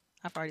like.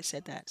 I've already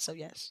said that. So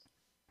yes.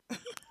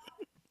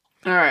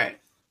 All right,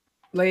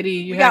 lady,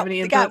 you have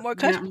any? We got more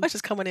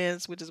questions coming in,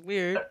 which is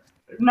weird.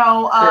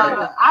 No,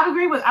 I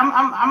agree with. I'm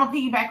gonna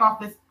piggyback off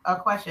this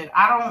question.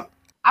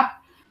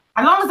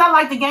 As long as I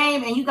like the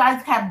game and you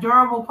guys have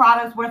durable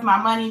products worth my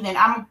money, then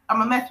I'm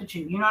gonna mess with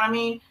you. You know what I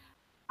mean?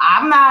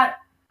 I'm not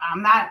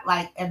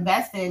like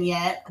investing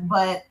yet,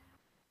 but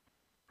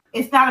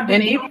it's not a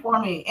big deal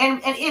for me.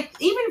 And if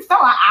even so,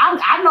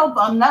 I know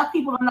enough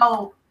people to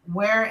know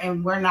where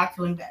and where not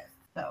to invest.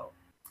 So,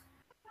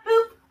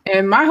 boop.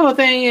 And my whole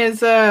thing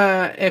is,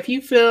 if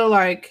you feel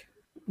like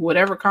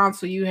whatever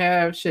console you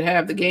have should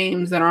have the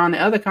games that are on the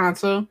other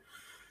console,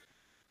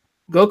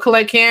 go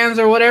collect cans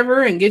or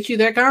whatever and get you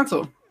that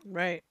console.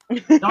 Right.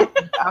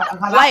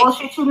 I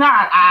bullshit you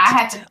not.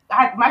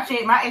 My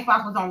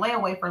Xbox was on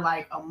layaway for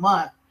like a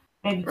month.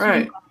 Maybe 2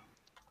 months.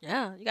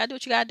 Yeah, you gotta do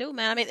what you gotta do,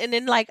 man. I mean, and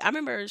then like I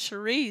remember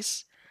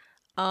Sharice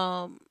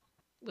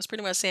was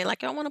pretty much saying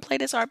like, I want to play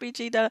this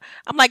RPG.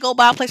 I'm like, go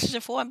buy a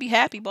PlayStation 4 and be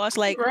happy, boss.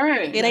 Like,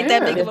 it ain't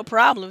that big of a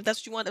problem. If that's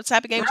what you want, the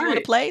type of games you want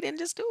to play, then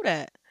just do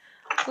that.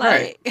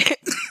 Right. Like,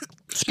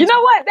 You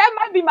know what? That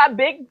might be my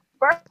big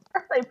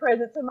birthday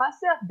present to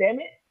myself. Damn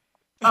it.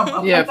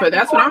 Yeah, but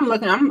that's what I'm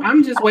looking.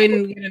 I'm just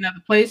waiting to get another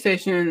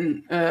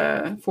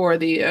PlayStation for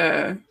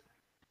the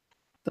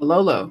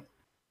Lolo,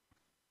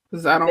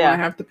 because I don't want Yeah.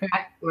 to have to pay.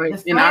 Like,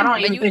 The you know, I don't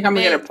Slim, even you think I'm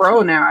gonna get a meant-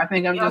 Pro now. I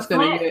think I'm Yeah, just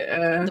gonna Slim. get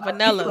the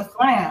vanilla.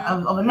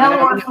 A vanilla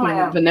or a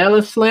slim.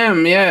 Vanilla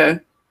Slim. Yeah,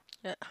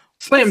 Yeah.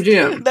 Slim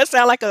Jim. That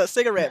sound like a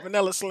cigarette,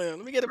 vanilla slim.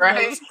 Let me get a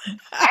vanilla. Right?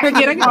 I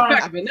get a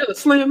pack of Vanilla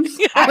Slims.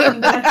 Actually,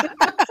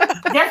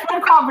 there's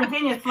one called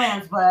Virginia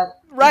Slims, but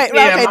Right,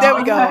 Yeah, okay, there we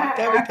Mom. go.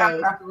 There we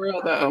go. For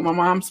real though, my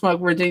mom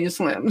smoked Virginia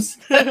Slims.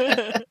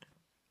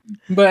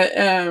 But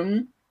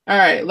all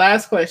right,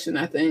 last question.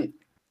 I think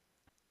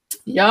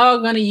y'all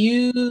gonna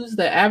use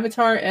the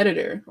avatar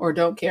editor or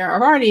don't care? I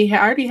already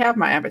have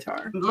my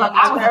avatar. look, me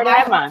I too. was I already the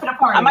have last one mine. to the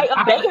party. I might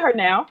update her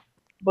now,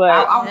 but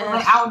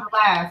I was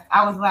last.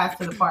 I was last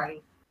to the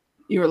party.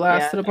 You were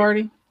last Yeah. to the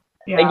party.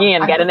 Yeah,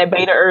 again, got in that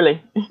beta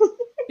early.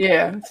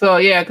 Yeah. So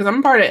yeah, because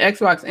I'm part of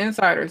Xbox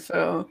Insider.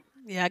 So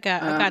Yeah, I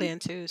got Um, in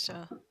too. So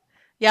yeah, I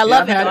yeah,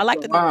 love I've it had though. I it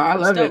like for the a new while. I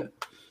one. love It's dope.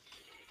 it.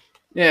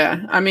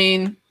 Yeah, I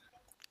mean,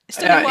 It's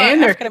still more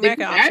and African American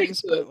they're adding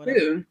options, to but it whatever.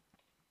 too.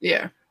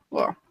 Yeah.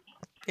 Well,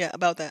 Yeah,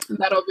 about that.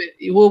 that'll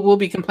be. We'll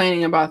be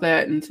complaining about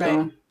that until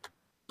Right.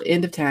 the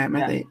end of time, I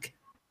Yeah. think.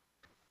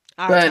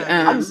 Our But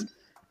time is.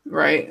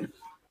 right.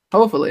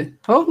 Hopefully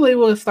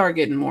we'll start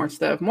getting more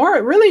stuff. More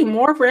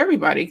for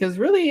everybody. Because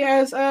really,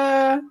 as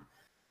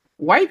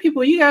white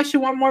people, you guys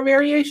should want more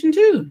variation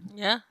too.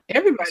 Yeah.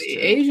 Everybody,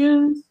 true.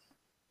 Asians,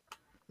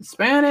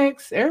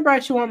 Hispanics,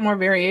 everybody should want more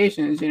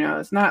variations. You know,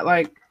 it's not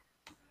like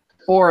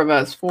four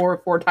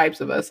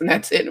types of us, and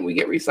that's it, and we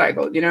get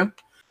recycled. You know.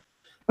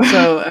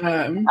 So,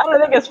 I don't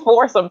think it's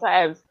 4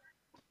 sometimes.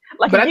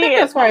 Like, but I again, think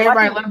that's why a lot of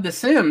everybody people- loved The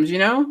Sims. You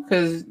know,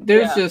 because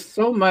there's Yeah. just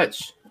so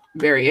much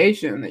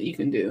variation that you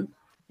can do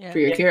Yeah. for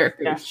your Yeah.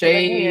 characters, Yeah.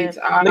 shades,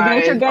 eyes, looking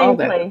at your all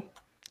that. gameplay.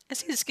 And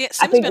see, the I Sims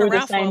think been we're the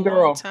around for a same long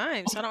girl.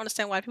 time, so I don't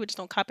understand why people just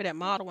don't copy that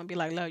model and be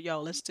like, "Yo,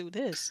 let's do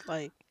this."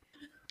 Like,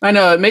 I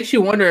know it makes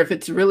you wonder if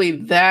it's really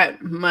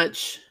that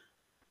much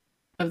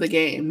of the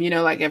game. You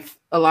know, like if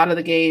a lot of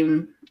the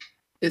game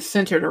is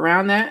centered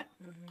around that.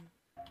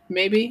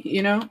 Maybe,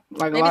 you know,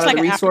 like maybe a lot it's of like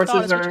the an afterthought.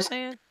 resources Is what are. you're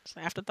saying? It's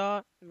an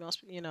afterthought.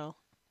 You know,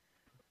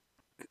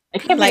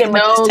 It can Like, be a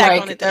no, much tack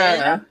on it like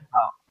to end.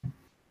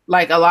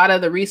 like a lot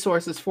of the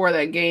resources for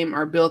that game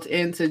are built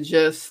into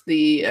just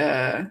the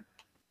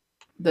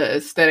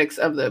aesthetics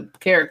of the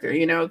character,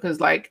 you know, because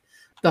like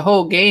the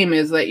whole game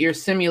is that you're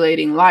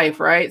simulating life,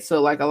 right?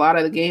 So like a lot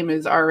of the game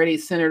is already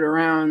centered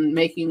around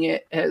making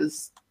it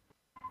as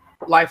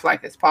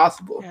lifelike as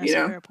possible, Yeah, you that's a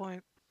know. fair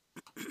point.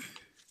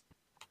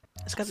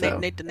 It's because So the in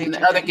nature the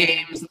of other that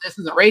game. games, this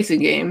is a racing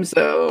game,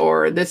 so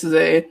or this is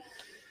a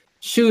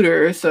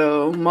shooter,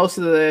 so most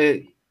of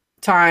the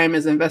time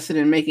is invested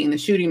in making the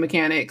shooting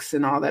mechanics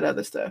and all that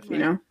other stuff, you Right.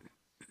 know.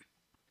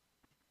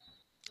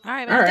 All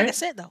right, man. All I think right.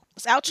 that's it though.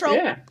 It's outro.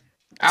 Yeah.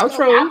 Let's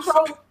go.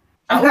 Outros.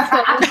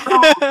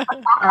 Outro.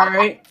 All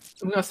right.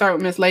 We're gonna start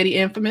with Miss Lady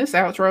Infamous.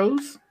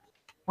 Outros.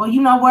 Well,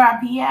 you know where I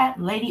be at,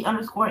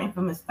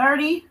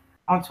 Lady_Infamous30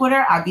 on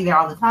Twitter. I be there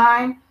all the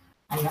time.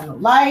 I ain't got no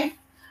life.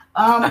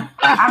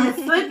 I've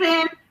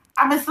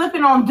been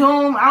slipping on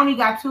Doom. I only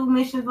got 2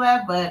 missions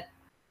left, but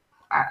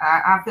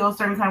I feel a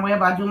certain kind of way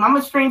about Doom. I'm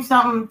gonna stream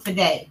something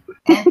today,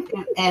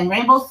 and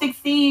Rainbow Six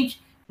Siege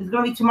is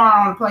gonna be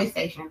tomorrow on the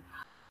PlayStation.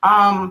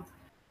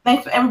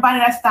 Thanks for everybody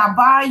that stopped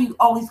by. You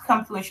always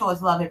come through and show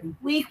us love every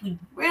week. We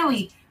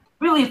really,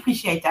 really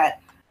appreciate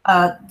that.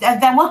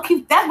 That's what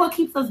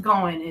keeps us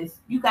going is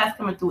you guys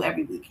coming through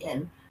every week,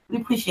 and we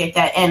appreciate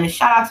that. And a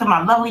shout out to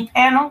my lovely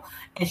panel,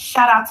 and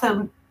shout out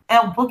to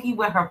El Bookie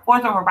with her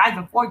Forza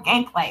Horizon 4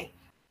 gameplay.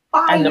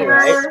 Fire! I know,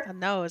 right? I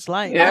know it's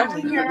like Yeah.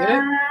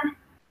 Fire.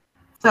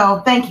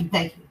 So thank you.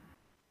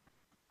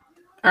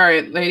 All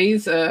right,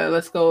 ladies.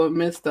 Let's go with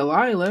Miss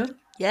Delilah.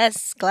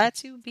 Yes, glad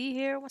to be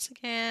here once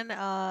again.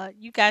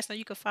 You guys know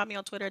you can find me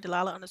on Twitter,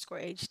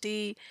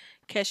 Delilah_HD.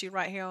 Catch you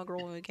right here on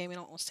Growing with Gaming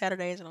on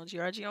Saturdays and on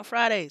GRG on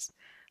Fridays.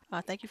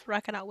 Thank you for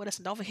rocking out with us,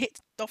 and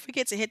don't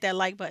forget to hit that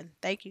like button.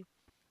 Thank you.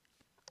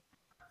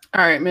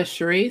 All right, Miss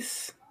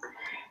Sharice.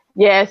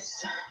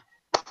 Yes.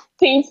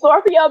 Team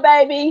Scorpio,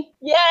 baby.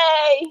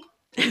 Yay.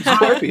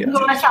 Scorpio. We're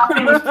gonna let y'all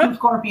finish Team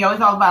Scorpio.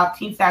 It's all about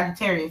Team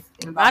Sagittarius.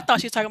 I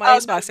thought she was talking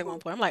about Xbox at one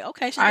point. I'm like,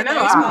 okay, she's I getting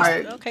know, the I'm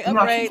Xbox. like, Okay, no,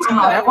 upgrade. she's talking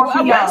about Well,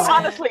 Scorpio. yeah.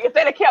 Honestly, if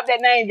they'd have kept that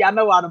name, y'all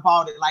know I'd have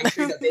bought it like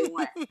straight up day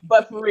one.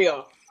 But for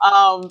real,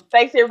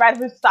 thanks to everybody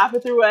who's stopping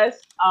through us.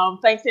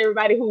 Thanks to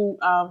everybody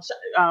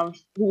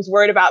who's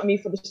worried about me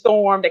for the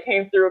storm that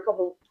came through a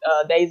couple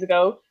days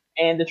ago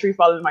and the tree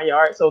falling in my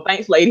yard. So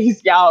thanks,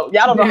 ladies. Y'all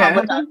don't know how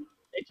much I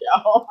appreciate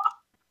y'all.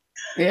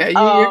 Yeah,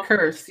 you're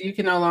cursed. You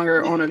can no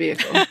longer own a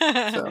vehicle.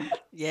 So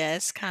Yeah,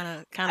 it's kind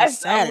of I'm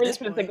sad at really this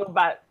finna point. go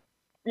buy.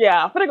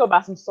 Yeah, I'm gonna go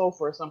buy some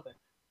sofa or something.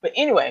 But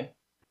anyway,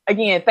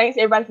 again, thanks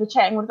everybody for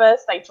chatting with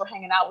us. Thanks for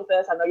hanging out with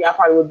us. I know y'all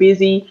probably were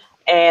busy,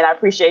 and I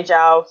appreciate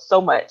y'all so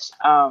much.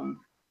 Y'all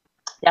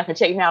can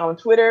check me out on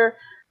Twitter,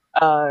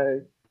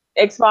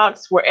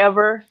 Xbox,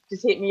 wherever.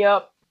 Just hit me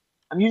up.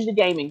 I'm usually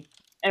gaming.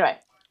 Anyway.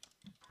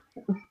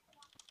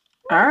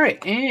 All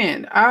right,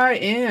 and I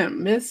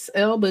am Miss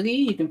L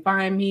Boogie. You can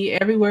find me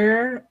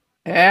everywhere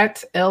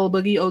at L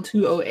Boogie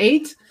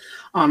 0208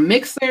 on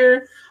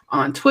Mixer,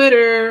 on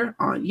Twitter,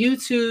 on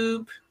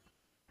YouTube.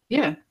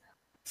 Yeah,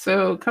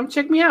 so come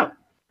check me out.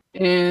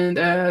 And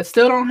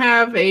still don't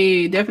have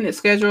a definite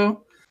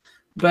schedule,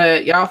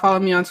 but y'all follow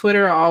me on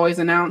Twitter. I always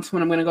announce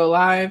when I'm going to go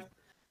live.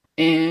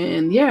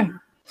 And yeah,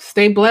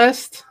 stay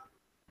blessed.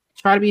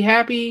 Try to be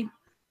happy.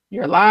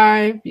 You're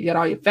alive. You got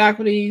all your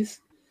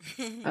faculties.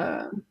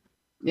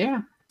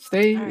 Yeah,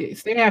 stay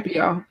happy,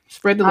 y'all.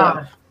 Spread the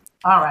love.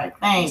 All right.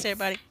 Thanks, Thanks.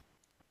 everybody.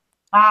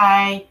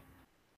 Bye.